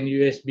DVD and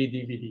USB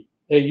DVD,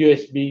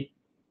 USB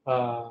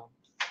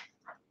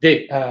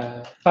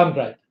thumb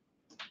drive.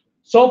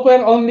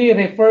 Software only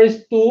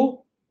refers to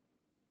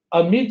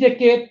a media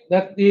kit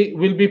that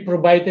will be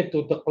provided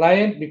to the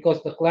client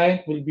because the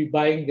client will be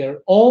buying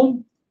their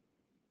own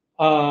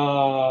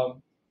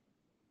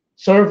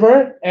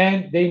server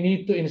and they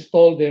need to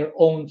install their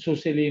own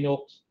SUSE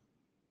Linux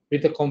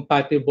with a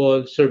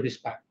compatible service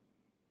pack.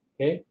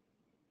 Okay.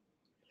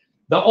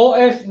 The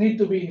OS need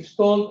to be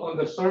installed on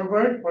the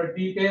server for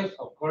details,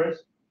 of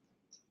course.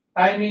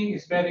 Timing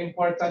is very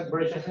important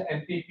versus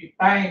NTP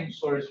time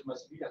source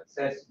must be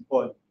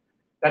accessible.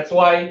 That's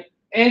why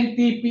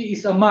NTP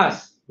is a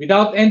must.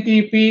 Without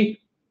NTP,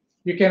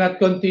 you cannot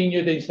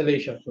continue the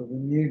installation. So we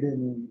need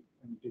an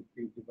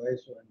NTP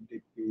device or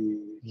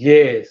NTP.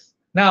 Yes.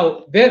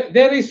 Now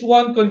there is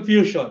one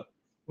confusion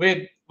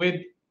with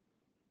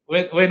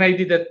when I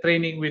did a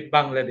training with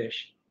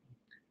Bangladesh.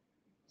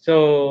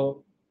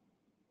 So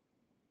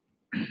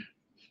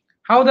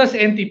how does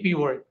NTP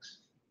works?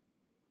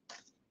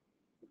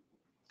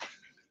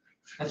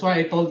 That's why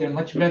I told them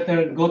much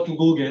better go to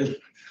Google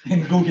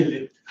and Google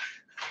it.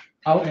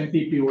 How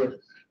NTP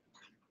works.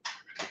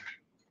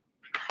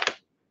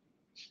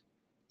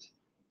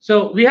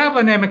 So we have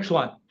an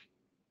MX1.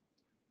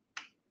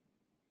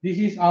 This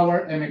is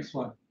our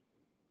MX1.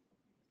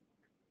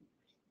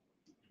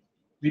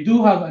 We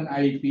do have an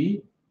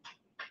IP.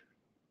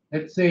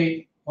 Let's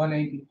say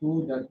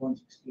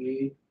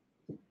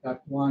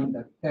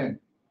 192.168.1.10.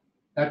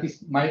 That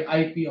is my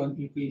IP on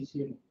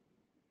EPH0.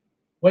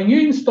 When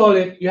you install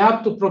it, you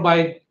have to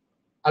provide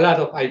a lot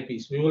of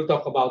IPs. We will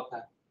talk about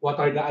that. What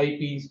are the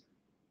IPs?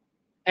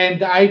 And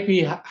the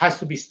IP has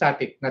to be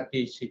static, not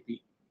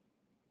DHCP.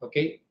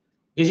 Okay?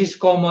 This is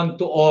common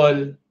to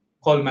all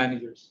call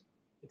managers.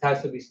 It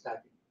has to be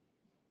static.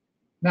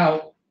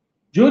 Now,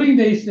 during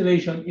the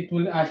installation, it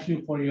will ask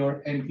you for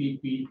your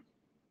NTP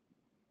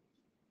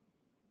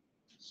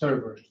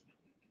server.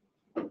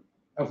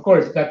 Of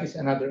course, that is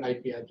another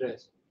IP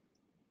address.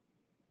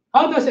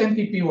 How does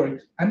NTP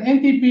work? An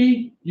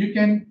NTP, you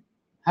can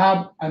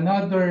have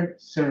another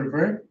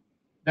server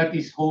that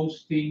is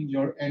hosting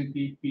your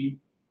NTP,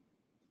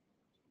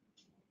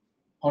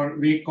 or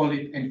we call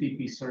it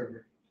NTP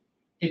server.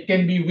 It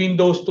can be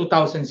Windows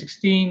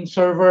 2016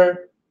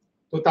 server,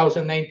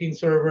 2019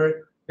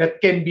 server,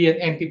 that can be an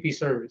NTP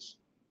service.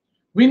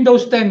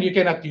 Windows 10, you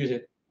cannot use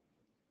it.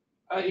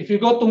 If you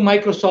go to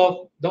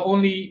Microsoft, the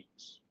only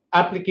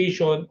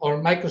application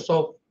or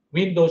Microsoft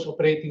Windows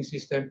operating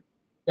system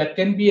that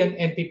can be an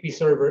NTP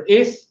server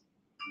is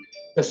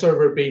the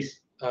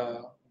server-based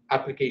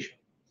application,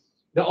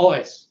 the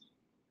OS.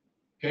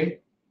 Okay.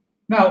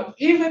 Now,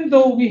 even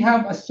though we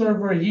have a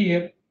server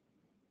here,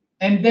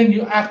 and then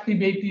you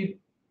activate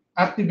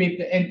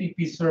the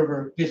NTP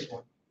server, this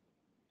one,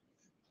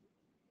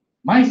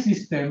 my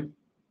system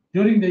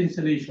during the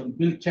installation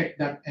will check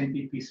that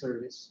NTP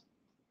service.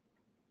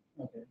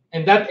 Okay.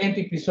 And that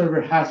NTP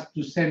server has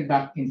to send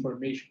back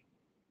information.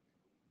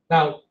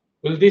 Now,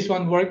 will this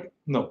one work?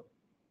 No.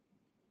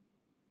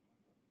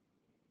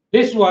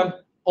 This one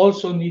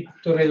also needs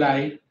to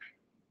rely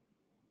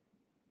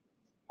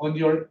on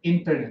your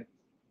internet,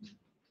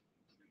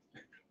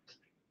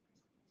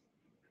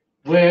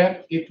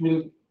 where it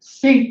will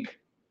sync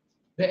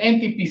the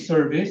NTP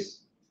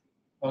service.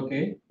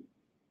 Okay.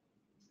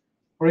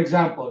 For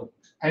example,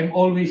 I'm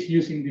always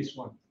using this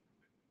one.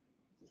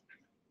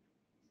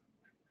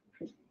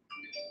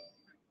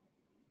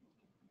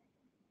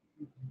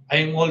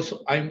 I'm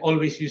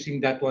always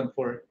using that one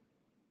for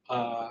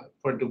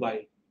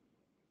Dubai.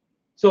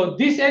 So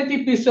this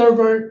NTP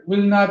server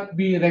will not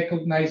be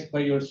recognized by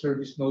your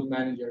service node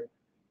manager,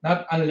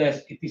 not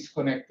unless it is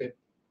connected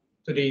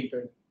to the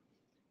internet.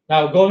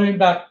 Now, going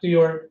back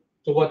to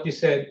what you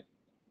said,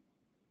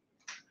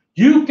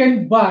 you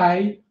can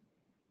buy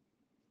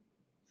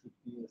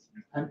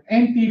an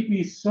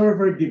NTP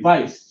server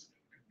device.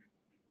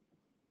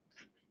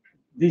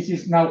 This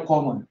is now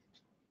common.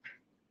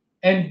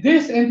 And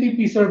this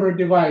NTP server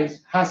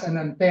device has an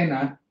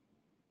antenna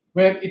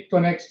where it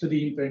connects to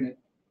the internet.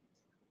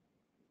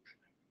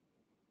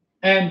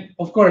 And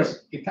of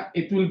course,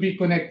 it will be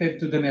connected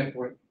to the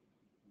network.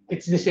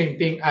 It's the same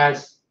thing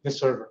as the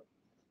server.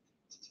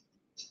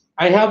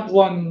 I have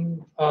one,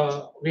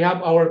 we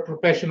have our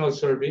professional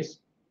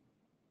service.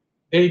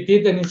 They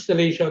did an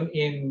installation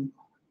in,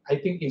 I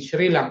think, in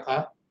Sri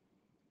Lanka.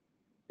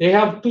 They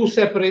have two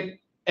separate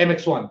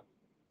MX1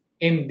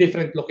 in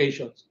different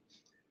locations.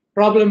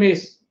 Problem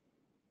is,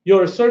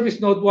 your service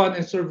node 1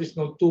 and service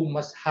node 2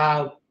 must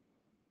have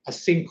a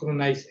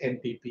synchronized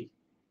NTP.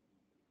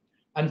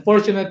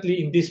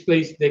 Unfortunately, in this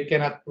place, they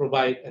cannot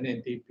provide an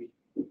NTP,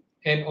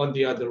 and on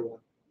the other one.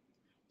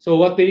 So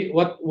what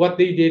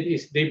they did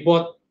is they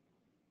bought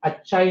a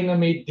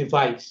China-made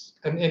device,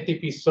 an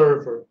NTP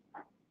server,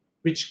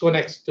 which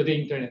connects to the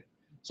internet.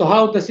 So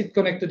how does it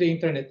connect to the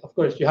internet? Of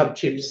course, you have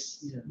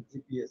chips.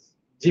 Yeah,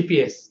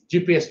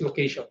 GPS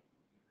location.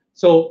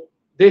 So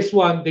this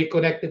one, they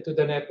connected to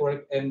the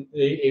network and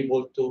they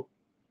able to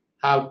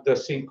have the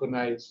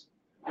synchronized.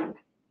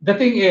 The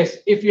thing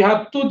is, if you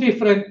have two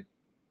different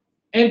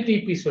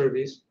NTP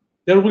service,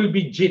 there will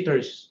be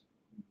jitters,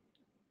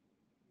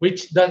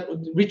 which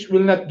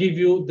will not give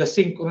you the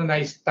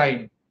synchronized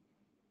time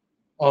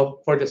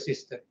for the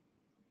system.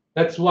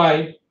 That's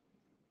why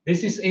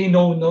this is a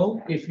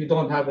no-no if you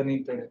don't have an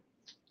internet.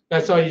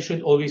 That's why you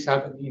should always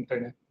have an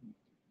internet.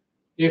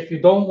 If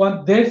you don't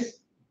want this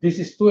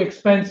is too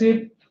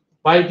expensive,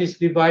 buy this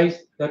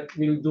device that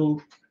will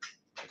do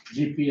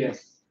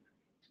GPS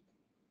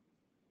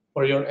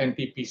for your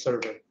NTP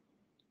server.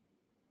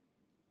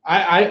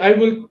 I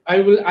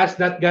will ask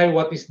that guy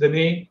what is the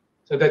name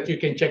so that you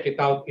can check it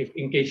out if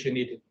in case you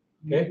need it.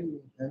 Okay.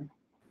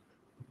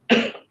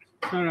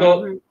 Sir, So,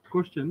 I have a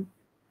question.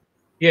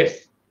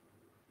 Yes.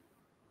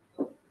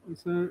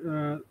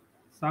 Sir,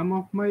 some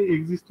of my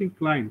existing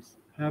clients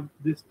have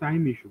this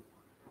time issue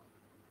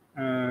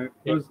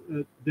because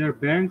they're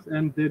banks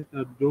and they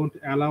don't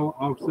allow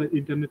outside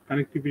internet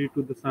connectivity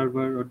to the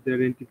server or their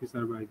NTP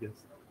server, I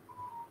guess.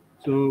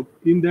 So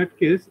in that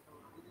case,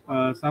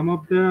 some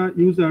of the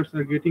users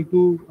are getting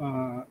to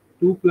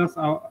 2+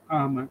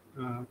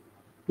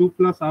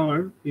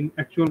 hour in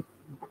actual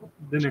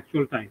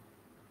time.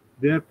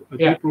 They're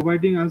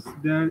providing us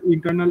their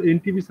internal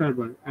NTP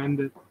server,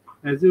 and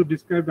as you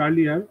described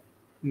earlier,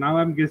 now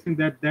I'm guessing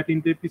that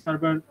NTP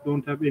server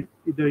don't have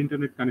either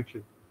internet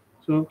connection.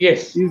 So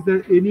yes, is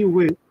there any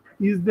way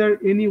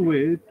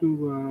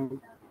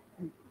to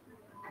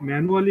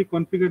manually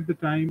configure the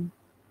time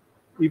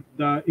if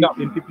the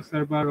NTP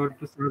server or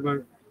the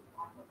server?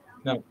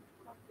 No.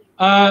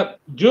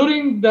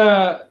 During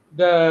the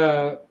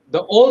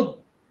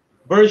old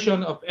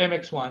version of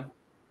MX1,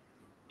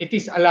 it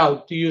is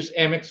allowed to use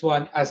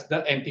MX1 as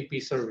the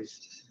NTP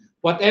service.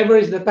 Whatever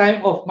is the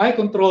time of my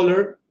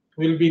controller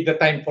will be the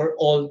time for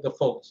all the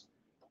folks.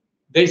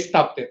 They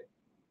stopped it.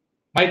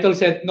 Michael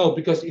said no,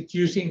 because it's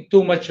using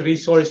too much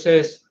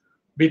resources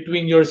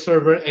between your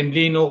server and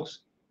Linux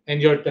and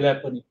your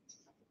telephony.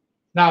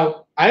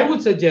 Now, I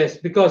would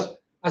suggest, because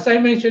as I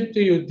mentioned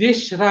to you,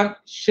 this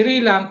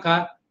Sri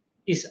Lanka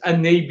is a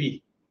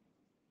navy.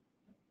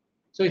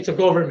 So it's a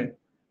government.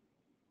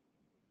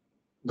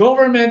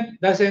 Government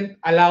doesn't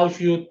allow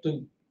you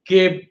to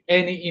give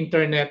any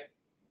internet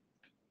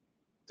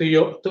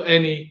to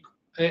any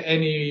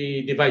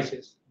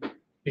devices,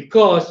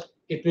 because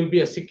it will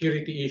be a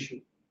security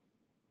issue.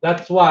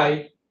 That's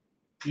why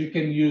you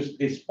can use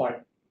this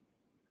part.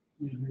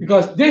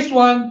 Because this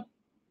one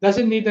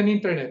doesn't need an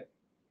internet.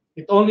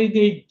 It only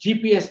needs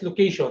GPS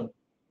location,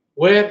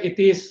 where it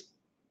is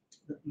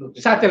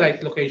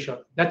satellite location.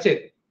 That's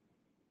it.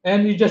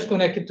 And you just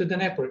connect it to the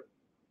network.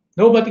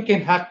 Nobody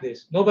can hack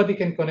this. Nobody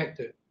can connect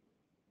to it.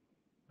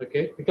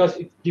 Okay? Because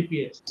it's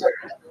GPS.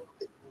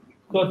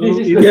 So this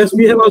is Yes,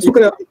 we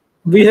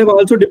have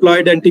also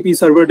deployed NTP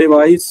server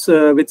device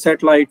with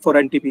satellite for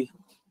NTP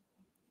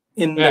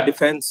in the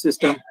defense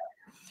system.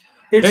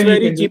 It's Then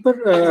very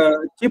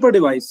cheaper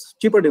device.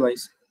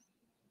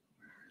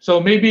 So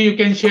maybe you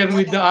can share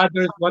with the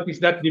others what is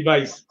that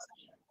device.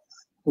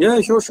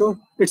 Yeah, sure.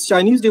 It's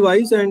Chinese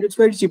device and it's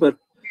very cheaper.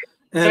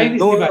 And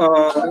Chinese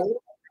device.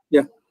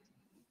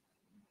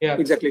 Yeah,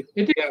 exactly.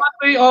 It is one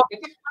way of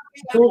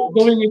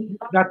going it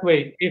that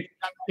way.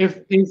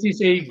 If this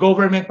is a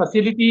government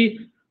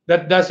facility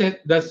that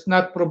does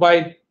not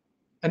provide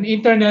an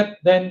internet,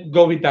 then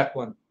go with that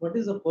one. What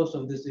is the cost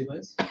of this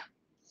device?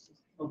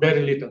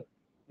 Very little.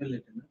 Very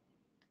little.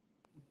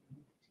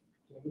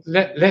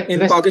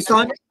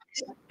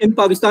 In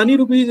Pakistani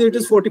rupees, it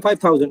is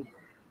 45,000.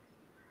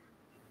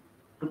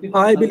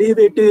 I believe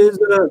it is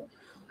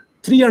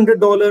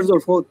 $300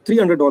 or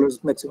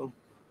 $300 maximum.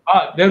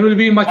 There will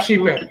be much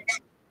cheaper.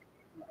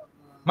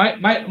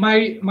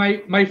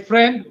 My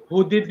friend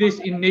who did this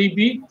in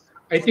Navy,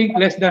 I think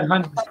less than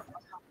 100.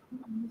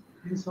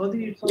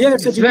 Yeah,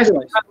 it's a cheap device.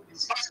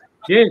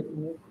 Yes.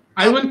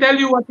 I will tell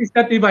you what is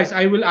that device.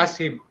 I will ask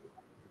him.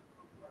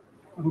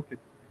 Okay.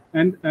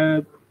 And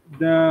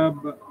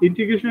the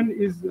integration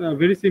is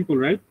very simple,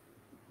 right?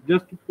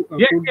 Just to put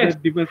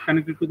that device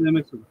connected to the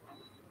MXO.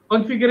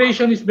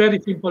 Configuration is very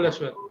simple as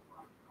well.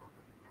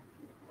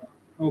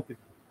 Okay.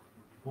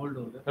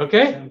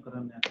 Okay.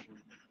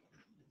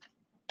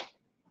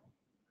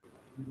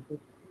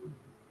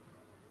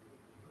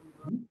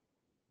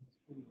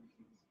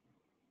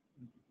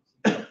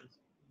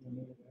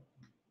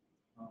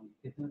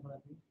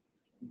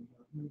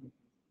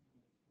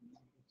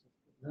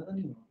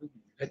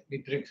 Let me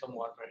drink some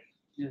water.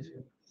 Yes,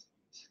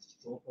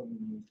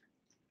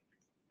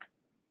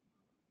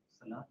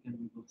 Salah, can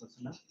we go for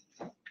Salah?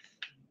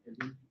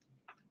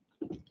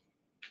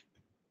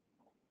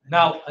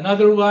 Now,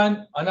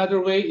 another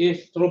way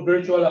is through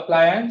virtual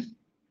appliance,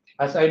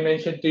 as I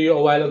mentioned to you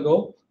a while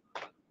ago.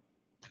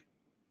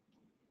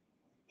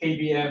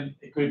 KBM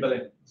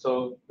equivalent.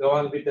 So the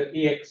one with the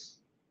EX.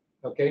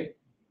 Okay.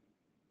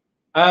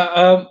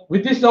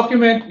 With this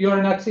document, you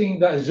are not seeing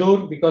the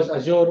Azure because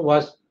Azure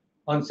was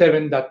on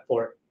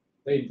 7.4.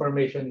 The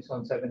information is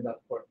on 7.4.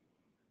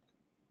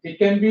 It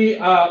can be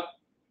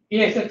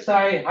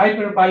ESXi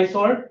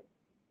hypervisor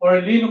or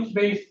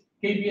Linux-based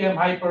KVM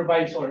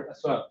hypervisor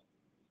as well.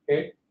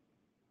 Okay.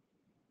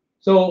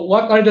 So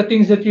what are the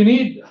things that you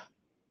need?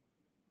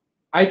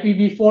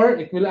 IPv4,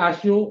 it will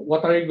ask you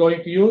what are you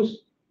going to use.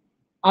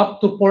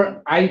 Up to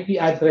 4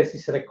 IP address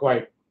is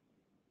required.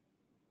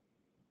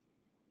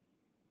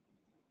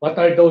 What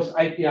are those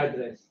IP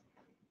address?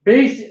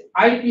 Base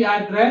IP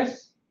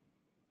address,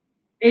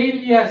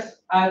 alias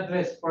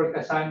address for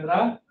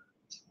Casandra,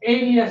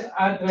 alias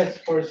address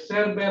for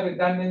server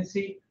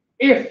redundancy,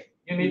 if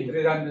you need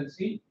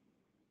redundancy,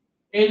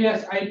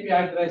 alias IP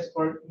address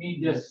for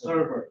media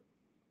server.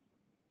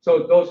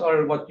 So those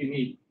are what you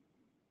need.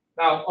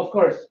 Now, of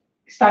course,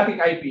 static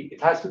IP.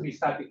 It has to be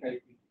static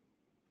IP.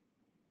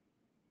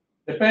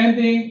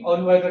 Depending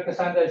on whether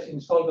Casandra is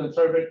installed on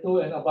server 2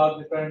 and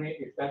above, determine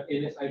if that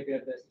alias IP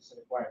address is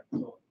required.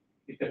 So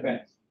it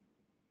depends.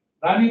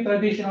 Running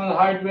traditional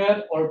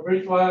hardware or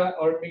virtual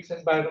or mixed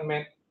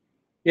environment,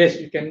 yes,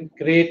 you can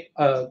create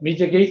a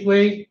media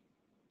gateway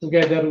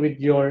together with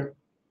your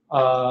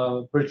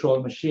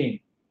virtual machine.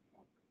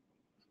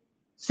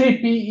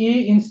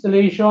 CPE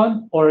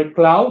installation or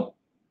cloud,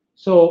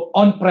 so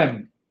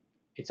on-prem.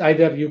 It's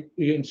either you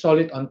install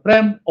it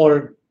on-prem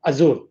or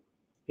Azure.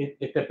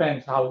 It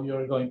depends how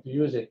you're going to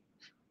use it.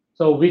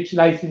 So which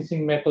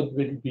licensing method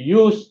will be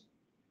used?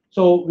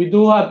 So we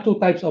do have 2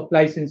 types of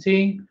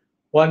licensing.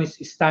 One is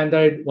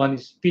standard, one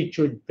is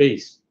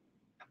feature-based.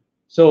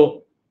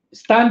 So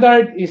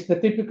standard is the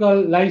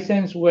typical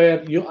license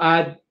where you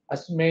add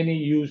as many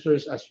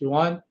users as you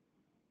want,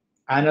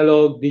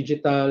 analog,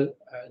 digital,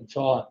 and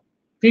so on.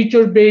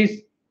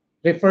 Feature-based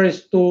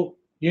refers to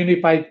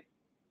unified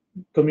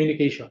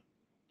communication.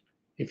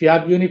 If you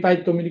have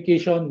unified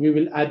communication, we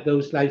will add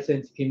those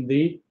licenses in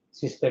the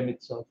system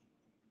itself.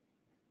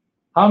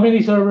 How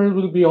many servers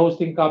will be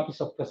hosting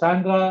copies of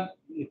Casandra?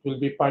 It will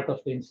be part of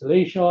the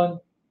installation.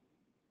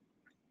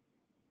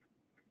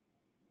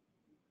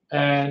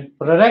 And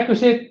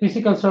prerequisite,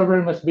 physical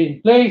server must be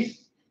in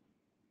place.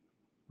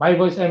 My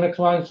Voice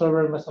MX1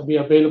 server must be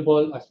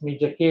available as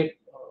media kit.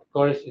 Of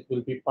course, it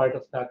will be part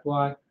of that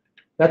one.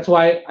 That's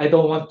why I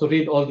don't want to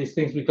read all these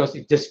things because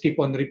it just keep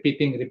on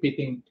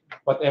repeating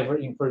whatever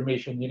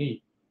information you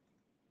need.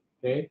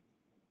 Okay.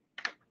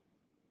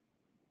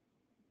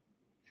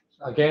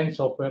 Again,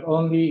 software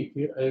only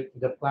if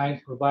the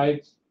client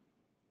provides.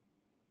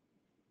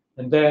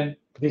 And then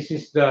this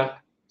is the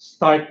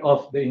start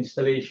of the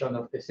installation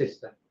of the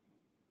system.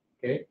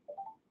 Okay.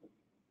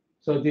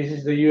 So this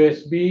is the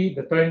USB,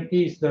 the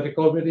turnkey is the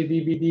recovery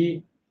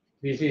DVD.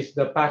 This is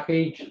the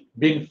package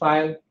bin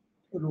file.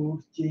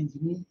 Rules change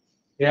me.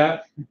 Yeah.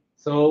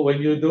 So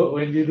when you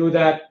do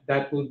that,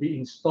 that will be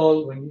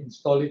installed when you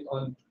install it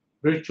on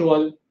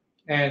virtual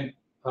and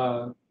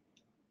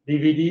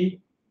DVD.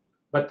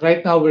 But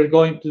right now we're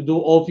going to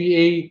do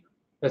OVA.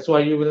 That's why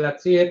you will not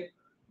see it.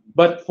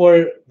 But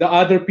for the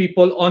other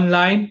people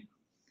online,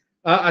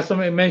 as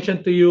I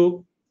mentioned to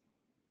you,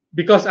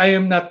 because I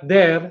am not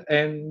there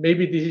and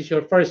maybe this is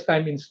your first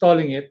time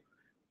installing it,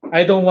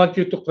 I don't want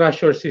you to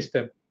crash your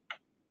system.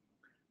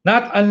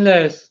 Not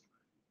unless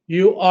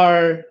you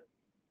are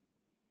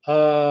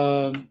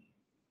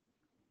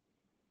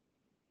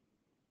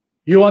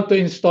you want to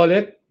install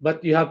it,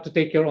 but you have to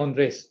take your own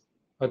risk,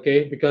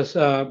 okay? Because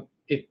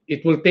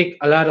it will take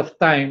a lot of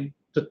time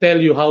to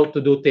tell you how to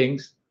do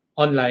things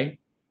online.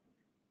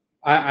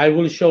 I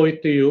will show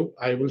it to you.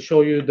 I will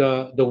show you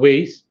the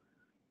ways,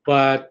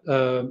 but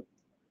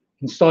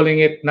installing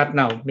it not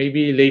now.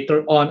 Maybe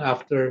later on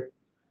after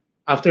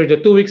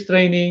the 2 weeks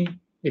training.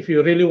 If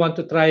you really want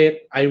to try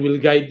it, I will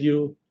guide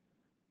you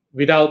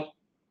without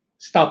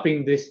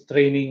stopping this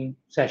training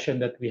session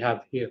that we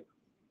have here.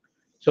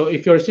 So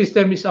if your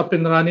system is up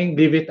and running,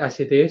 leave it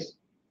as it is,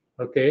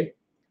 okay?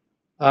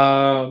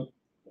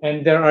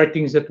 And there are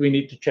things that we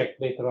need to check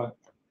later on.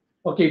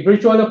 Okay,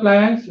 virtual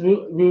appliance, we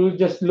will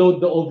just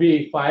load the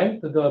OVA file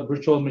to the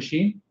virtual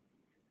machine.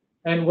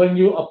 And when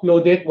you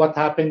upload it, what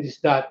happens is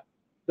that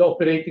the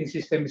operating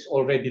system is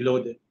already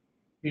loaded.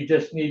 You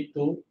just need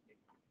to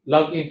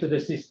log into the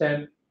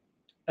system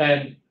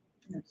and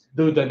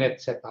do the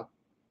net setup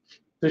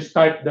to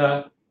start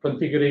the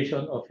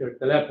configuration of your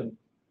telephony.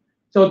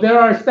 So there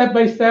are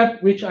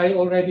step-by-step, which I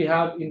already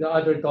have in the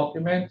other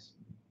documents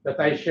that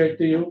I shared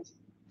to you.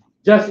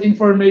 Just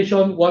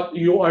information, what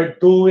you are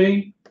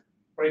doing.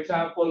 For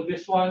example,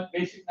 this one,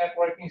 basic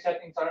networking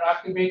settings are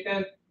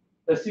activated.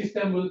 The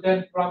system will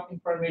then prompt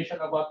information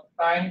about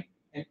time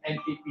and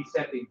NTP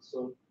settings.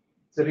 So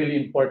it's really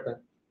important.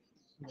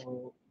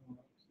 So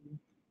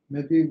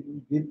maybe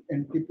with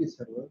NTP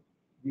server,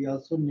 we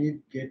also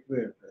need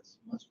gateway address.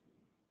 Must be.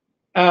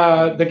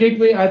 The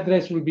gateway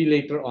address will be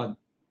later on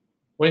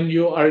when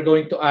you are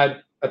going to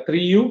add a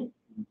 3U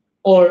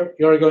or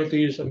you're going to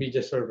use a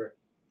media server.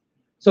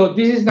 So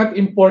this is not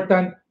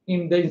important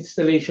in the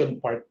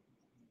installation part.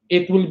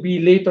 It will be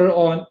later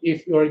on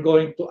if you are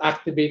going to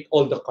activate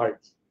all the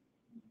cards.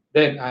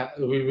 Then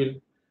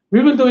we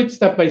will do it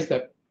step by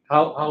step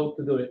how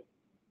to do it.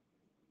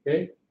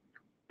 Okay.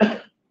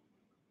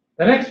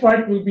 The next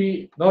part will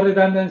be no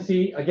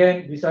redundancy.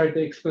 Again, these are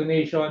the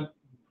explanation.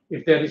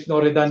 If there is no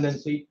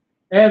redundancy,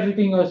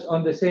 everything is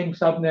on the same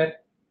subnet.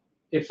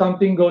 If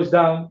something goes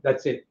down,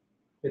 that's it.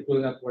 It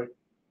will not work.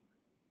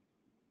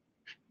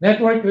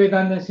 Network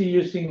redundancy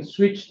using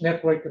switch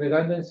network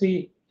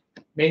redundancy,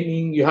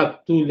 meaning you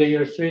have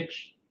two-layer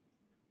switch.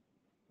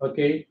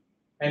 Okay,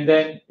 and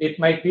then it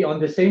might be on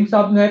the same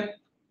subnet.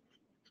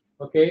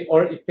 Okay,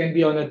 or it can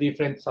be on a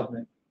different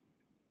subnet.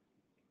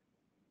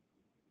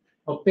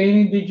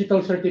 Obtaining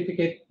digital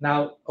certificate.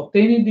 Now,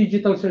 obtaining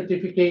digital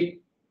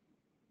certificate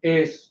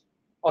is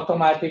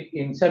automatic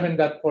in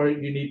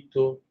 7.4. You need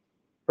to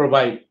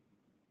provide,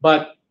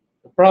 but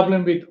the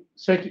problem with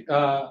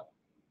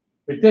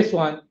this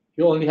one,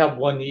 you only have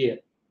 1 year.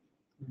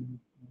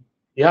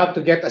 You have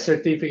to get a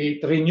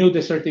certificate, renew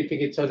the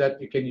certificate so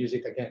that you can use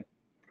it again.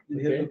 You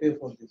have to pay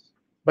for this.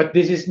 But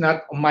this is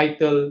not a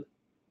MITEL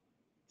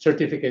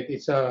certificate.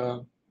 It's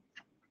a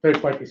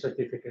third-party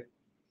certificate.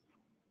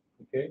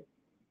 Okay.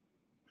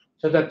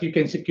 So that you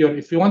can secure.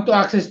 If you want to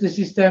access the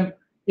system,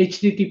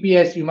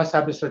 HTTPS, you must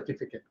have a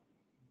certificate.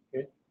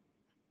 Okay.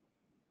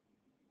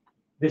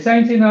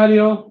 Design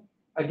scenario,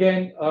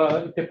 again,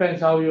 it depends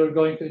how you're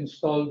going to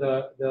install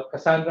the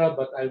Casandra,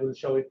 but I will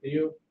show it to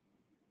you.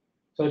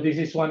 So this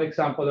is one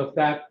example of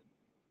that.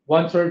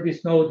 One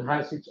service node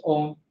has its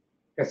own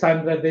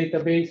Casandra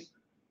database.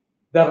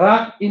 The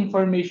rack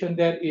information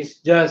there is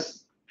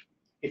just,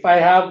 if I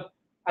have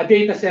a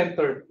data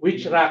center,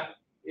 which rack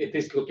it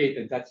is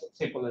located. That's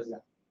simple as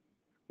that.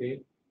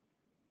 Okay.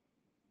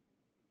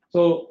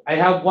 So I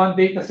have one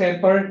data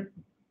center.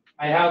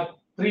 I have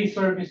 5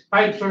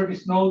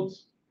 service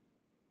nodes,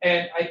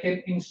 and I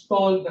can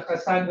install the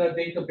Casandra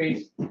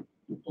database to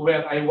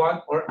where I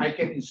want, or I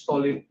can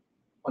install it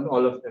on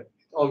all of them.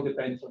 It all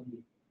depends on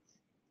you.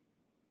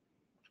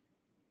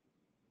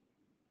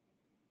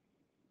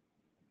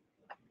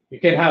 You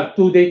can have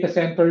 2 data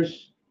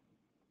centers,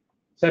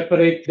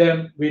 separate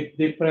them with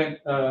different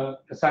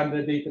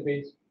Casandra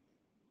database.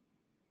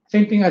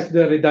 Same thing as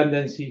the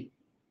redundancy.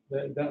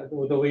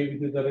 the way we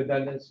do the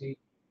redundancy.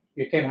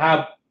 You can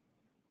have,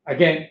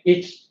 again,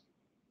 each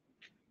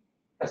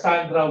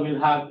Casandra will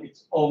have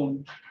its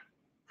own,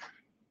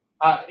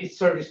 each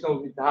service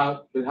node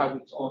will have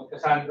its own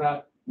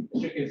Casandra.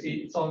 As you can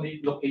see, it's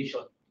only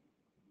location.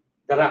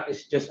 The rack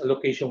is just a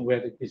location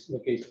where it is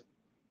located.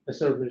 The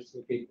server is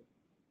located.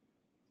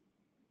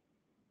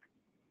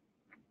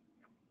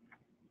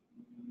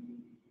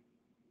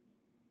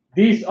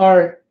 These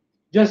are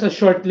just a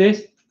short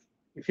list.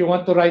 If you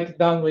want to write it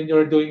down when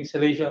you're doing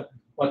installation,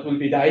 what will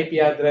be the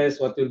IP address,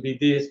 what will be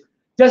this,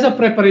 just a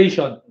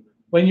preparation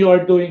when you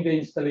are doing the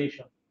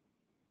installation.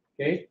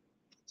 Okay,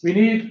 we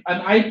need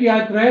an IP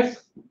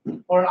address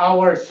for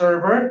our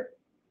server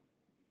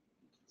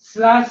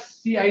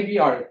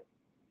 /CIDR.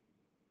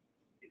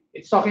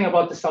 It's talking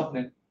about the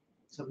subnet.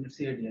 Subnet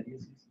CIDR,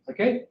 yes.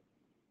 Okay,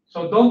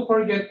 so don't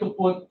forget to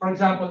put, for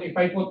example, if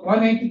I put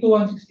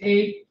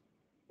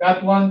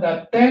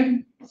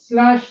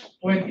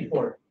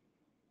 192.168.10/24,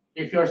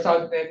 if your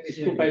subnet is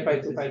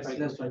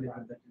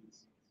 255.255.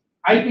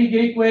 IP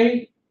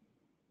gateway,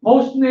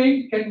 host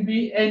name can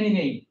be any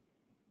name.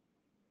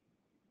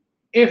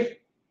 If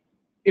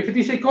it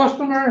is a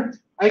customer,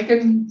 I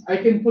can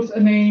put a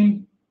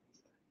name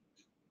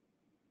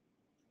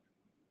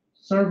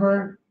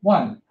server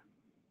 1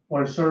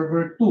 or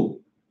server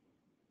 2.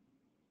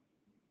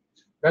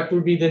 That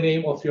will be the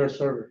name of your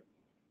server.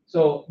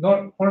 So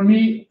for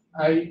me,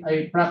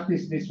 I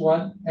practice this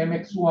one,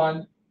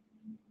 MX1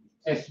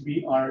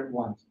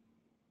 SBR1,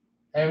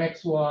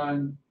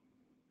 MX1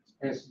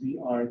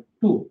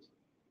 SBR2.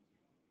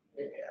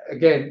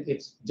 Again,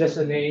 it's just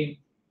a name.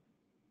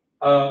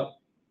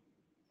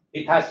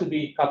 It has to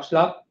be caps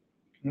lock.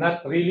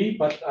 Not really,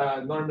 but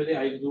normally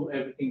I do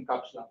everything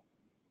caps lock.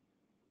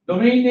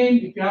 Domain name,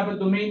 if you have a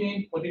domain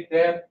name, put it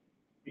there,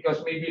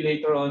 because maybe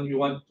later on you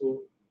want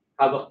to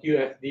have a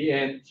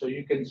QFDN, so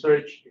you can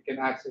search, you can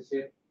access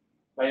it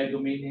by a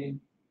domain name.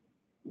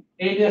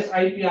 Alias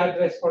IP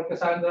address for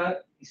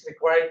Casandra is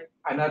required,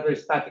 another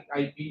static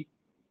IP.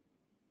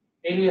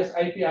 Alias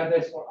IP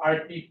address for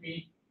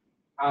RTP,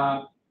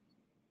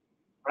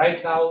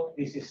 right now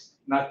this is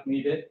not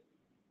needed.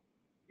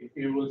 If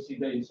you will see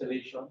the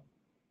installation.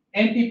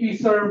 NTP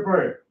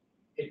server,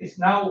 it is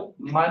now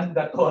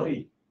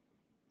mandatory.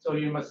 So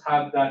you must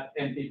have that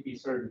NTP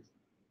service.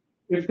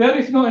 If there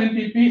is no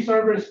NTP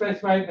server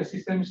specified, the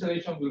system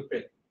installation will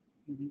fail.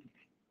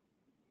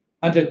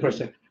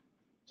 100%.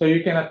 So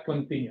you cannot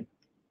continue.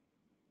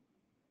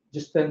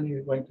 Just tell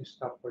me when to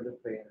stop for the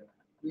prayer.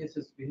 Yes,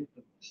 we have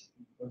to,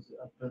 because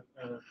after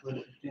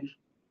 12:15,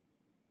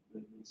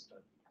 we will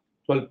start.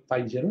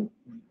 12:50?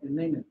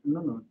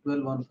 No,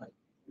 12:15.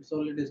 It's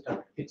already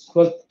started. It's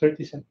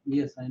 12:37.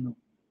 Yes, I know.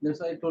 That's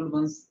why I told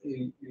once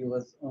he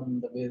was on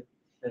the way.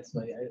 That's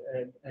why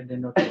I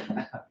did not.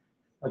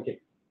 Okay.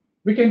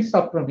 We can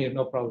stop from here,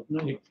 no problem.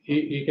 No.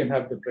 You can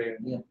have the prayer.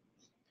 Yeah.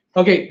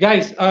 Okay,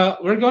 guys,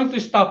 we're going to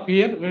stop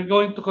here. We're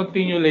going to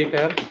continue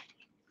later.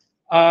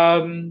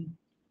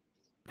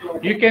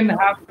 You can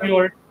have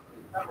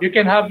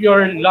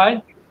your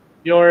lunch,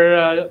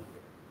 your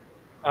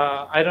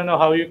I don't know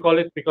how you call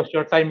it because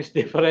your time is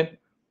different.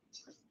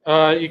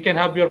 You can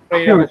have your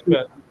prayer as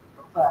well.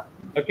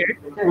 Okay.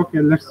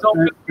 Okay, let's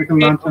take a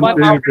lunch and 1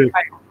 prayer hour break.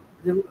 time.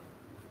 We'll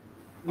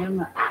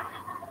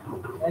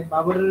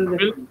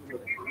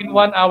in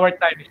 1 hour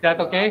time. Is that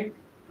okay?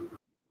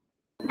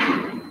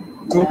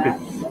 Okay.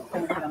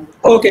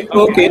 Okay.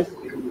 Okay.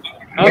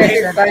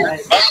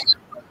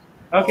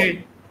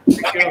 Okay.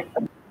 Thank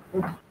you.